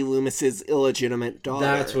Billy Loomis's illegitimate daughter.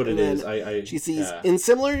 That's what it is. She sees, in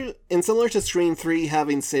similar to Scream 3,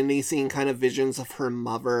 having Cindy seeing kind of visions of her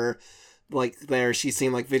mother, like there, she's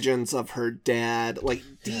seeing like visions of her dad, like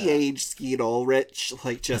de-aged Skeet Ulrich,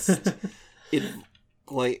 like just... it,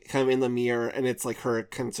 like, kind of in the mirror, and it's like her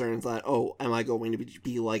concerns that, oh, am I going to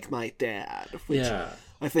be like my dad? Which,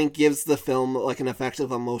 I think gives the film like an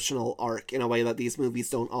effective emotional arc in a way that these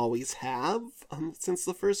movies don't always have since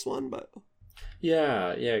the first one. But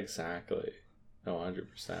exactly. No,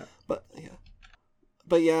 100%. But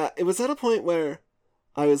yeah, it was at a point where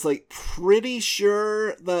I was like pretty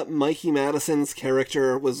sure that Mikey Madison's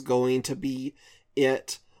character was going to be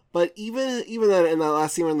it. But even then, in that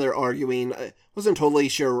last scene when they're arguing, I wasn't totally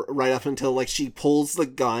sure right up until like she pulls the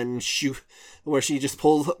gun, where she just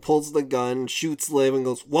pulls the gun, shoots Liv, and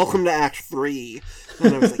goes, "Welcome to Act 3."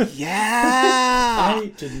 And I was like, yeah!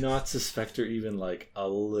 I did not suspect her even like a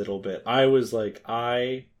little bit. I was like,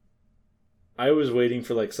 I was waiting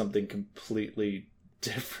for like something completely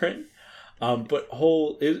different. But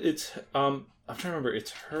it's I'm trying to remember.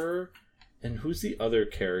 It's her, and who's the other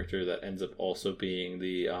character that ends up also being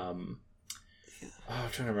the I'm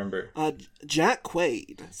trying to remember. Jack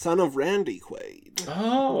Quaid, son of Randy Quaid.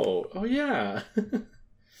 Oh yeah.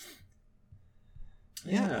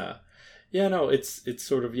 Yeah. Yeah, no, it's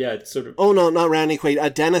sort of. Oh no, not Randy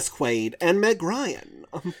Quaid, Dennis Quaid and Meg Ryan.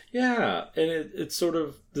 Yeah, and it's sort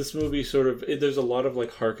of, this movie sort of, there's a lot of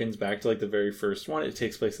like harkens back to like the very first one. It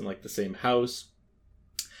takes place in like the same house,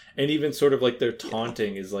 and even sort of like their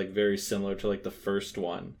taunting is like very similar to like the first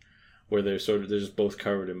one, where they're just both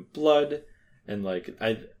covered in blood, and like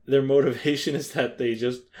their motivation is that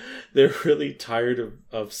they're really tired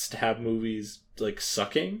of stab movies like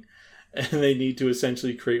sucking, and they need to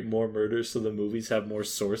essentially create more murders so the movies have more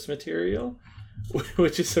source material,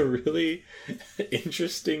 which is a really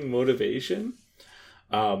interesting motivation.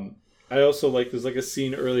 I also like, there's like a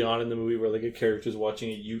scene early on in the movie where like a character's watching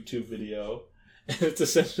a YouTube video, and it's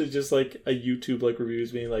essentially just like a YouTube like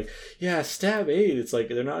reviews being like, yeah, Stab 8. It's like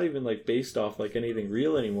they're not even like based off like anything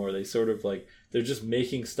real anymore. They sort of like, they're just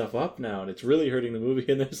making stuff up now, and it's really hurting the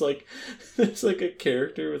movie. And there's like a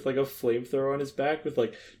character with like a flamethrower on his back with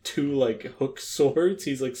like two like hook swords.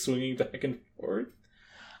 He's like swinging back and forth.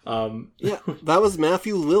 Yeah, that was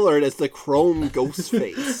Matthew Lillard as the Chrome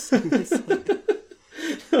Ghostface.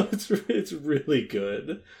 No, it's really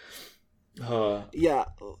good. Yeah,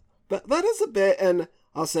 but that is a bit, and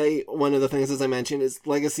I'll say one of the things, as I mentioned, is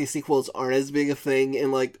legacy sequels aren't as big a thing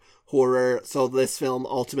in like horror, so this film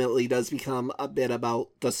ultimately does become a bit about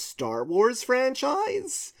the Star Wars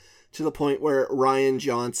franchise, to the point where Rian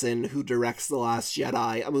Johnson, who directs The Last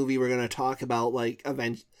Jedi, a movie we're going to talk about like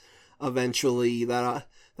eventually, that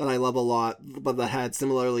I love a lot, but that had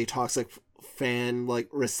similarly toxic fan like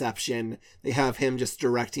reception, they have him just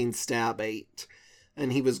directing Stab 8.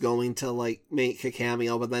 And he was going to like make a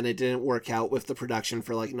cameo, but then it didn't work out with the production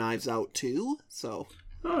for like Knives Out 2. So,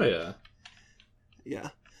 oh yeah,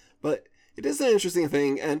 but it is an interesting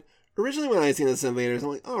thing. And originally when I seen The Invaders, I'm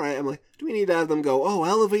like, all right, do we need to have them go, oh,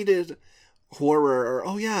 elevated horror, or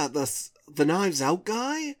oh yeah, the Knives Out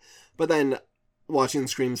guy? But then watching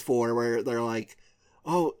Screams 4, where they're like,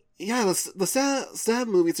 oh yeah, the stab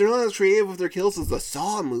movies, they're not as creative with their kills as the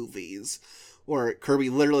Saw movies. Or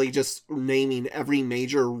Kirby literally just naming every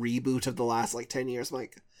major reboot of the last like 10 years. I'm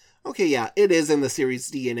like, okay, yeah, it is in the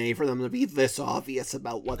series DNA for them to be this obvious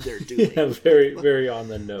about what they're doing. Yeah, very, very on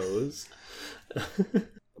the nose.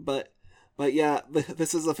 but yeah,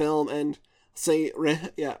 this is a film, and say,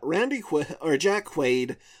 Randy Quaid, or Jack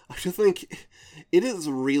Quaid, I just think it is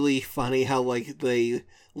really funny how like they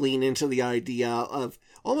lean into the idea of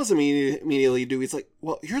almost immediately Dewey's like,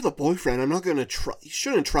 well, you're the boyfriend, I'm not gonna you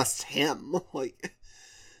shouldn't trust him, like,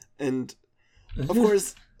 and of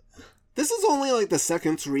course this is only like the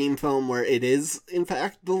second Scream film where it is in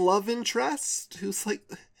fact the love interest who's like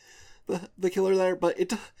the killer there, but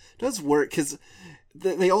it does work because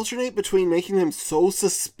they alternate between making him so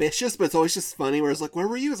suspicious, but it's always just funny where it's like, where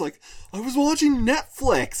were you? It's like, I was watching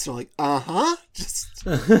Netflix. You're like, just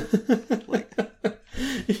like,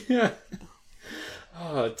 yeah.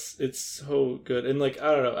 Oh, it's so good. And like,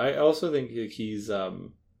 I don't know, I also think like, he's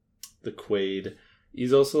the Quaid,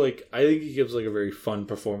 he's also like, I think he gives like a very fun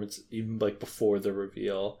performance even like before the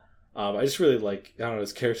reveal. I just really like, I don't know,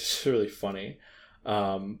 his character's really funny.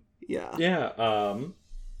 Yeah.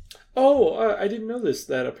 I didn't know this,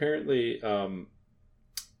 that apparently so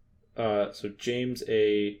James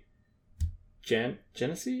A.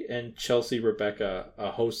 Genesee and Chelsea Rebecca,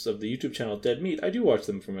 hosts of the YouTube channel Dead Meat, I do watch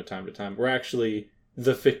them from time to time. We're actually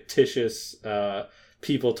the fictitious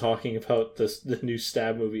people talking about the new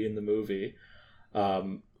Stab movie in the movie.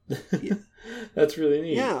 Yeah. That's really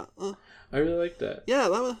neat. Yeah. I really like that. Yeah,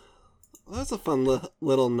 that was a fun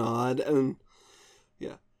little nod. And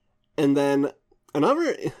yeah. And then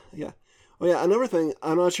another thing,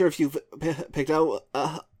 I'm not sure if you've picked out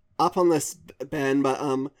up on this, Ben, but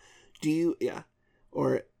did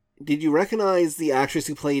you recognize the actress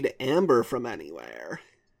who played Amber from anywhere?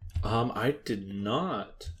 I did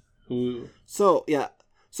not. Who? So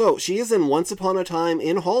she is in Once Upon a Time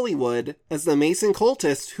in Hollywood as the Mason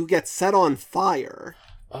cultist who gets set on fire.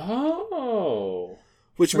 Oh.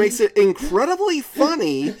 which makes it incredibly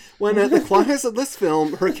funny when at the climax of this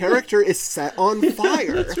film, her character is set on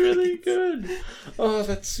fire. That's really good. Oh,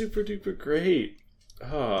 that's super duper great.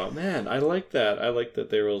 Oh man, I like that. I like that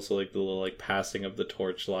they were also like the little like passing of the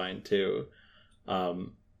torch line too.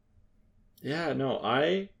 Yeah, no,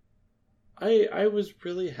 I was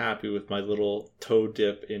really happy with my little toe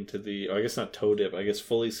dip into the, or I guess not toe dip, I guess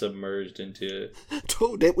fully submerged into...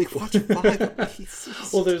 Toe dip? We watched 5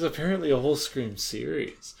 pieces. Well, there's apparently a whole Scream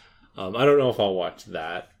series. I don't know if I'll watch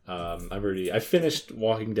that. I finished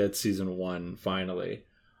Walking Dead Season 1, finally.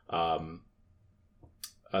 So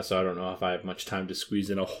I don't know if I have much time to squeeze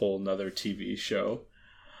in a whole nother TV show.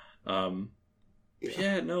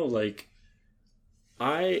 Yeah, no, like...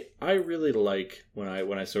 I really like when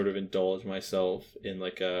I sort of indulge myself in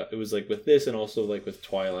like it was like with this and also like with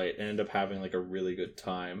Twilight, and end up having like a really good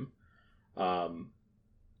time.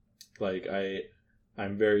 Like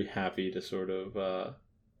I'm very happy to sort of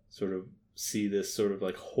see this sort of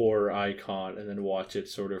like horror icon and then watch it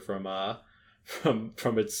sort of from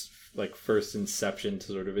its like first inception to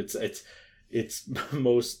sort of its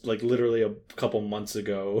most like literally a couple months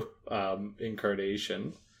ago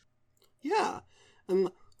incarnation. Yeah.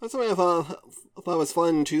 And that's something I thought was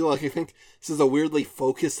fun too. Like, I think this is a weirdly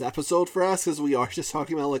focused episode for us because we are just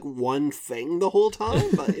talking about like one thing the whole time,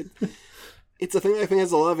 but it's a thing that I think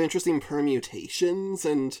has a lot of interesting permutations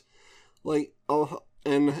and like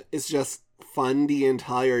and it's just fun the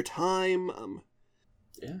entire time.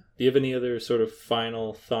 Yeah. Do you have any other sort of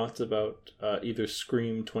final thoughts about either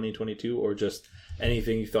Scream 2022 or just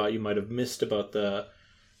anything you thought you might have missed about the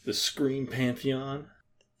Scream pantheon?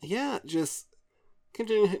 Yeah, just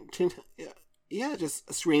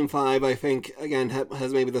just Scream 5, I think, again,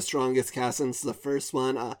 has maybe the strongest cast since the first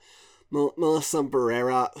one. Melissa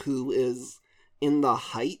Barrera, who is in The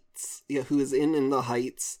Heights, in The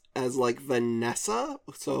Heights as, like, Vanessa.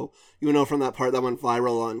 So, you know from that part that went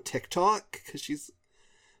viral on TikTok, because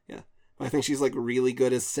I think she's, like, really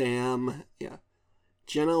good as Sam. Yeah.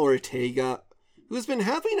 Jenna Ortega, who has been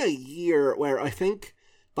having a year where I think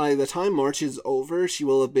by the time March is over, she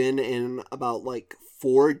will have been in about, like,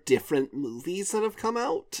 4 different movies that have come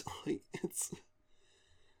out. Like, it's...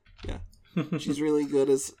 Yeah. She's really good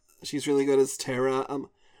as Tara.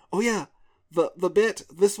 Oh yeah, the bit,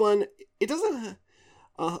 this one, it doesn't...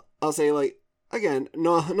 I'll say, like, again,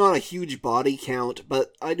 not a huge body count,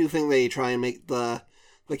 but I do think they try and make the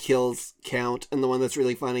kills count, and the one that's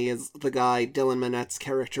really funny is the guy, Dylan Minette's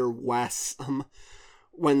character, Wes,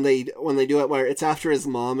 when they do it where it's after his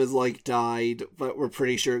mom has like died, but we're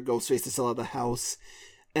pretty sure Ghostface is still at the house,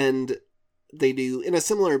 and they do in a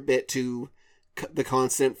similar bit to the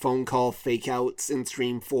constant phone call fake outs in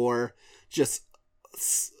Scream 4, just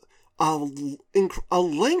a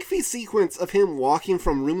lengthy sequence of him walking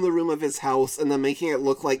from room to room of his house and then making it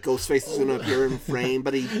look like Ghostface is going to appear in frame,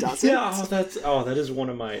 but he doesn't. Yeah, that is one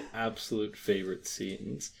of my absolute favorite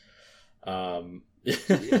scenes. Yeah.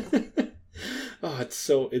 Oh, it's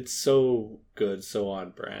so good, so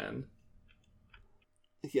on brand.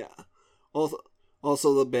 Yeah.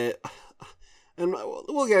 Also the bit, and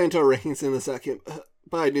we'll get into our rankings in a second,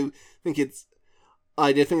 but I did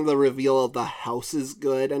think the reveal of the house is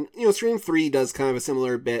good, and Scream 3 does kind of a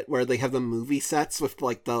similar bit where they have the movie sets with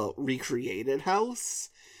like the recreated house.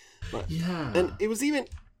 But, yeah. And it was even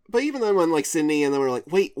then when like Sydney and then we're like,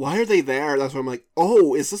 wait, why are they there? That's when I'm like,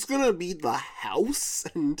 oh, is this gonna be the house?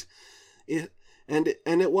 And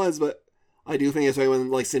it was, but I do think it's right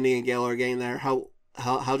when like Sydney and Gail are getting there,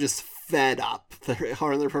 how just fed up they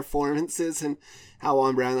are in their performances and how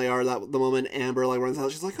on brand they are. That the moment Amber like runs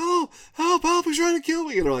out, she's like, "Oh, help! He's trying to kill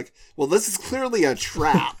me!" And they're like, "Well, this is clearly a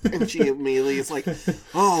trap." And she immediately is like,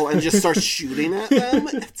 "Oh," and just starts shooting at them.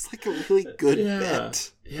 It's like a really good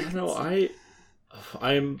bit. Yeah, no,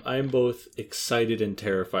 I'm both excited and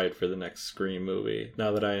terrified for the next Scream movie.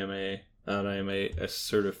 Now that I am a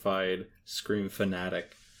certified Scream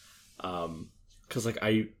fanatic, because like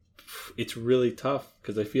it's really tough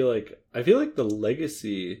because I feel like the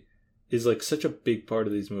legacy is like such a big part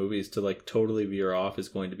of these movies. To like totally veer off is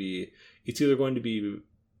going to be, it's either going to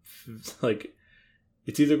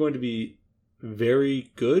be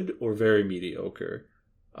very good or very mediocre,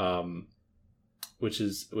 which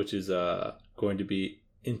is going to be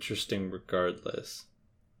interesting regardless.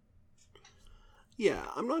 Yeah,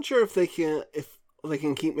 I'm not sure if they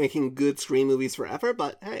can keep making good Scream movies forever,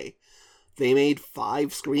 but hey, they made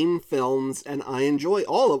 5 Scream films, and I enjoy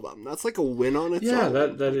all of them. That's like a win on its own.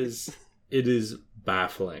 Yeah, it is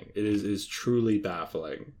baffling. It is truly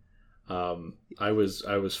baffling. I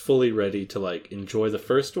was fully ready to like enjoy the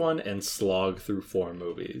first one and slog through 4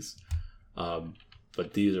 movies.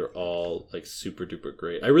 But these are all like super duper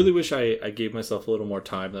great. I really wish I gave myself a little more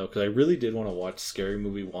time though, because I really did want to watch Scary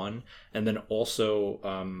Movie 1 and then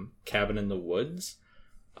also Cabin in the Woods.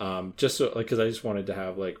 Just so like, because I just wanted to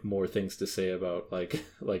have like more things to say about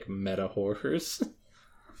like meta horrors.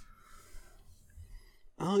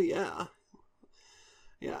 Oh yeah,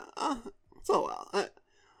 yeah. So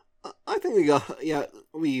I think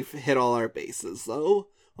we've hit all our bases though.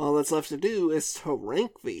 All that's left to do is to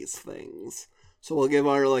rank these things. So we'll give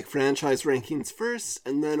our like franchise rankings first,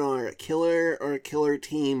 and then our killer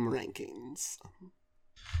team rankings.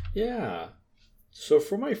 Yeah. So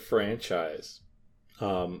for my franchise,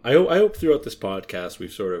 I hope throughout this podcast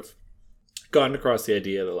we've sort of gotten across the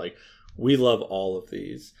idea that like we love all of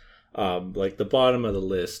these. Like the bottom of the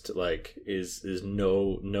list like is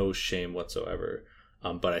no shame whatsoever.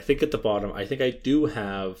 But I think at the bottom, I think I do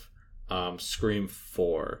have Scream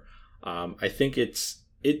 4. I think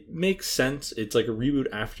it makes sense. It's like a reboot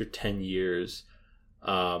after 10 years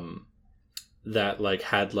that like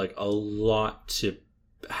had a lot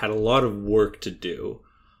of work to do.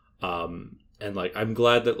 And like I'm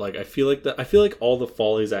glad that like I feel like all the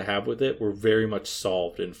follies I have with it were very much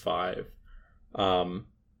solved in 5.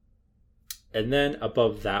 And then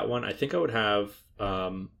above that one, I think I would have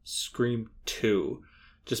Scream 2.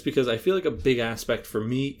 Just because I feel like a big aspect for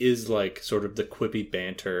me is like sort of the quippy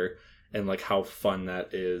banter and like how fun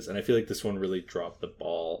that is. And I feel like this one really dropped the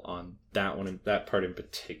ball on that one and that part in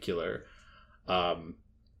particular. And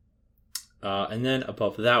then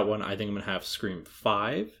above that one, I think I'm going to have Scream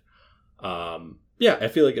 5. Yeah, I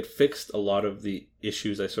feel like it fixed a lot of the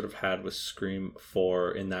issues I sort of had with Scream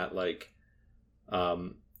 4 in that like, I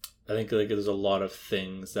think like there's a lot of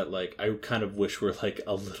things that like I kind of wish were like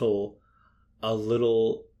a little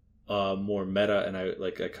more meta, and I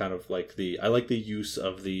kind of like the use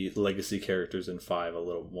of the legacy characters in 5 a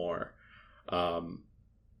little more. And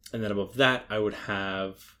then above that I would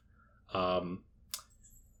have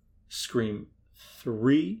Scream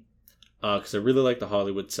 3, because I really like the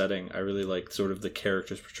Hollywood setting. I really like sort of the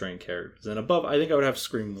characters portraying characters. And above, I think I would have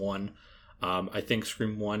Scream 1. I think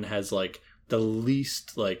Scream 1 has like the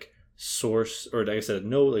least like source, or like I said,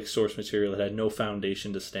 no like source material. It had no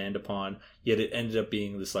foundation to stand upon, yet it ended up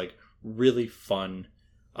being this like really fun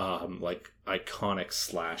like iconic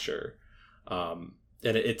slasher. And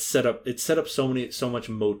it set up so many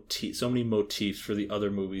motifs for the other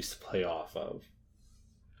movies to play off of.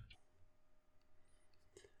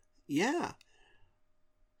 Yeah,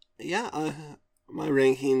 my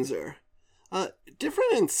rankings are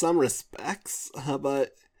different in some respects,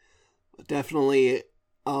 but definitely,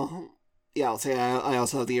 I'll say I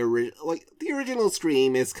also have the original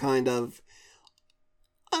Scream is kind of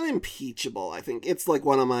unimpeachable. I think it's like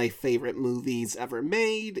one of my favorite movies ever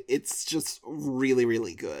made. It's just really,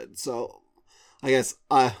 really good. So I guess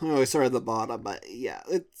I always start at the bottom, but yeah,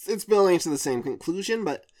 it's building to the same conclusion.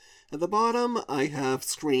 But at the bottom, I have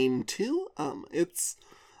Scream 2. It's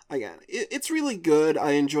really good.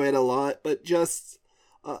 I enjoy it a lot, but just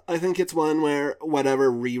I think it's one where whatever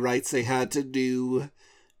rewrites they had to do,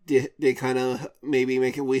 they kind of maybe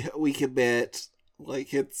make it weak a bit.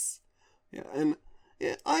 Like it's, yeah, and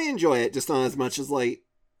yeah, I enjoy it, just not as much as like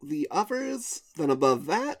the others. Then above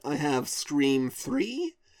that, I have Scream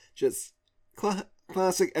 3, just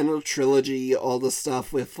classic end of trilogy. All the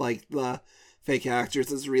stuff with like the fake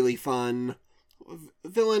actors is really fun.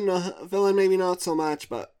 Villain maybe not so much,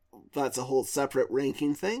 but that's a whole separate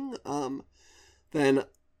ranking thing. Then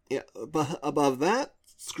yeah, above that,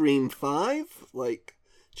 Scream 5, like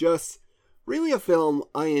just really a film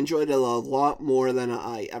I enjoyed it a lot more than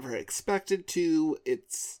I ever expected to.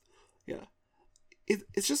 It's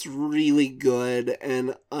just really good,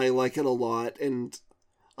 and I like it a lot. And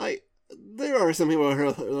there are some people who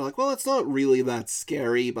are like, well, it's not really that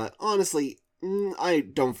scary, but honestly, I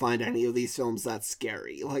don't find any of these films that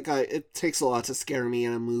scary. Like, it takes a lot to scare me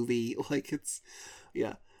in a movie. Like, it's,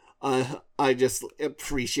 yeah. I just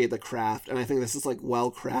appreciate the craft, and I think this is, like,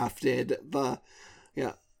 well-crafted.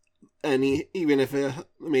 And even if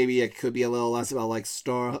maybe it could be a little less about, like,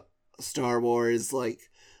 Star Wars, like,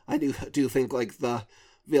 I do think, like, the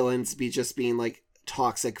villains being, like,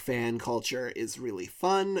 toxic fan culture is really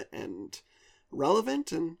fun and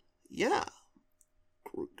relevant, and, yeah.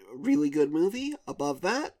 Really good movie. Above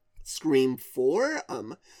that, Scream 4.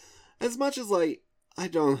 As much as like I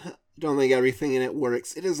don't think everything in it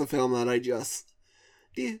works, it is a film that I just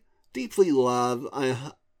deeply love.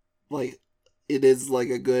 It is like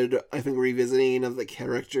a good, I think, revisiting of the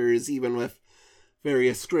characters, even with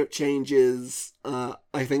various script changes.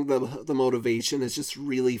 I think the motivation is just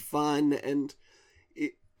really fun, and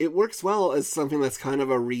it works well as something that's kind of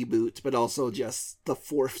a reboot, but also just the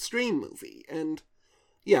fourth Scream movie. And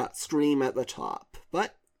yeah, Scream at the top.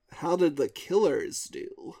 But how did the Killers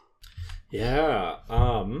do? Yeah,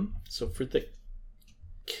 so for the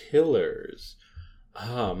Killers,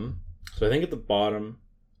 so I think at the bottom,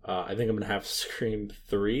 I think I'm going to have Scream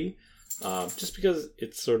 3, just because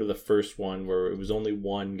it's sort of the first one where it was only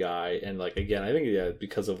one guy, and like, again, I think, yeah,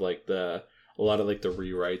 because of like a lot of like the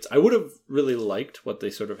rewrites. I would have really liked what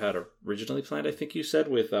they sort of had originally planned, I think you said,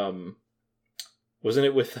 with, wasn't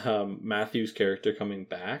it with Matthew's character coming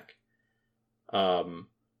back?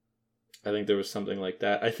 I think there was something like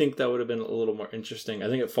that. I think that would have been a little more interesting. I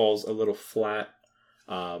think it falls a little flat,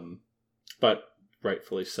 but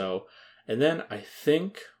rightfully so. And then I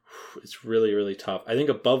think it's really, really tough. I think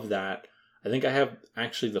above that, I think I have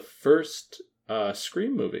actually the first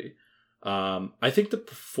Scream movie. I think the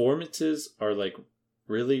performances are like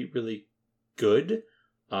really, really good,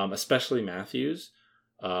 especially Matthews,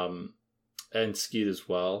 and Skeet as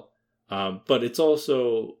well. But it's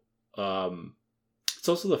also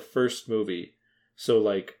the first movie, so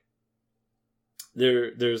like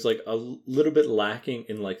there's like a little bit lacking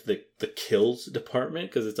in like the kills department,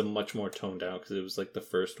 because it's a much more toned down, because it was like the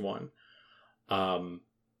first one.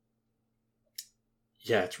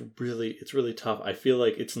 Yeah, it's really tough. I feel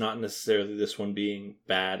like it's not necessarily this one being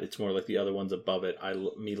bad, it's more like the other ones above it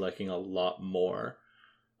me liking a lot more.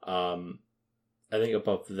 I think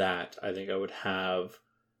above that, I think I would have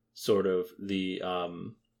sort of the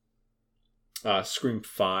Scream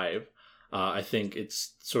 5. I think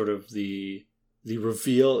it's sort of the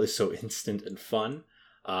reveal is so instant and fun,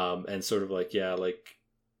 and sort of like, yeah, like,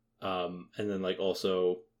 and then like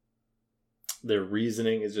also their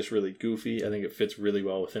reasoning is just really goofy. I think it fits really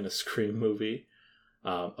well within a Scream movie.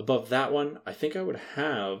 Above that one, I think I would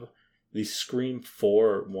have the Scream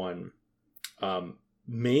 4 one,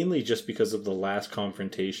 mainly just because of the last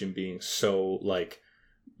confrontation being so like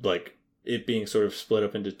it being sort of split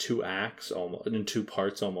up into two acts, almost in two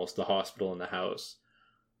parts, almost, the hospital and the house.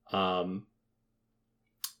 And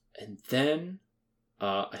then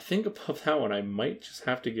I think above that one, I might just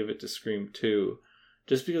have to give it to Scream 2,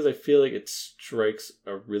 just because I feel like it strikes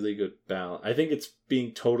a really good balance. I think it's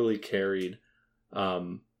being totally carried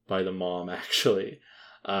by the mom, actually,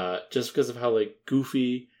 just because of how like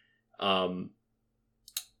goofy and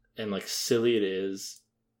like silly it is.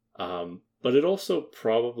 But it also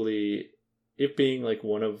probably, it being like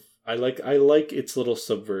one of, I like its little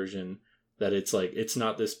subversion, that it's like, it's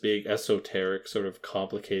not this big esoteric sort of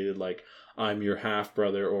complicated like, I'm your half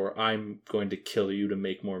brother, or I'm going to kill you to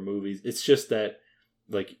make more movies. It's just that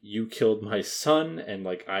like, you killed my son, and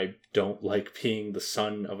like, I don't like being the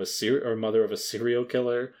son of or mother of a serial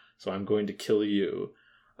killer, so I'm going to kill you.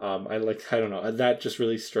 I don't know, that just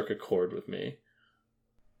really struck a chord with me.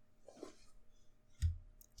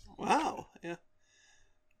 Wow, yeah.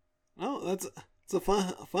 Oh, it's a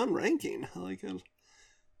fun ranking. I like it.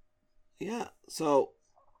 Yeah, so,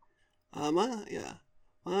 yeah,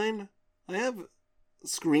 mine, I have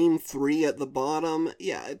Scream 3 at the bottom.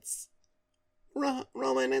 Yeah, it's,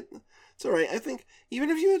 Roman, it's alright. I think,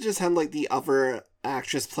 even if you had just had, like, the other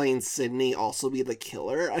actress playing Sydney also be the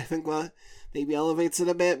killer, I think that maybe elevates it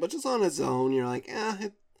a bit, but just on its own, you're like,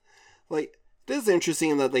 it is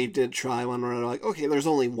interesting that they did try one where they're like, okay, there's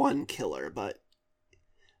only one killer, but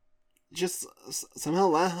just somehow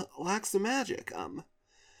lacks the magic.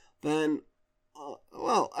 Then,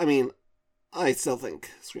 well, I mean, I still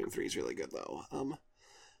think Scream 3 is really good, though.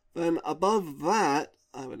 Then above that,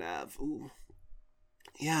 I would have,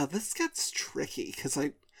 yeah, this gets tricky, because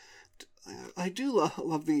I do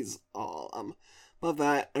love these all. Above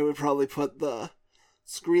that, I would probably put the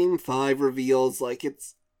Scream 5 reveals, like,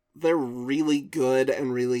 they're really good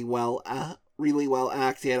and really well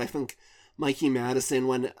acted. I think Mikey Madison,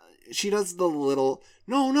 when she does the little,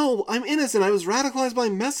 no, I'm innocent, I was radicalized by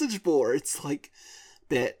message boards, like,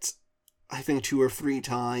 bit, I think 2 or 3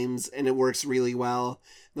 times, and it works really well.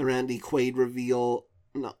 The Randy Quaid reveal,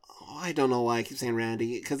 no, I don't know why I keep saying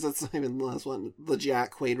Randy, because that's not even the last one. The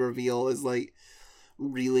Jack Quaid reveal is, like,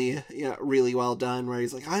 really well done, where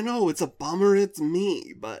he's like, I know, it's a bummer, it's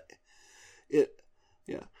me, but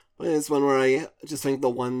it's one where I just think the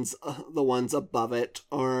ones above it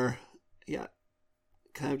are, yeah,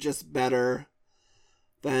 kind of just better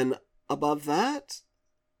than above that.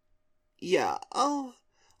 Yeah, I'll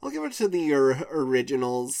give it to the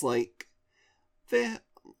originals. Like, they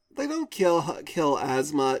don't kill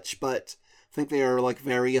as much, but I think they are like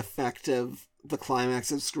very effective. The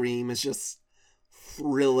climax of Scream is just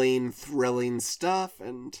thrilling stuff,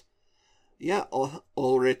 and yeah,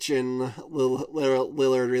 Ulrich and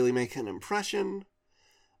Lillard really make an impression.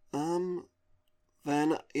 Then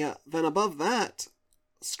above that,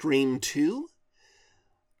 Scream 2.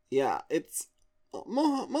 Yeah, it's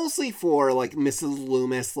mostly for, like, Mrs.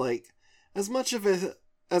 Loomis. Like, as much of it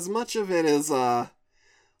is,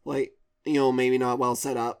 like, you know, maybe not well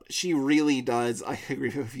set up, she really does, I agree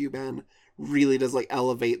with you, Ben, really does, like,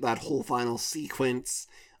 elevate that whole final sequence.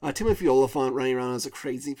 Timothy Olyphant running around as a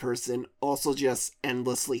crazy person, also just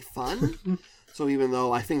endlessly fun. So even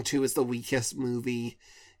though I think 2 is the weakest movie,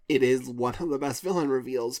 it is one of the best villain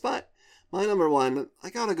reveals. But my number one, I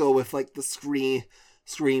gotta go with, like, the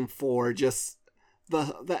Scream 4. Just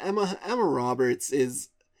the Emma Roberts is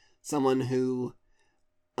someone who,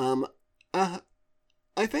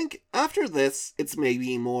 I think after this, it's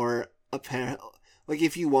maybe more apparent. Like,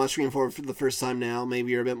 if you watch Scream 4 for the first time now,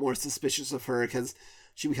 maybe you're a bit more suspicious of her, because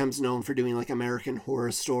she becomes known for doing, like, American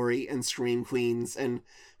Horror Story and Scream Queens and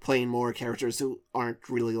playing more characters who aren't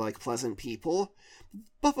really, like, pleasant people.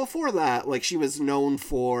 But before that, like, she was known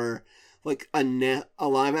for, like, a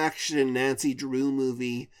live-action Nancy Drew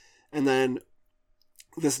movie, and then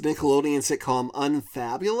this Nickelodeon sitcom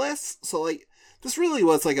Unfabulous. So, like, this really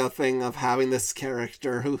was, like, a thing of having this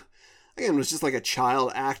character who, again, was just, like, a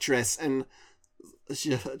child actress and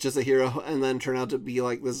just a hero, and then turn out to be,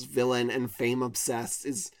 like, this villain and fame-obsessed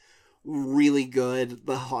is really good.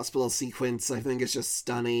 The hospital sequence, I think, is just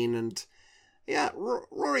stunning, and yeah,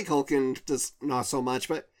 Rory Culkin does not so much,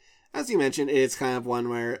 but as you mentioned, it is kind of one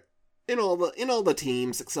where in all the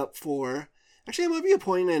teams except for, actually, it might be a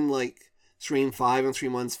point in, like, Scream 5 and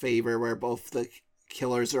Scream 1's favor where both the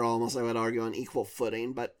killers are almost, I would argue, on equal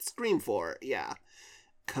footing, but Scream 4, yeah,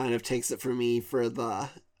 kind of takes it for me for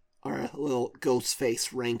our little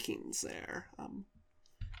Ghostface rankings there.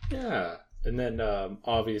 Yeah, and then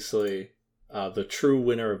obviously the true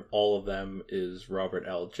winner of all of them is Robert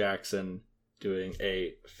L. Jackson, doing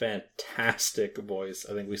a fantastic voice.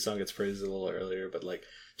 I think we sung its praises a little earlier, but, like,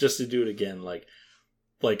 just to do it again, like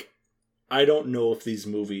I don't know if these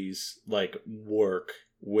movies, like, work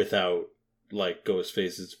without, like,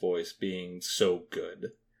 Ghostface's voice being so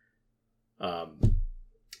good.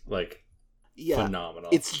 Like, yeah, phenomenal.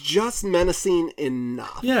 It's just menacing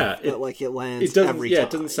enough. Yeah, it lands it doesn't, every time.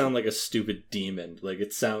 It doesn't sound like a stupid demon. Like,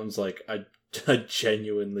 it sounds like a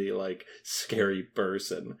genuinely, like, scary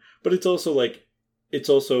person. But it's also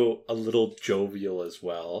a little jovial as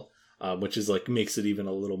well, which is, like, makes it even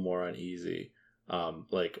a little more uneasy.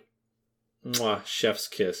 Like, mwah, chef's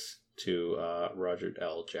kiss to Roger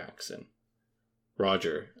L. Jackson.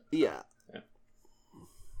 Roger. Yeah.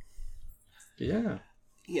 Yeah.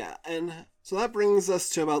 Yeah, and so that brings us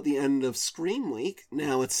to about the end of Scream Week.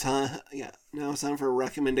 Now it's time for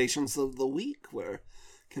recommendations of the week, where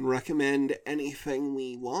can recommend anything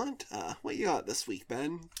we want. What you got this week,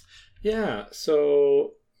 Ben? Yeah,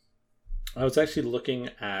 so I was actually looking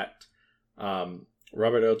at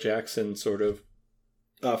Robert L. Jackson's sort of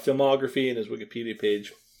filmography in his Wikipedia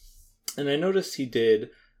page, and I noticed he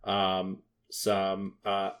did some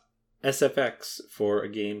SFX for a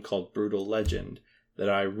game called Brutal Legend that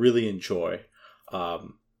I really enjoy.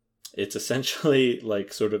 It's essentially,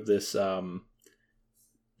 like, sort of this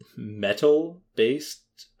metal-based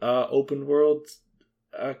open world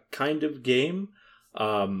kind of game.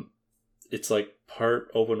 It's, like, part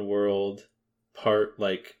open world, part,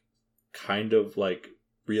 like, kind of, like,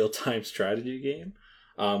 real-time strategy game,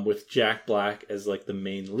 with Jack Black as, like, the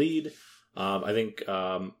main lead. I think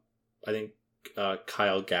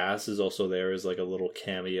Kyle Gass is also there as, like, a little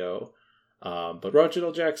cameo. But Roger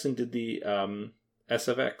L. Jackson did the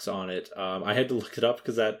SFX on it. I had to look it up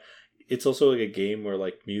because it's also, like, a game where,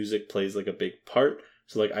 like, music plays, like, a big part.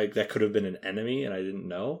 So, like, that could have been an enemy and I didn't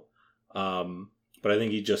know. But I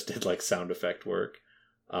think he just did, like, sound effect work.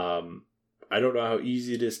 I don't know how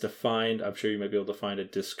easy it is to find. I'm sure you might be able to find a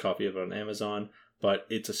disc copy of it on Amazon. But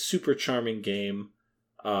it's a super charming game.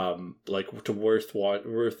 Like, worth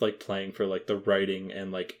like playing for, like, the writing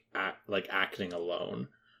and, like, acting alone.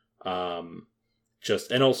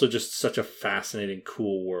 And also just such a fascinating,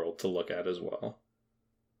 cool world to look at as well.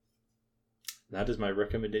 That is my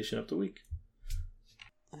recommendation of the week.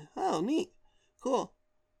 Oh, neat. Cool.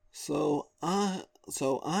 So I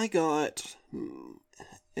got, I'm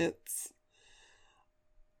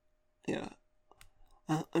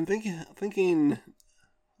thinking,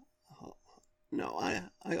 no,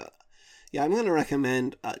 I'm going to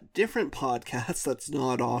recommend a different podcast that's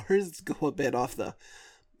not ours, go a bit off the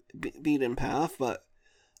beaten path, but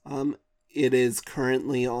it is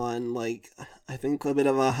currently on, like, I think a bit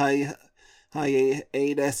of a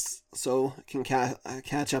hiatus, so can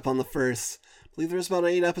catch up on the first, I believe there's about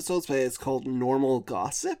 8 episodes, but it's called Normal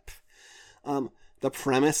Gossip. The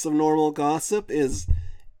premise of Normal Gossip is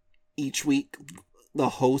each week the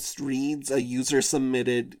host reads a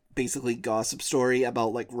user-submitted, basically, gossip story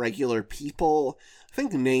about, like, regular people. I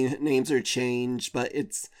think names are changed, but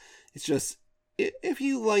it's just, if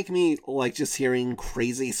you, like me, like just hearing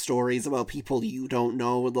crazy stories about people you don't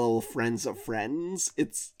know, little friends of friends,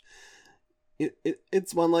 it's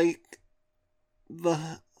one, like,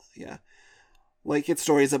 like, it's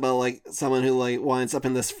stories about, like, someone who, like, winds up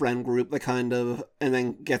in this friend group that kind of, and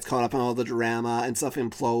then gets caught up in all the drama and stuff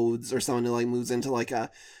implodes, or someone who, like, moves into, like, a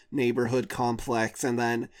neighborhood complex and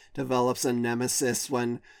then develops a nemesis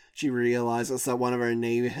when she realizes that one of her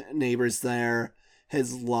neighbors there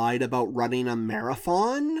has lied about running a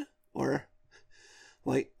marathon, or,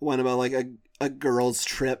 like, one about, like, a girl's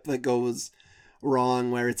trip that goes wrong,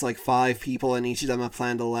 where it's like 5 people and each of them have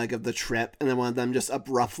planned a leg of the trip, and then one of them just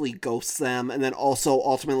abruptly ghosts them, and then also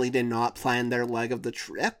ultimately did not plan their leg of the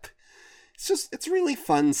trip. It's really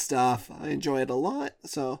fun stuff. I enjoy it a lot.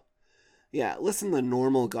 So yeah, listen to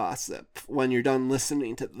normal gossip when you're done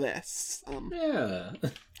listening to this. Yeah.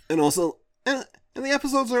 And also, and the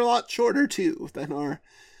episodes are a lot shorter too than our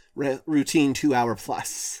routine 2-hour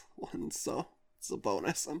plus ones, so it's a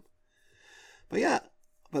bonus. But yeah.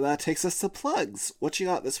 But that takes us to plugs. What you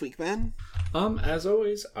got this week, Ben? As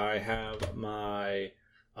always, I have my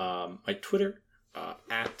my Twitter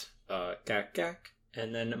at gakgak,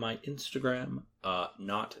 and then my Instagram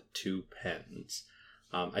not2pens.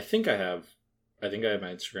 I think I have my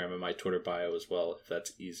Instagram and my Twitter bio as well, if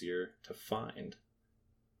that's easier to find.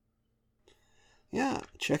 Yeah,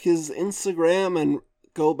 check his Instagram and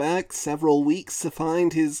go back several weeks to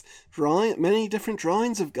find his many different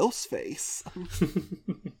drawings of Ghostface.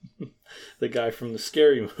 The guy from the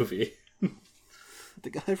Scary Movie. The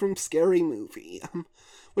guy from Scary Movie,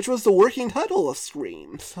 which was the working title of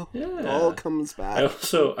Scream. So it all comes back. I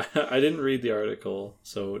didn't read the article,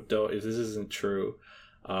 so don't, if this isn't true.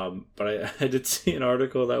 But I did see an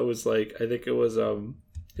article that was like, I think it was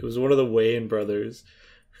one of the Wayans brothers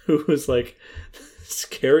who was like,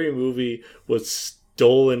 Scary Movie was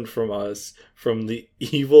stolen from us from the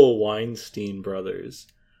evil Weinstein brothers.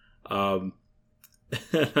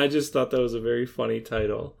 And I just thought that was a very funny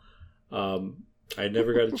title. I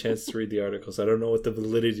never got a chance to read the article, so I don't know what the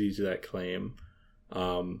validity to that claim.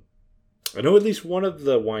 I know at least one of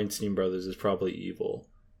the Weinstein brothers is probably evil.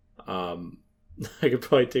 I could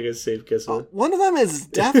probably take a safe guess. One of them is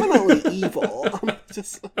definitely evil.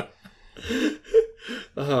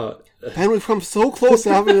 And we've come so close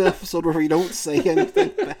to having an episode where we don't say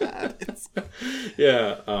anything bad.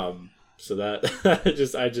 Yeah. So that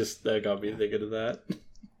that got me thinking of that.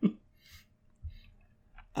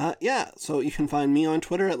 Yeah, so you can find me on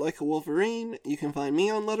Twitter at Like a Wolverine. You can find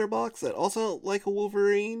me on Letterboxd at also Like a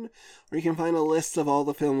Wolverine. Or you can find a list of all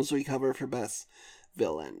the films we cover for Best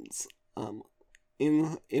Villains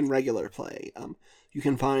in regular play. You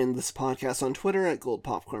can find this podcast on Twitter at Gold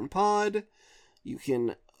Popcorn Pod. You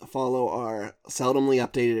can follow our seldomly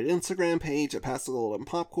updated Instagram page at Pass the Golden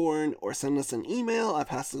Popcorn, or send us an email at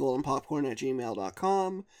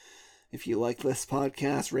passthegoldenpopcorn@gmail.com. If you like this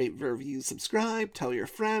podcast, rate, review, subscribe, tell your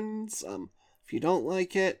friends. If you don't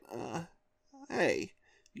like it, hey,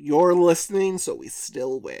 you're listening, so we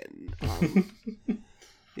still win.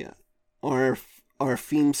 Yeah. Our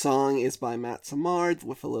theme song is by Matt Samard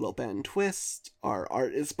with a little Ben twist. Our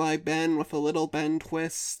art is by Ben with a little Ben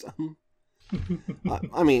twist.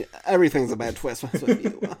 I mean, everything's a bad twist with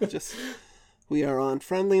you. We are on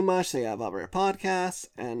Friendly Mush. They have other podcasts,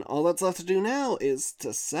 and all that's left to do now is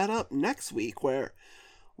to set up next week, where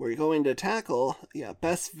we're going to tackle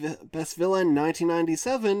Best Villain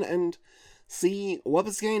 1997 and see what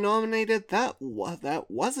was getting nominated that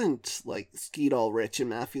wasn't like Skeet Ulrich and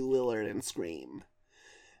Matthew Lillard in Scream.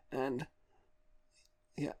 And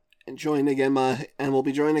and we'll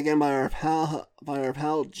be joined again by our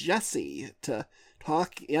pal Jesse to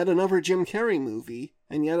talk yet another Jim Carrey movie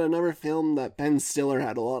and yet another film that Ben Stiller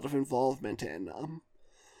had a lot of involvement in.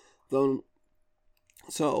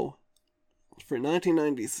 So for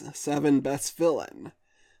 1997 Best Villain,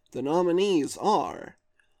 the nominees are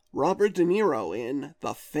Robert De Niro in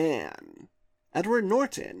The Fan, Edward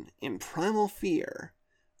Norton in Primal Fear,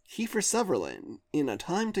 Kiefer Sutherland in A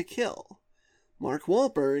Time to Kill, Mark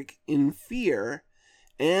Wahlberg in Fear,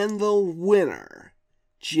 and the winner,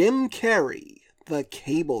 Jim Carrey, the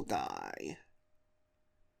Cable Guy.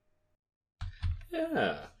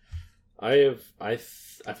 Yeah, I've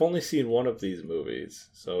only seen one of these movies,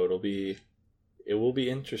 so it will be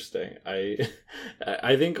interesting. I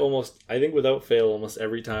think without fail, almost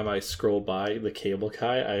every time I scroll by the Cable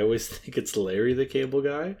Guy, I always think it's Larry the Cable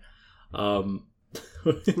Guy.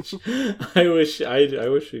 Which I wish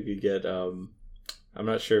we could get I'm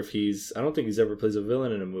not sure if he's. I don't think he's ever plays a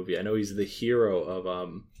villain in a movie. I know he's the hero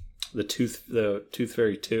of the Tooth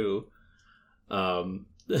Fairy 2. And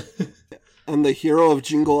the hero of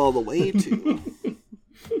Jingle All the Way too.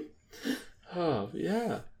 Oh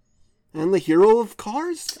yeah. And the hero of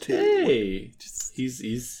Cars too. Hey,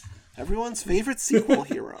 he's everyone's favorite sequel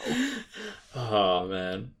hero. Oh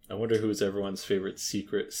man, I wonder who's everyone's favorite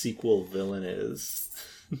sequel villain is.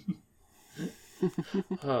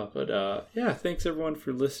 Yeah, thanks everyone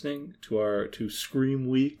for listening to Scream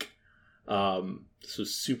Week. This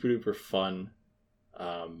was super duper fun.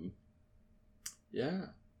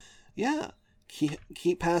 Yeah.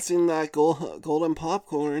 Keep passing that golden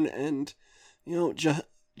popcorn, and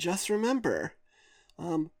just remember,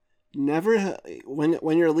 never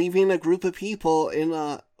when you're leaving a group of people in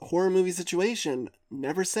a horror movie situation,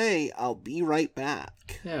 never say "I'll be right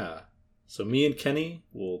back." Yeah. So me and Kenny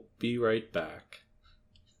will be right back.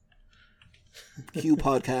 Cue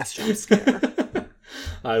podcast jump scare.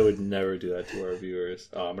 I would never do that to our viewers.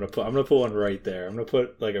 Oh, I'm gonna put one right there. I'm gonna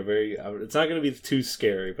put like a very. It's not gonna be too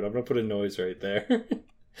scary, but I'm gonna put a noise right there.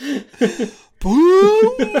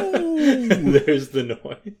 Boo! There's the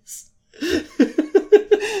noise.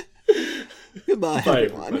 Goodbye, Bye,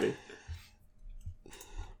 everyone. everybody.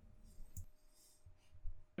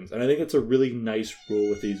 And I think it's a really nice rule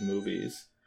with these movies